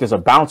 30s, I worked as a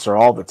bouncer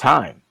all the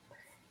time.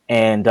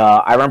 And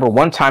I remember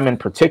one time in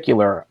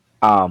particular,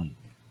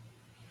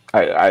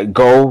 I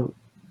go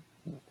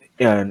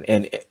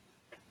and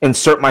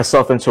insert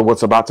myself into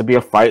what's about to be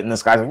a fight, and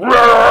this guy's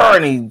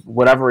like, and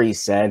whatever he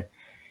said.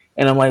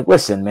 And I'm like,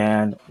 listen,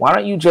 man, why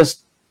don't you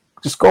just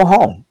go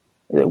home?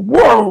 Like,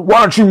 whoa, why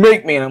don't you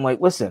make me? And I'm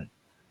like, listen,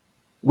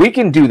 we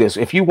can do this.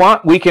 If you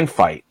want, we can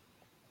fight.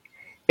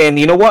 And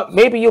you know what?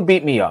 Maybe you'll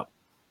beat me up.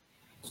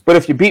 But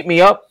if you beat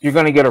me up, you're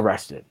going to get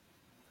arrested.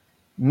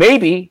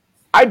 Maybe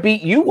I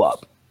beat you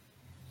up.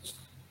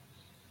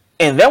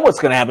 And then what's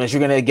going to happen is you're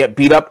going to get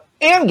beat up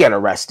and get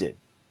arrested.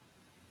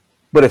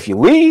 But if you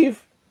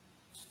leave,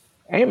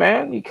 hey,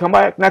 man, you come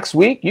back next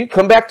week, you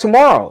come back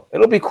tomorrow.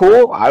 It'll be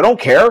cool. I don't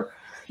care.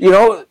 You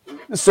know,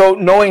 so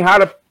knowing how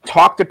to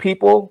talk to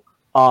people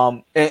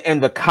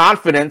and the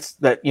confidence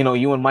that, you know,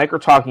 you and Mike are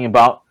talking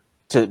about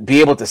to be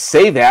able to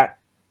say that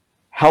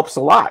helps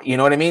a lot. You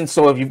know what I mean?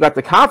 So if you've got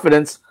the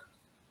confidence,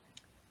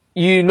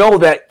 you know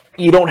that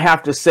you don't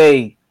have to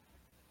say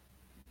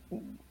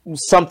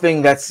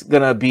something that's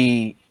going to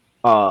be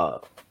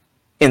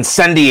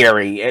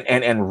incendiary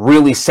and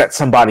really set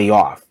somebody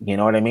off. You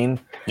know what I mean?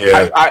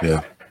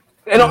 Yeah.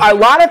 You know, a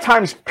lot of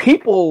times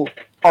people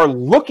are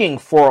looking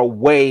for a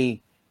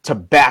way to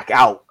back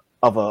out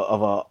of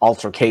a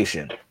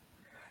altercation.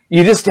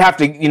 You just have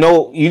to, you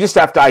know,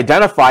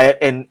 identify it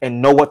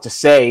and know what to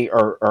say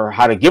or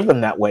how to give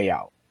them that way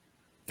out.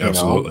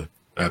 Absolutely.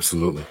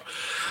 Absolutely.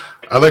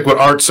 I like what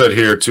Art said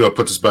here too. I'll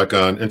put this back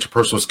on.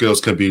 Interpersonal skills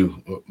can be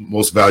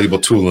most valuable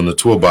tool in the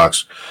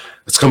toolbox.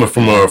 It's coming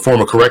from a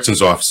former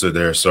corrections officer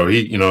there. So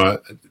he, you know,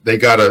 they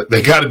gotta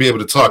be able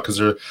to talk because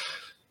they're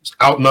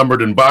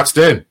outnumbered and boxed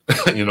in,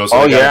 you know,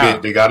 so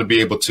they gotta be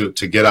able to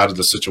get out of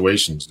the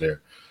situations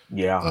there.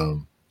 Yeah.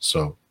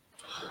 So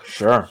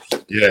sure.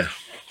 Yeah.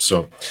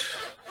 So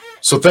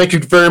thank you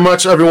very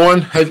much,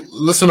 everyone. Hey,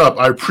 listen up.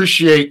 I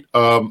appreciate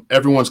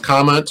everyone's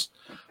comments.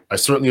 I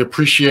certainly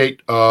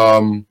appreciate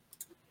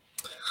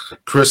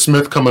Chris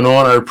Smith coming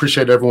on. I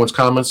appreciate everyone's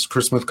comments.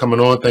 Chris Smith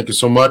coming on. Thank you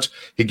so much.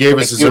 He gave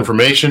us his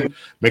information.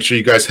 Make sure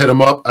you guys hit him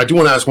up. I do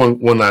want to ask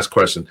one last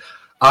question.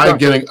 I'm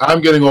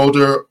getting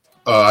older.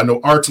 I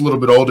know Art's a little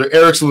bit older.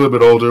 Eric's a little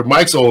bit older.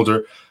 Mike's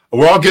older.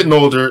 We're all getting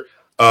older.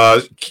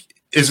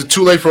 Is it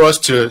too late for us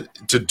to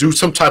do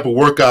some type of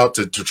workout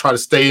to try to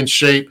stay in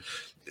shape,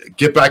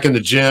 get back in the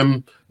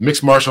gym,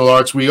 mixed martial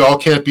arts? We all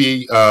can't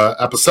be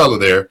Apicella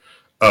there.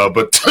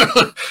 But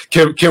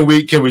can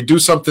we do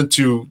something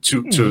to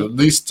at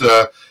least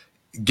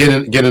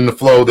get in the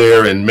flow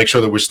there and make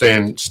sure that we're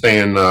staying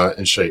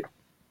in shape?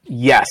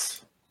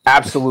 Yes,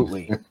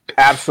 absolutely,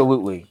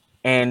 absolutely.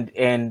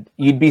 And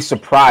you'd be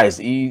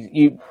surprised.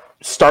 You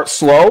start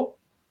slow,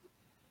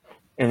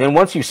 and then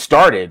once you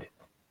started,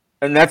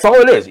 and that's all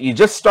it is. You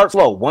just start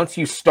slow. Once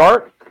you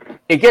start,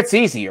 it gets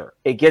easier.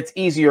 It gets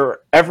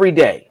easier every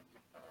day.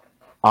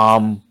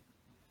 I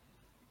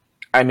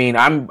mean,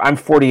 I'm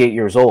 48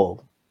 years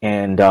old.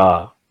 And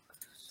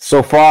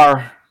so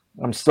far,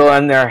 I'm still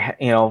in there,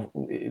 you know,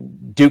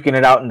 duking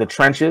it out in the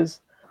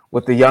trenches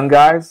with the young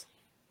guys.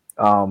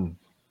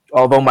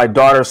 Although my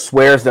daughter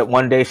swears that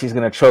one day she's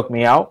going to choke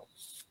me out.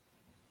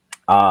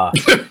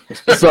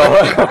 So,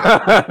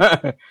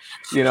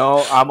 you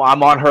know,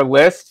 I'm on her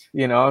list,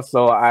 you know,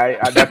 so I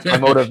that's my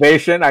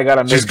motivation. I got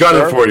to make She's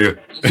gunning for you.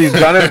 She's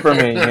gunning for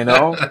me, you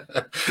know.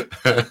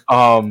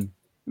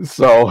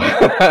 So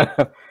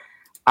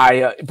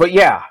but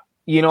yeah.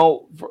 You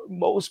know, for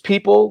most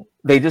people,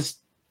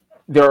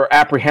 they're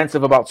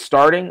apprehensive about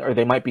starting, or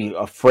they might be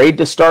afraid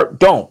to start.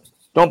 Don't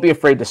be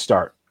afraid to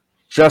start.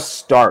 Just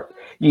start.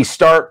 You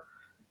start.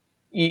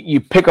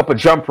 You pick up a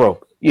jump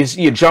rope.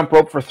 You jump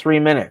rope for 3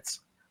 minutes.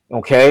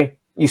 Okay.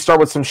 You start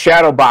with some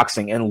shadow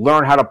boxing and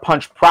learn how to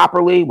punch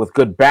properly with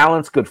good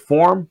balance, good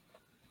form.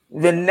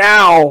 Then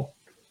now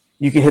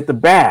you can hit the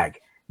bag.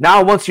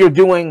 Now, once you're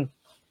doing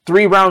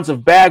 3 rounds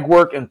of bag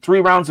work and 3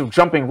 rounds of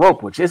jumping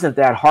rope, which isn't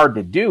that hard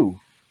to do.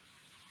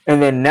 And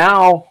then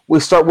now we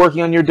start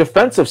working on your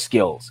defensive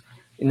skills.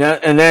 And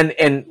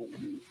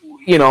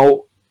you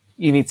know,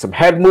 you need some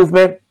head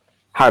movement,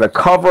 how to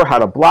cover, how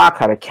to block,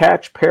 how to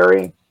catch,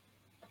 parry.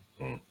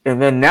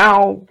 And then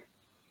now,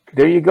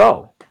 there you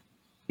go.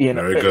 You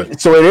know, Very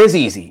good. so it is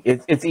easy.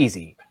 It's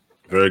easy.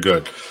 Very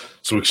good.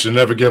 So we should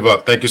never give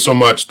up. Thank you so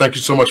much. Thank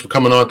you so much for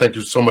coming on. Thank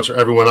you so much for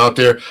everyone out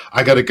there.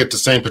 I got to get the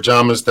same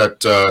pajamas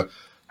that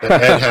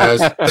Ed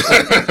has.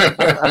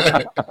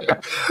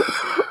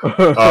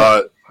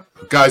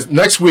 Guys,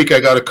 next week I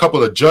got a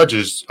couple of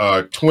judges,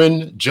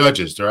 twin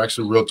judges. They're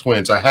actually real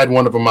twins. I had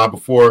one of them on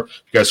before.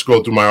 You guys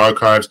scroll through my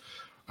archives.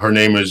 Her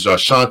name is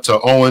Shanta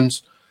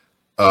Owens.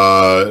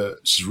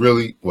 She's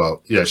really,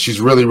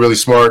 she's really, really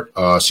smart.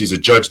 She's a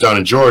judge down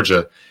in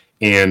Georgia.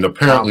 And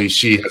apparently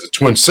she has a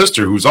twin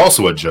sister who's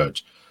also a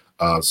judge.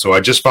 So I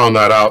just found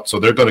that out. So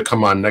they're going to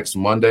come on next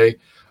Monday.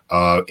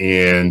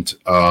 And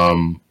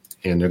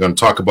they're going to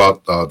talk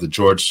about the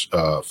George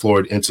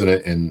Floyd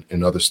incident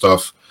and other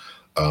stuff.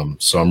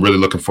 So I'm really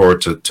looking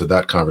forward to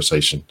that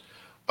conversation.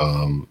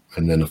 And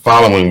then the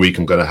following week,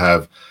 I'm going to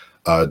have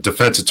a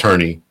defense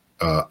attorney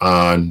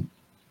on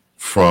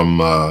from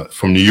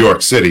New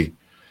York City.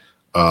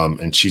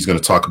 And she's going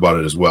to talk about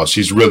it as well.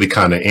 She's really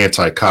kind of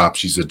anti-cop.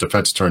 She's a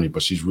defense attorney,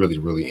 but she's really,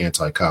 really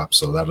anti-cop.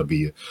 So that'll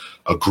be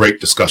a great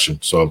discussion.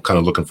 So I'm kind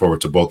of looking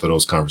forward to both of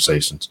those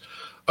conversations.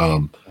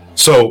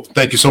 So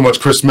thank you so much,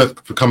 Chris Smith,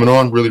 for coming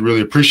on. Really,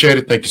 really appreciate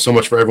it. Thank you so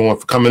much for everyone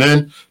for coming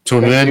in,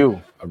 tuning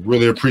in. I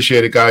really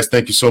appreciate it, guys.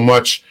 Thank you so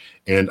much.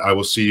 And I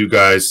will see you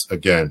guys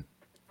again.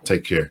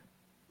 Take care.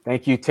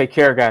 Thank you. Take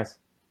care, guys.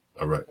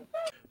 All right.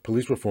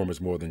 Police reform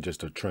is more than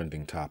just a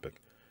trending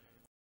topic.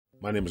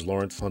 My name is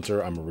Lawrence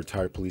Hunter. I'm a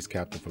retired police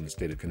captain from the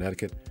state of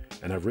Connecticut,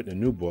 and I've written a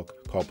new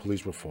book called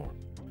Police Reform.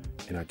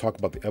 And I talk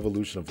about the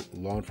evolution of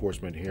law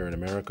enforcement here in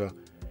America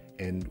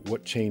and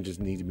what changes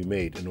need to be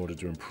made in order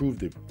to improve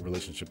the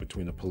relationship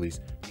between the police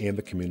and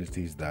the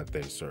communities that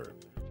they serve.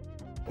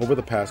 Over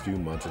the past few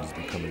months, it has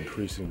become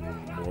increasingly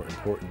more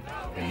important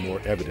and more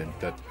evident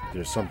that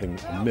there's something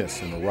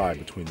amiss and awry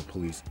between the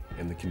police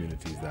and the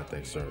communities that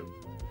they serve.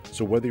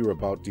 So whether you're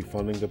about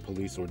defunding the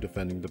police or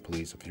defending the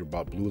police, if you're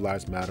about Blue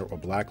Lives Matter or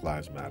Black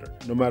Lives Matter,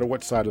 no matter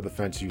what side of the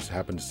fence you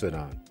happen to sit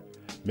on,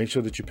 make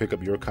sure that you pick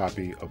up your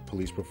copy of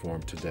Police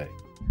Reform today.